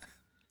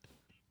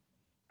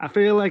 I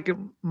feel like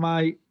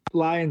my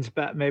Lions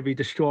bet may be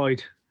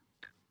destroyed.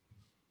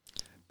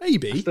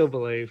 Maybe. I still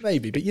believe.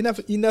 Maybe, but you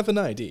never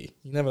know, do you?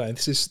 You never know.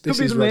 This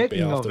is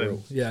rugby after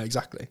all. Yeah,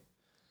 exactly.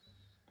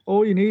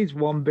 All you need is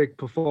one big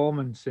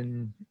performance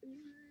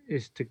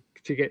is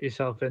to get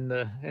yourself in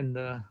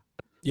the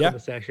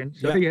conversation.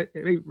 So if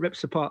he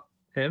rips apart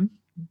him,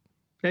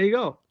 there you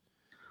go.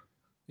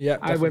 Yeah,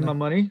 definitely. I win my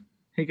money.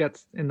 He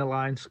gets in the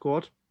Lions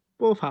squad.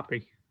 Both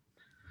happy.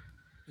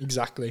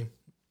 Exactly.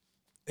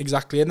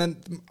 And then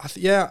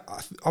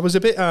I was a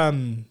bit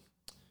the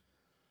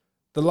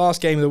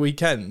last game of the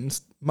weekend,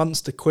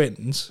 Munster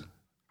Quins.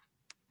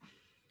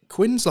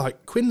 Quins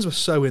were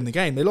so in the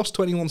game. They lost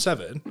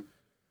 21-7,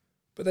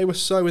 but they were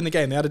so in the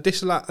game. They had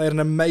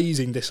an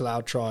amazing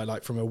disallowed try,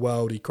 like from a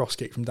worldy cross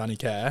kick from Danny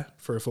Kerr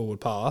for a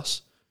forward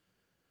pass,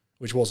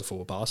 which was a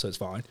forward pass, so it's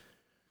fine.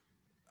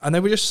 And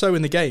they were just so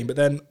in the game, but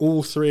then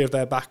all three of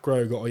their back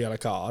row got a yellow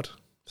card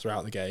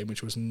throughout the game,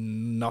 which was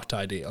not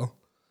ideal.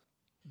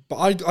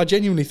 But I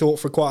genuinely thought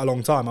for quite a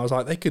long time, I was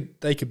like,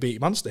 they could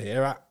beat Munster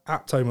here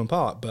at Thomond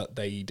Park, but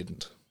they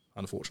didn't,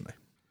 unfortunately.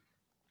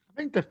 I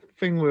think the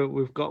thing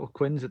we've got with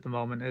Quins at the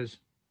moment is,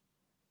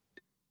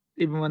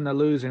 even when they're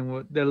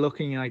losing, they're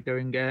looking like they're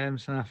in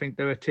games, and I think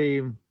they're a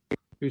team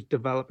who's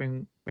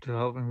developing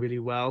really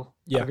well.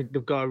 Yeah. I think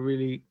they've got a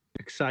really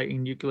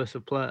exciting nucleus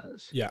of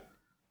players. Yeah.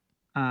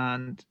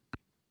 And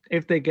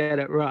if they get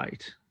it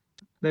right,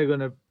 they're going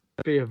to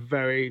be a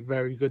very,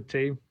 very good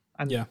team.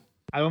 And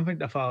I don't think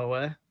they're far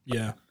away.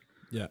 Yeah.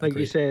 Like agreed.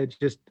 you said,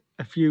 just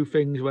a few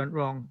things went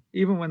wrong.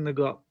 Even when they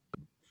got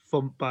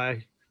thumped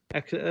by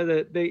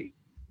Exeter, they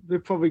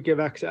probably give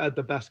Exeter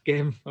the best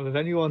game of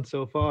anyone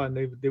so far, and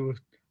they were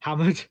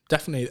hammered.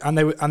 Definitely.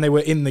 And they were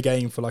in the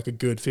game for like a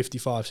good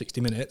 55,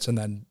 60 minutes, and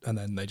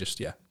then they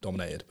just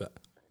dominated. But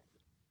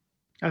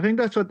I think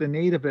that's what they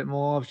need a bit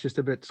more of, just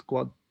a bit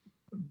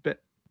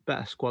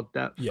better squad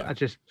depth. Yeah. I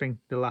just think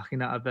they're lacking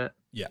that a bit.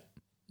 Yeah.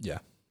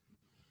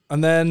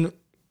 And then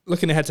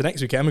looking ahead to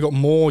next weekend, we've got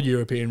more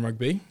European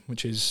rugby,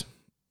 which is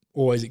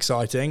always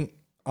exciting.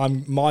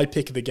 My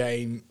pick of the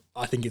game,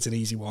 I think it's an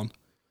easy one.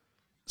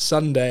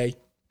 Sunday,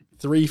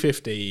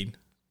 3:15,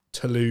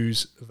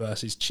 Toulouse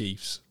versus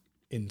Chiefs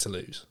in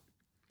Toulouse.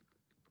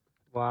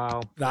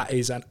 Wow. That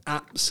is an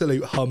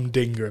absolute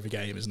humdinger of a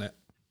game, isn't it?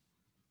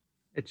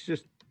 It's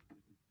just,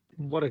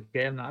 what a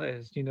game that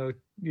is. You know,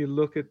 you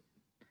look at,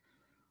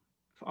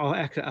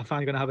 Exeter are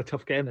finally going to have a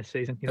tough game this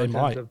season, they in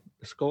might. terms of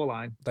the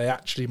scoreline. They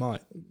actually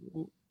might.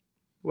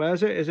 Where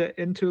is it? Is it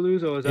in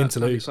Toulouse or is that in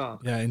Toulouse?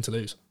 Park? Yeah, in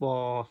Toulouse.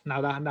 Well, now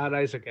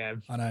that is a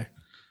game. I know.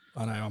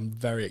 I'm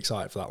very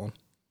excited for that one.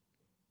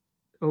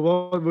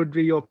 What would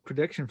be your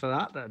prediction for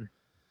that then?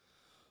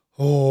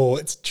 Oh,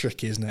 it's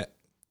tricky, isn't it?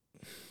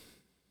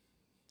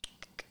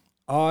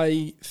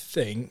 I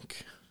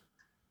think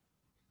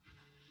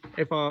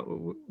If we're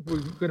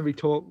going to be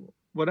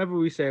whatever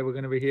we say, we're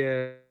going to be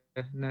here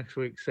next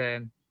week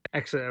saying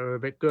Exeter are a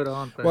bit good,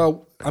 aren't they?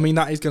 Well, I mean,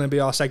 that is going to be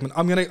our segment.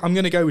 I'm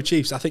gonna go with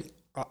Chiefs. I think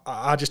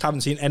I just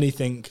haven't seen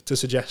anything to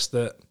suggest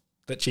that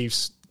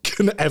Chiefs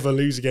can ever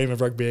lose a game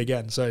of rugby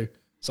again. So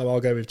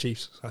I'll go with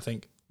Chiefs. I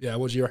think. Yeah.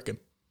 What do you reckon?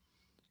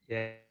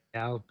 Yeah,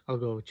 I'll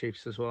go with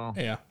Chiefs as well.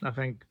 Yeah. I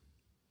think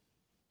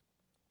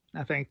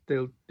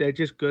they're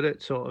just good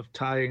at sort of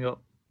tying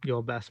up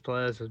your best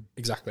players and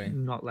Exactly.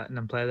 not letting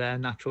them play their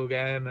natural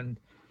game, and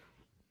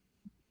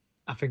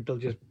I think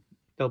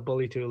they'll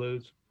bully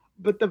Toulouse.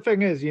 But the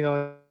thing is,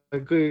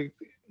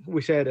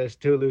 we say this,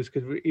 Toulouse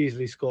could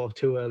easily score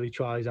 2 early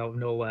tries out of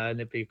nowhere and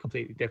it'd be a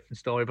completely different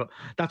story. But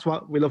that's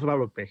what we love about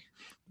rugby.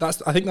 I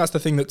think that's the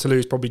thing that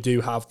Toulouse probably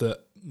do have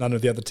that none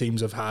of the other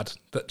teams have had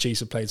that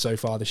Chiefs have played so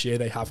far this year.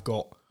 They have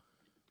got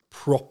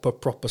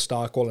proper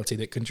star quality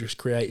that can just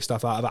create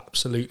stuff out of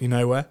absolutely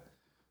nowhere.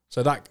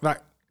 So that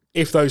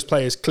if those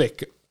players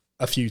click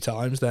a few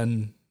times,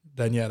 then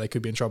yeah, they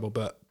could be in trouble.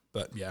 But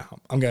yeah,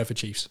 I'm going for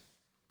Chiefs.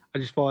 I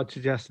just thought I'd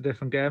suggest a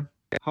different game.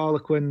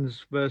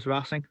 Harlequins versus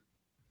Racing.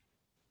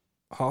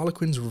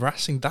 Harlequins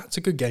Racing, that's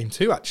a good game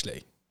too,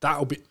 actually.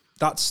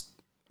 That's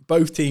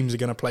both teams are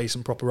going to play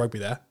some proper rugby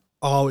there.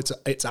 Oh,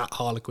 it's at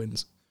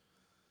Harlequins.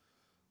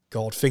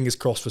 God, fingers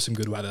crossed for some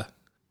good weather.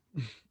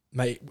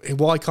 Mate,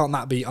 why can't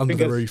that be under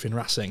the roof in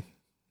Racing?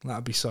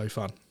 That'd be so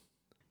fun.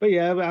 But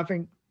yeah, I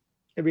think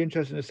it'd be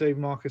interesting to see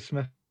Marcus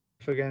Smith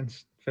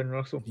against Finn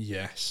Russell.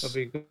 Yes.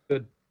 That'd be a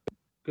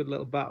good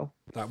little battle.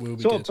 That will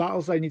be sort good. Of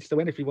battles they needs to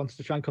win if he wants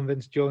to try and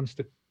convince Jones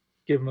to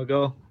give him a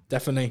go.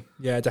 Definitely.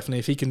 Yeah, definitely.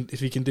 If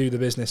he can do the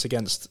business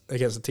against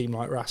a team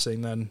like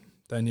Racing,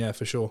 then yeah,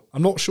 for sure.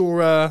 I'm not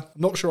sure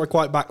I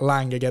quite back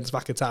Lang against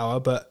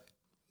Vakatawa, but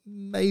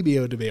maybe it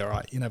would be all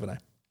right. You never know.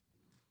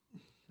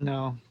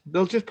 No,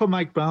 they'll just put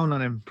Mike Brown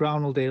on him.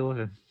 Brown will deal with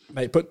him.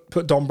 Mate,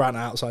 put Don Brandt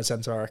outside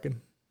centre, I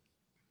reckon.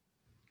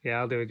 Yeah,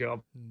 I'll do a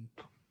job.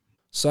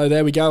 So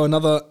there we go,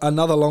 another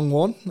long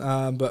one.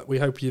 But we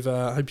hope you've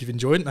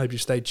enjoyed it and hope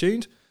you've stayed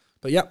tuned.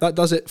 But yeah, that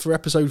does it for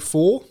episode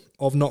 4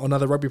 of Not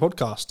Another Rugby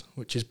Podcast,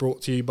 which is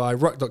brought to you by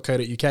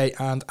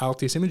ruck.co.uk and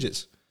Altius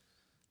Images.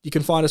 You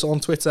can find us on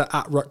Twitter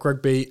at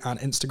ruckrugby and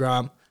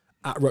Instagram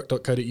at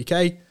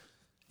ruck.co.uk.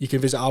 You can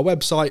visit our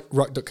website,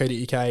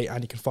 ruck.co.uk,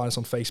 and you can find us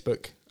on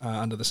Facebook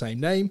under the same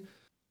name.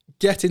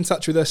 Get in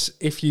touch with us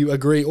if you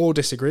agree or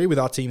disagree with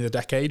our team of the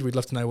decade. We'd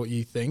love to know what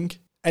you think.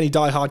 Any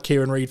diehard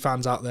Kieran Reid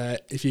fans out there,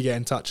 if you get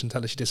in touch and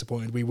tell us you're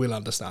disappointed, we will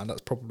understand.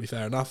 That's probably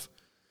fair enough.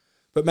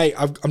 But mate,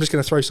 I'm just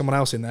going to throw someone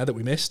else in there that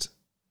we missed.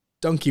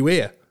 Donkey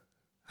Weir.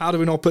 How do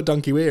we not put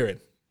Donkey Weir in?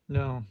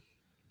 No.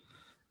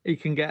 He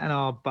can get in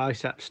our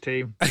biceps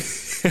team.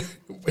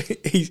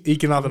 he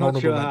can have an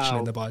honourable mention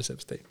in the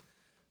biceps team.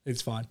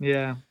 It's fine.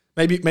 Yeah.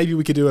 Maybe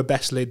we could do a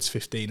best lids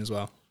 15 as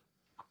well.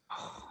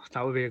 Oh,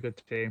 that would be a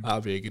good team. That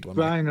would be a good one.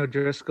 Brian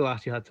O'Driscoll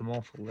actually had some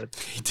awful lids.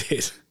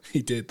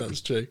 He did.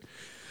 That's true.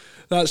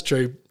 That's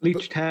true.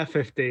 Bleached hair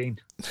 15.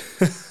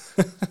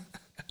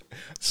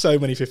 So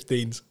many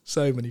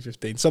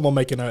 15s. Someone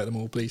make a note of them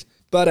all, please.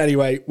 But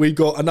anyway, we've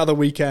got another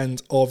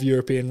weekend of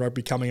European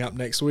rugby coming up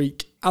next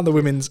week, and the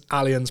Women's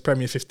Allianz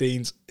Premier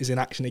 15s is in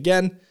action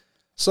again.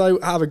 So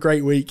have a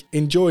great week.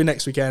 Enjoy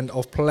next weekend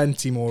of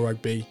plenty more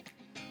rugby.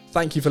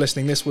 Thank you for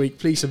listening this week.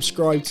 Please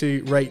subscribe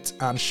to, rate,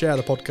 and share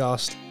the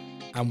podcast,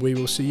 and we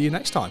will see you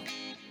next time.